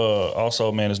time.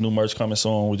 Also, man, there's new merch coming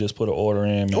soon. We just put an order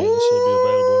in, man. It should be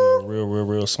available here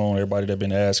real soon. Everybody that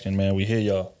been asking, man, we hear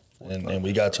y'all. And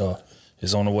we got y'all.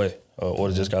 It's on the way.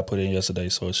 Order just got put in yesterday,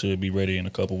 so it should be ready in a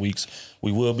couple weeks.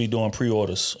 We will be doing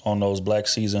pre-orders on those Black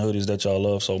Season hoodies that y'all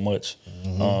love so much.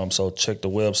 Mm-hmm. So check the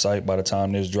website. By the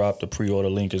time this drop, the pre-order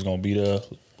link is going to be there.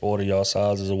 Order y'all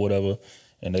sizes or whatever,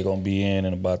 and they're going to be in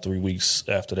about 3 weeks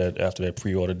after that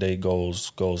pre-order date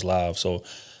goes live. So,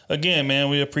 again, man,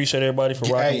 we appreciate everybody for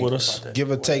rocking with us.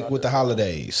 Give or take with the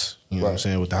holidays. You know what I'm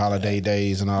saying? With the holiday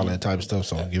days and all that type of stuff.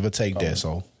 So give or take that.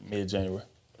 So mid-January.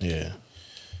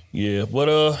 Yeah, but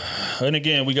and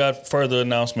again, we got further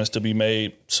announcements to be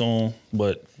made soon,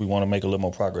 but we want to make a little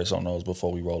more progress on those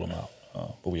before we roll them out.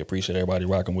 But we appreciate everybody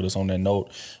rocking with us on that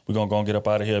note. We're going to go get up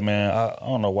out of here, man. I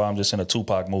don't know why I'm just in a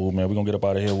Tupac mood, man. We're going to get up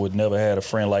out of here with Never Had a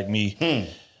Friend Like Me.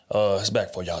 It's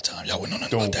back for y'all time. Y'all wouldn't know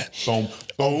nothing about that.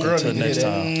 Girl Until next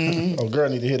time. Oh, girl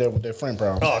need to hear that with that friend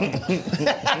problem.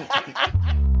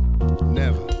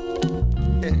 Never.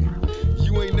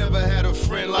 You ain't never had a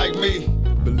friend like me.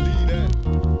 Believe that.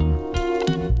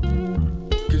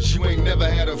 Cause you ain't never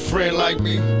had a friend like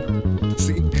me.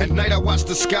 See, at night I watch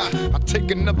the sky. I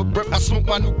take another breath. I smoke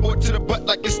my Newport to the butt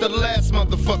like it's the last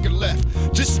motherfucker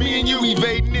left. Just me and you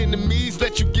evading enemies.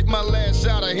 Let you get my last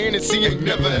shot of Hennessy. Ain't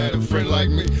never had a friend like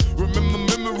me. Remember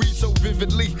memories so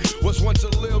vividly. Was once a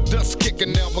little dust kicker,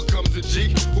 now becomes a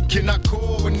G. Who can I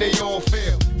call when they all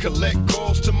fail? Collect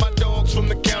calls to my dogs from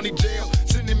the county jail.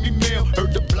 Sending me mail,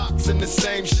 heard the blocks in the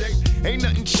same shape. Ain't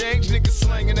nothing changed, niggas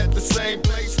slanging at the same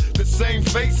place. The same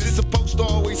faces, supposed to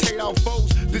always hate our foes.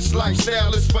 This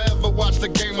lifestyle is forever, watch the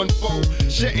game unfold.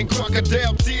 Shedding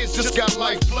crocodile tears, just got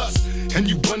life plus. And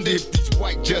you wonder if these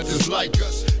white judges like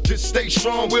us. Just stay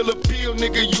strong, we'll appeal,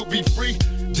 nigga, you'll be free.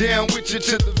 Down with you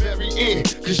to the very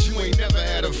end, cause you ain't never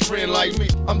had a friend like me.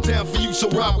 I'm down for you, so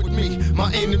ride with me.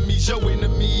 My enemies, your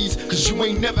enemies, cause you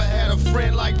ain't never had a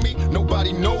friend like me.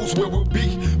 Nobody knows where we'll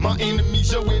be. My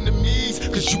enemies, your enemies,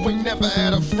 cause you ain't never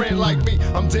had a friend like me.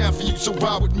 I'm down for you, so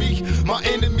ride with me. My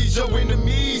enemies, your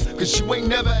enemies, cause you ain't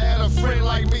never had a friend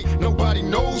like me. Nobody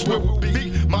knows where we'll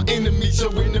be. My enemies,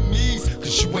 your enemies,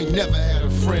 cause you ain't never had a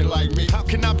friend like me. How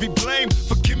can I be blamed?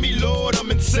 Forgive me, Lord, I'm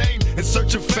insane. In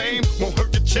search of fame, won't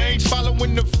hurt to change.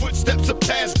 Following the footsteps of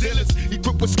past dealers.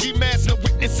 Equipped with ski masks, no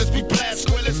witnesses, we blast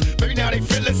squillers. Maybe now they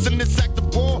feel us in this act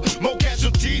of war. More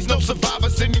casualties, no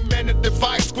survivors. Any man that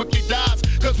defies quickly dies.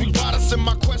 Cause we riders in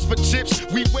my quest for chips.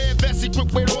 We wear vests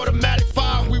equipped with automatic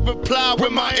fire. We reply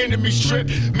when my enemies trip.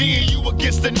 Me and you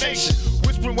against the nation.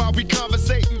 Whispering while we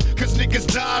conversating. Cause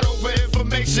niggas died over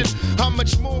information. How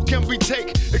much more can we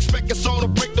take? Expect us all to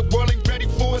break. The world ain't ready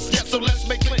for us yet, so let's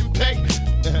make Clinton pay.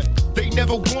 They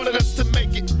never wanted us to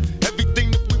make it.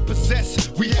 Everything that we possess,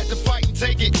 we had to fight and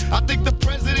take it. I think the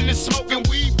president is smoking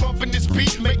weed, bumping this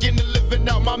beat, making a living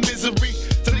out my misery.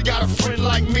 Till he got a friend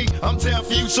like me. I'm down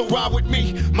for you, so ride with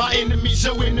me. My enemies,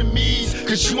 your enemies,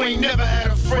 cause you ain't never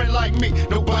had a friend like me.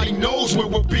 Nobody knows where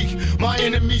we'll be. My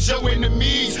enemies, your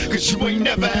enemies, cause you ain't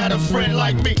never had a friend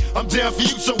like me. I'm down for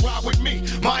you, so ride with me.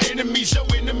 My enemies, your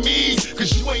enemies,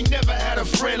 cause you ain't never had a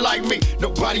friend like me.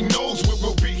 Nobody knows where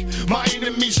we'll be. My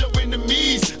enemies, your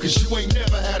enemies, cause you ain't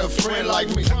never had a friend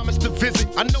like me. Promise to visit,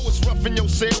 I know it's rough in your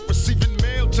cell, receiving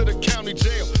mail to the county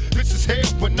jail. This is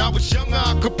hell, when I was younger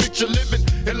I could picture living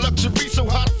in luxury, so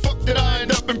how the fuck did I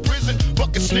end up in prison?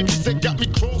 Fucking snitches that got me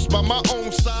crossed by my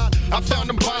own side. I found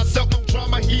him by himself, no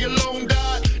drama, he alone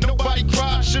died. Nobody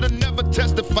cried, should've never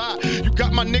testified. You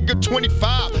got my nigga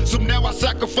 25, so now I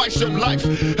sacrifice your life.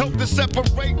 Help to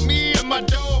separate me and my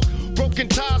dog. Broken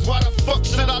ties, why the fuck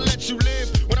should I let you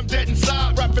live? When I'm dead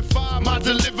inside, rapid fire my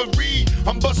delivery.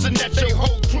 I'm busting at your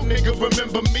whole crew, nigga,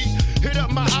 remember me? Hit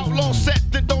up my outlaw set,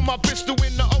 then throw my pistol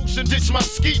in the ocean. Ditch my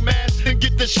ski mask, then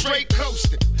get the straight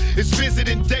coasting. It's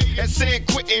visiting day at San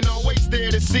Quentin, always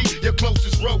there to see your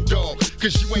closest road dog.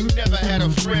 Cause you ain't never had a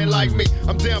friend like me.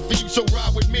 I'm down for you, so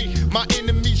ride with me. My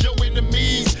enemies, your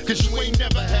enemies, cause you ain't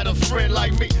never had a friend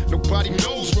like me. Nobody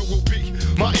knows where we'll be.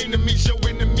 My enemies, your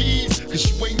enemies, cause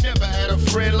you ain't never had a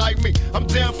friend like me. I'm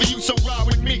down for you, so ride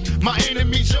with me. My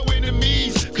enemies, your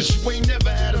enemies, cause you ain't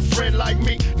never had a friend like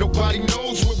me. Nobody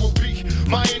knows where we'll be.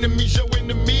 My enemies, your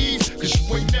enemies, cause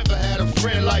you ain't never had a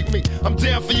friend like me. I'm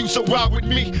down for you, so ride with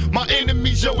me. My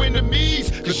enemies, your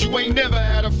enemies, cause you ain't never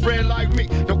had a friend like me.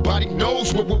 Nobody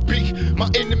knows where we'll be. My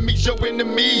enemies, your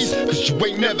enemies, cause you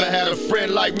ain't never had a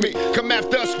friend like me. Come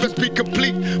after us, let's be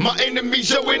complete. My enemies,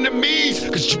 your enemies,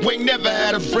 cause you ain't never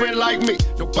had a friend like me.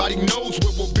 Nobody knows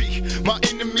where we'll be. My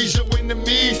enemies, your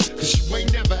enemies, cause you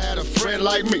ain't never had a friend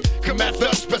like me. Come after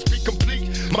us, let's be complete.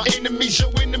 My enemies,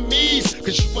 your enemies,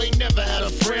 cause you ain't never had a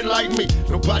friend like me.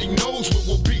 Nobody knows where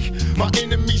we'll be. My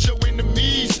enemies, your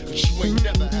enemies, cause you ain't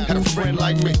never had a friend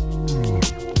like me.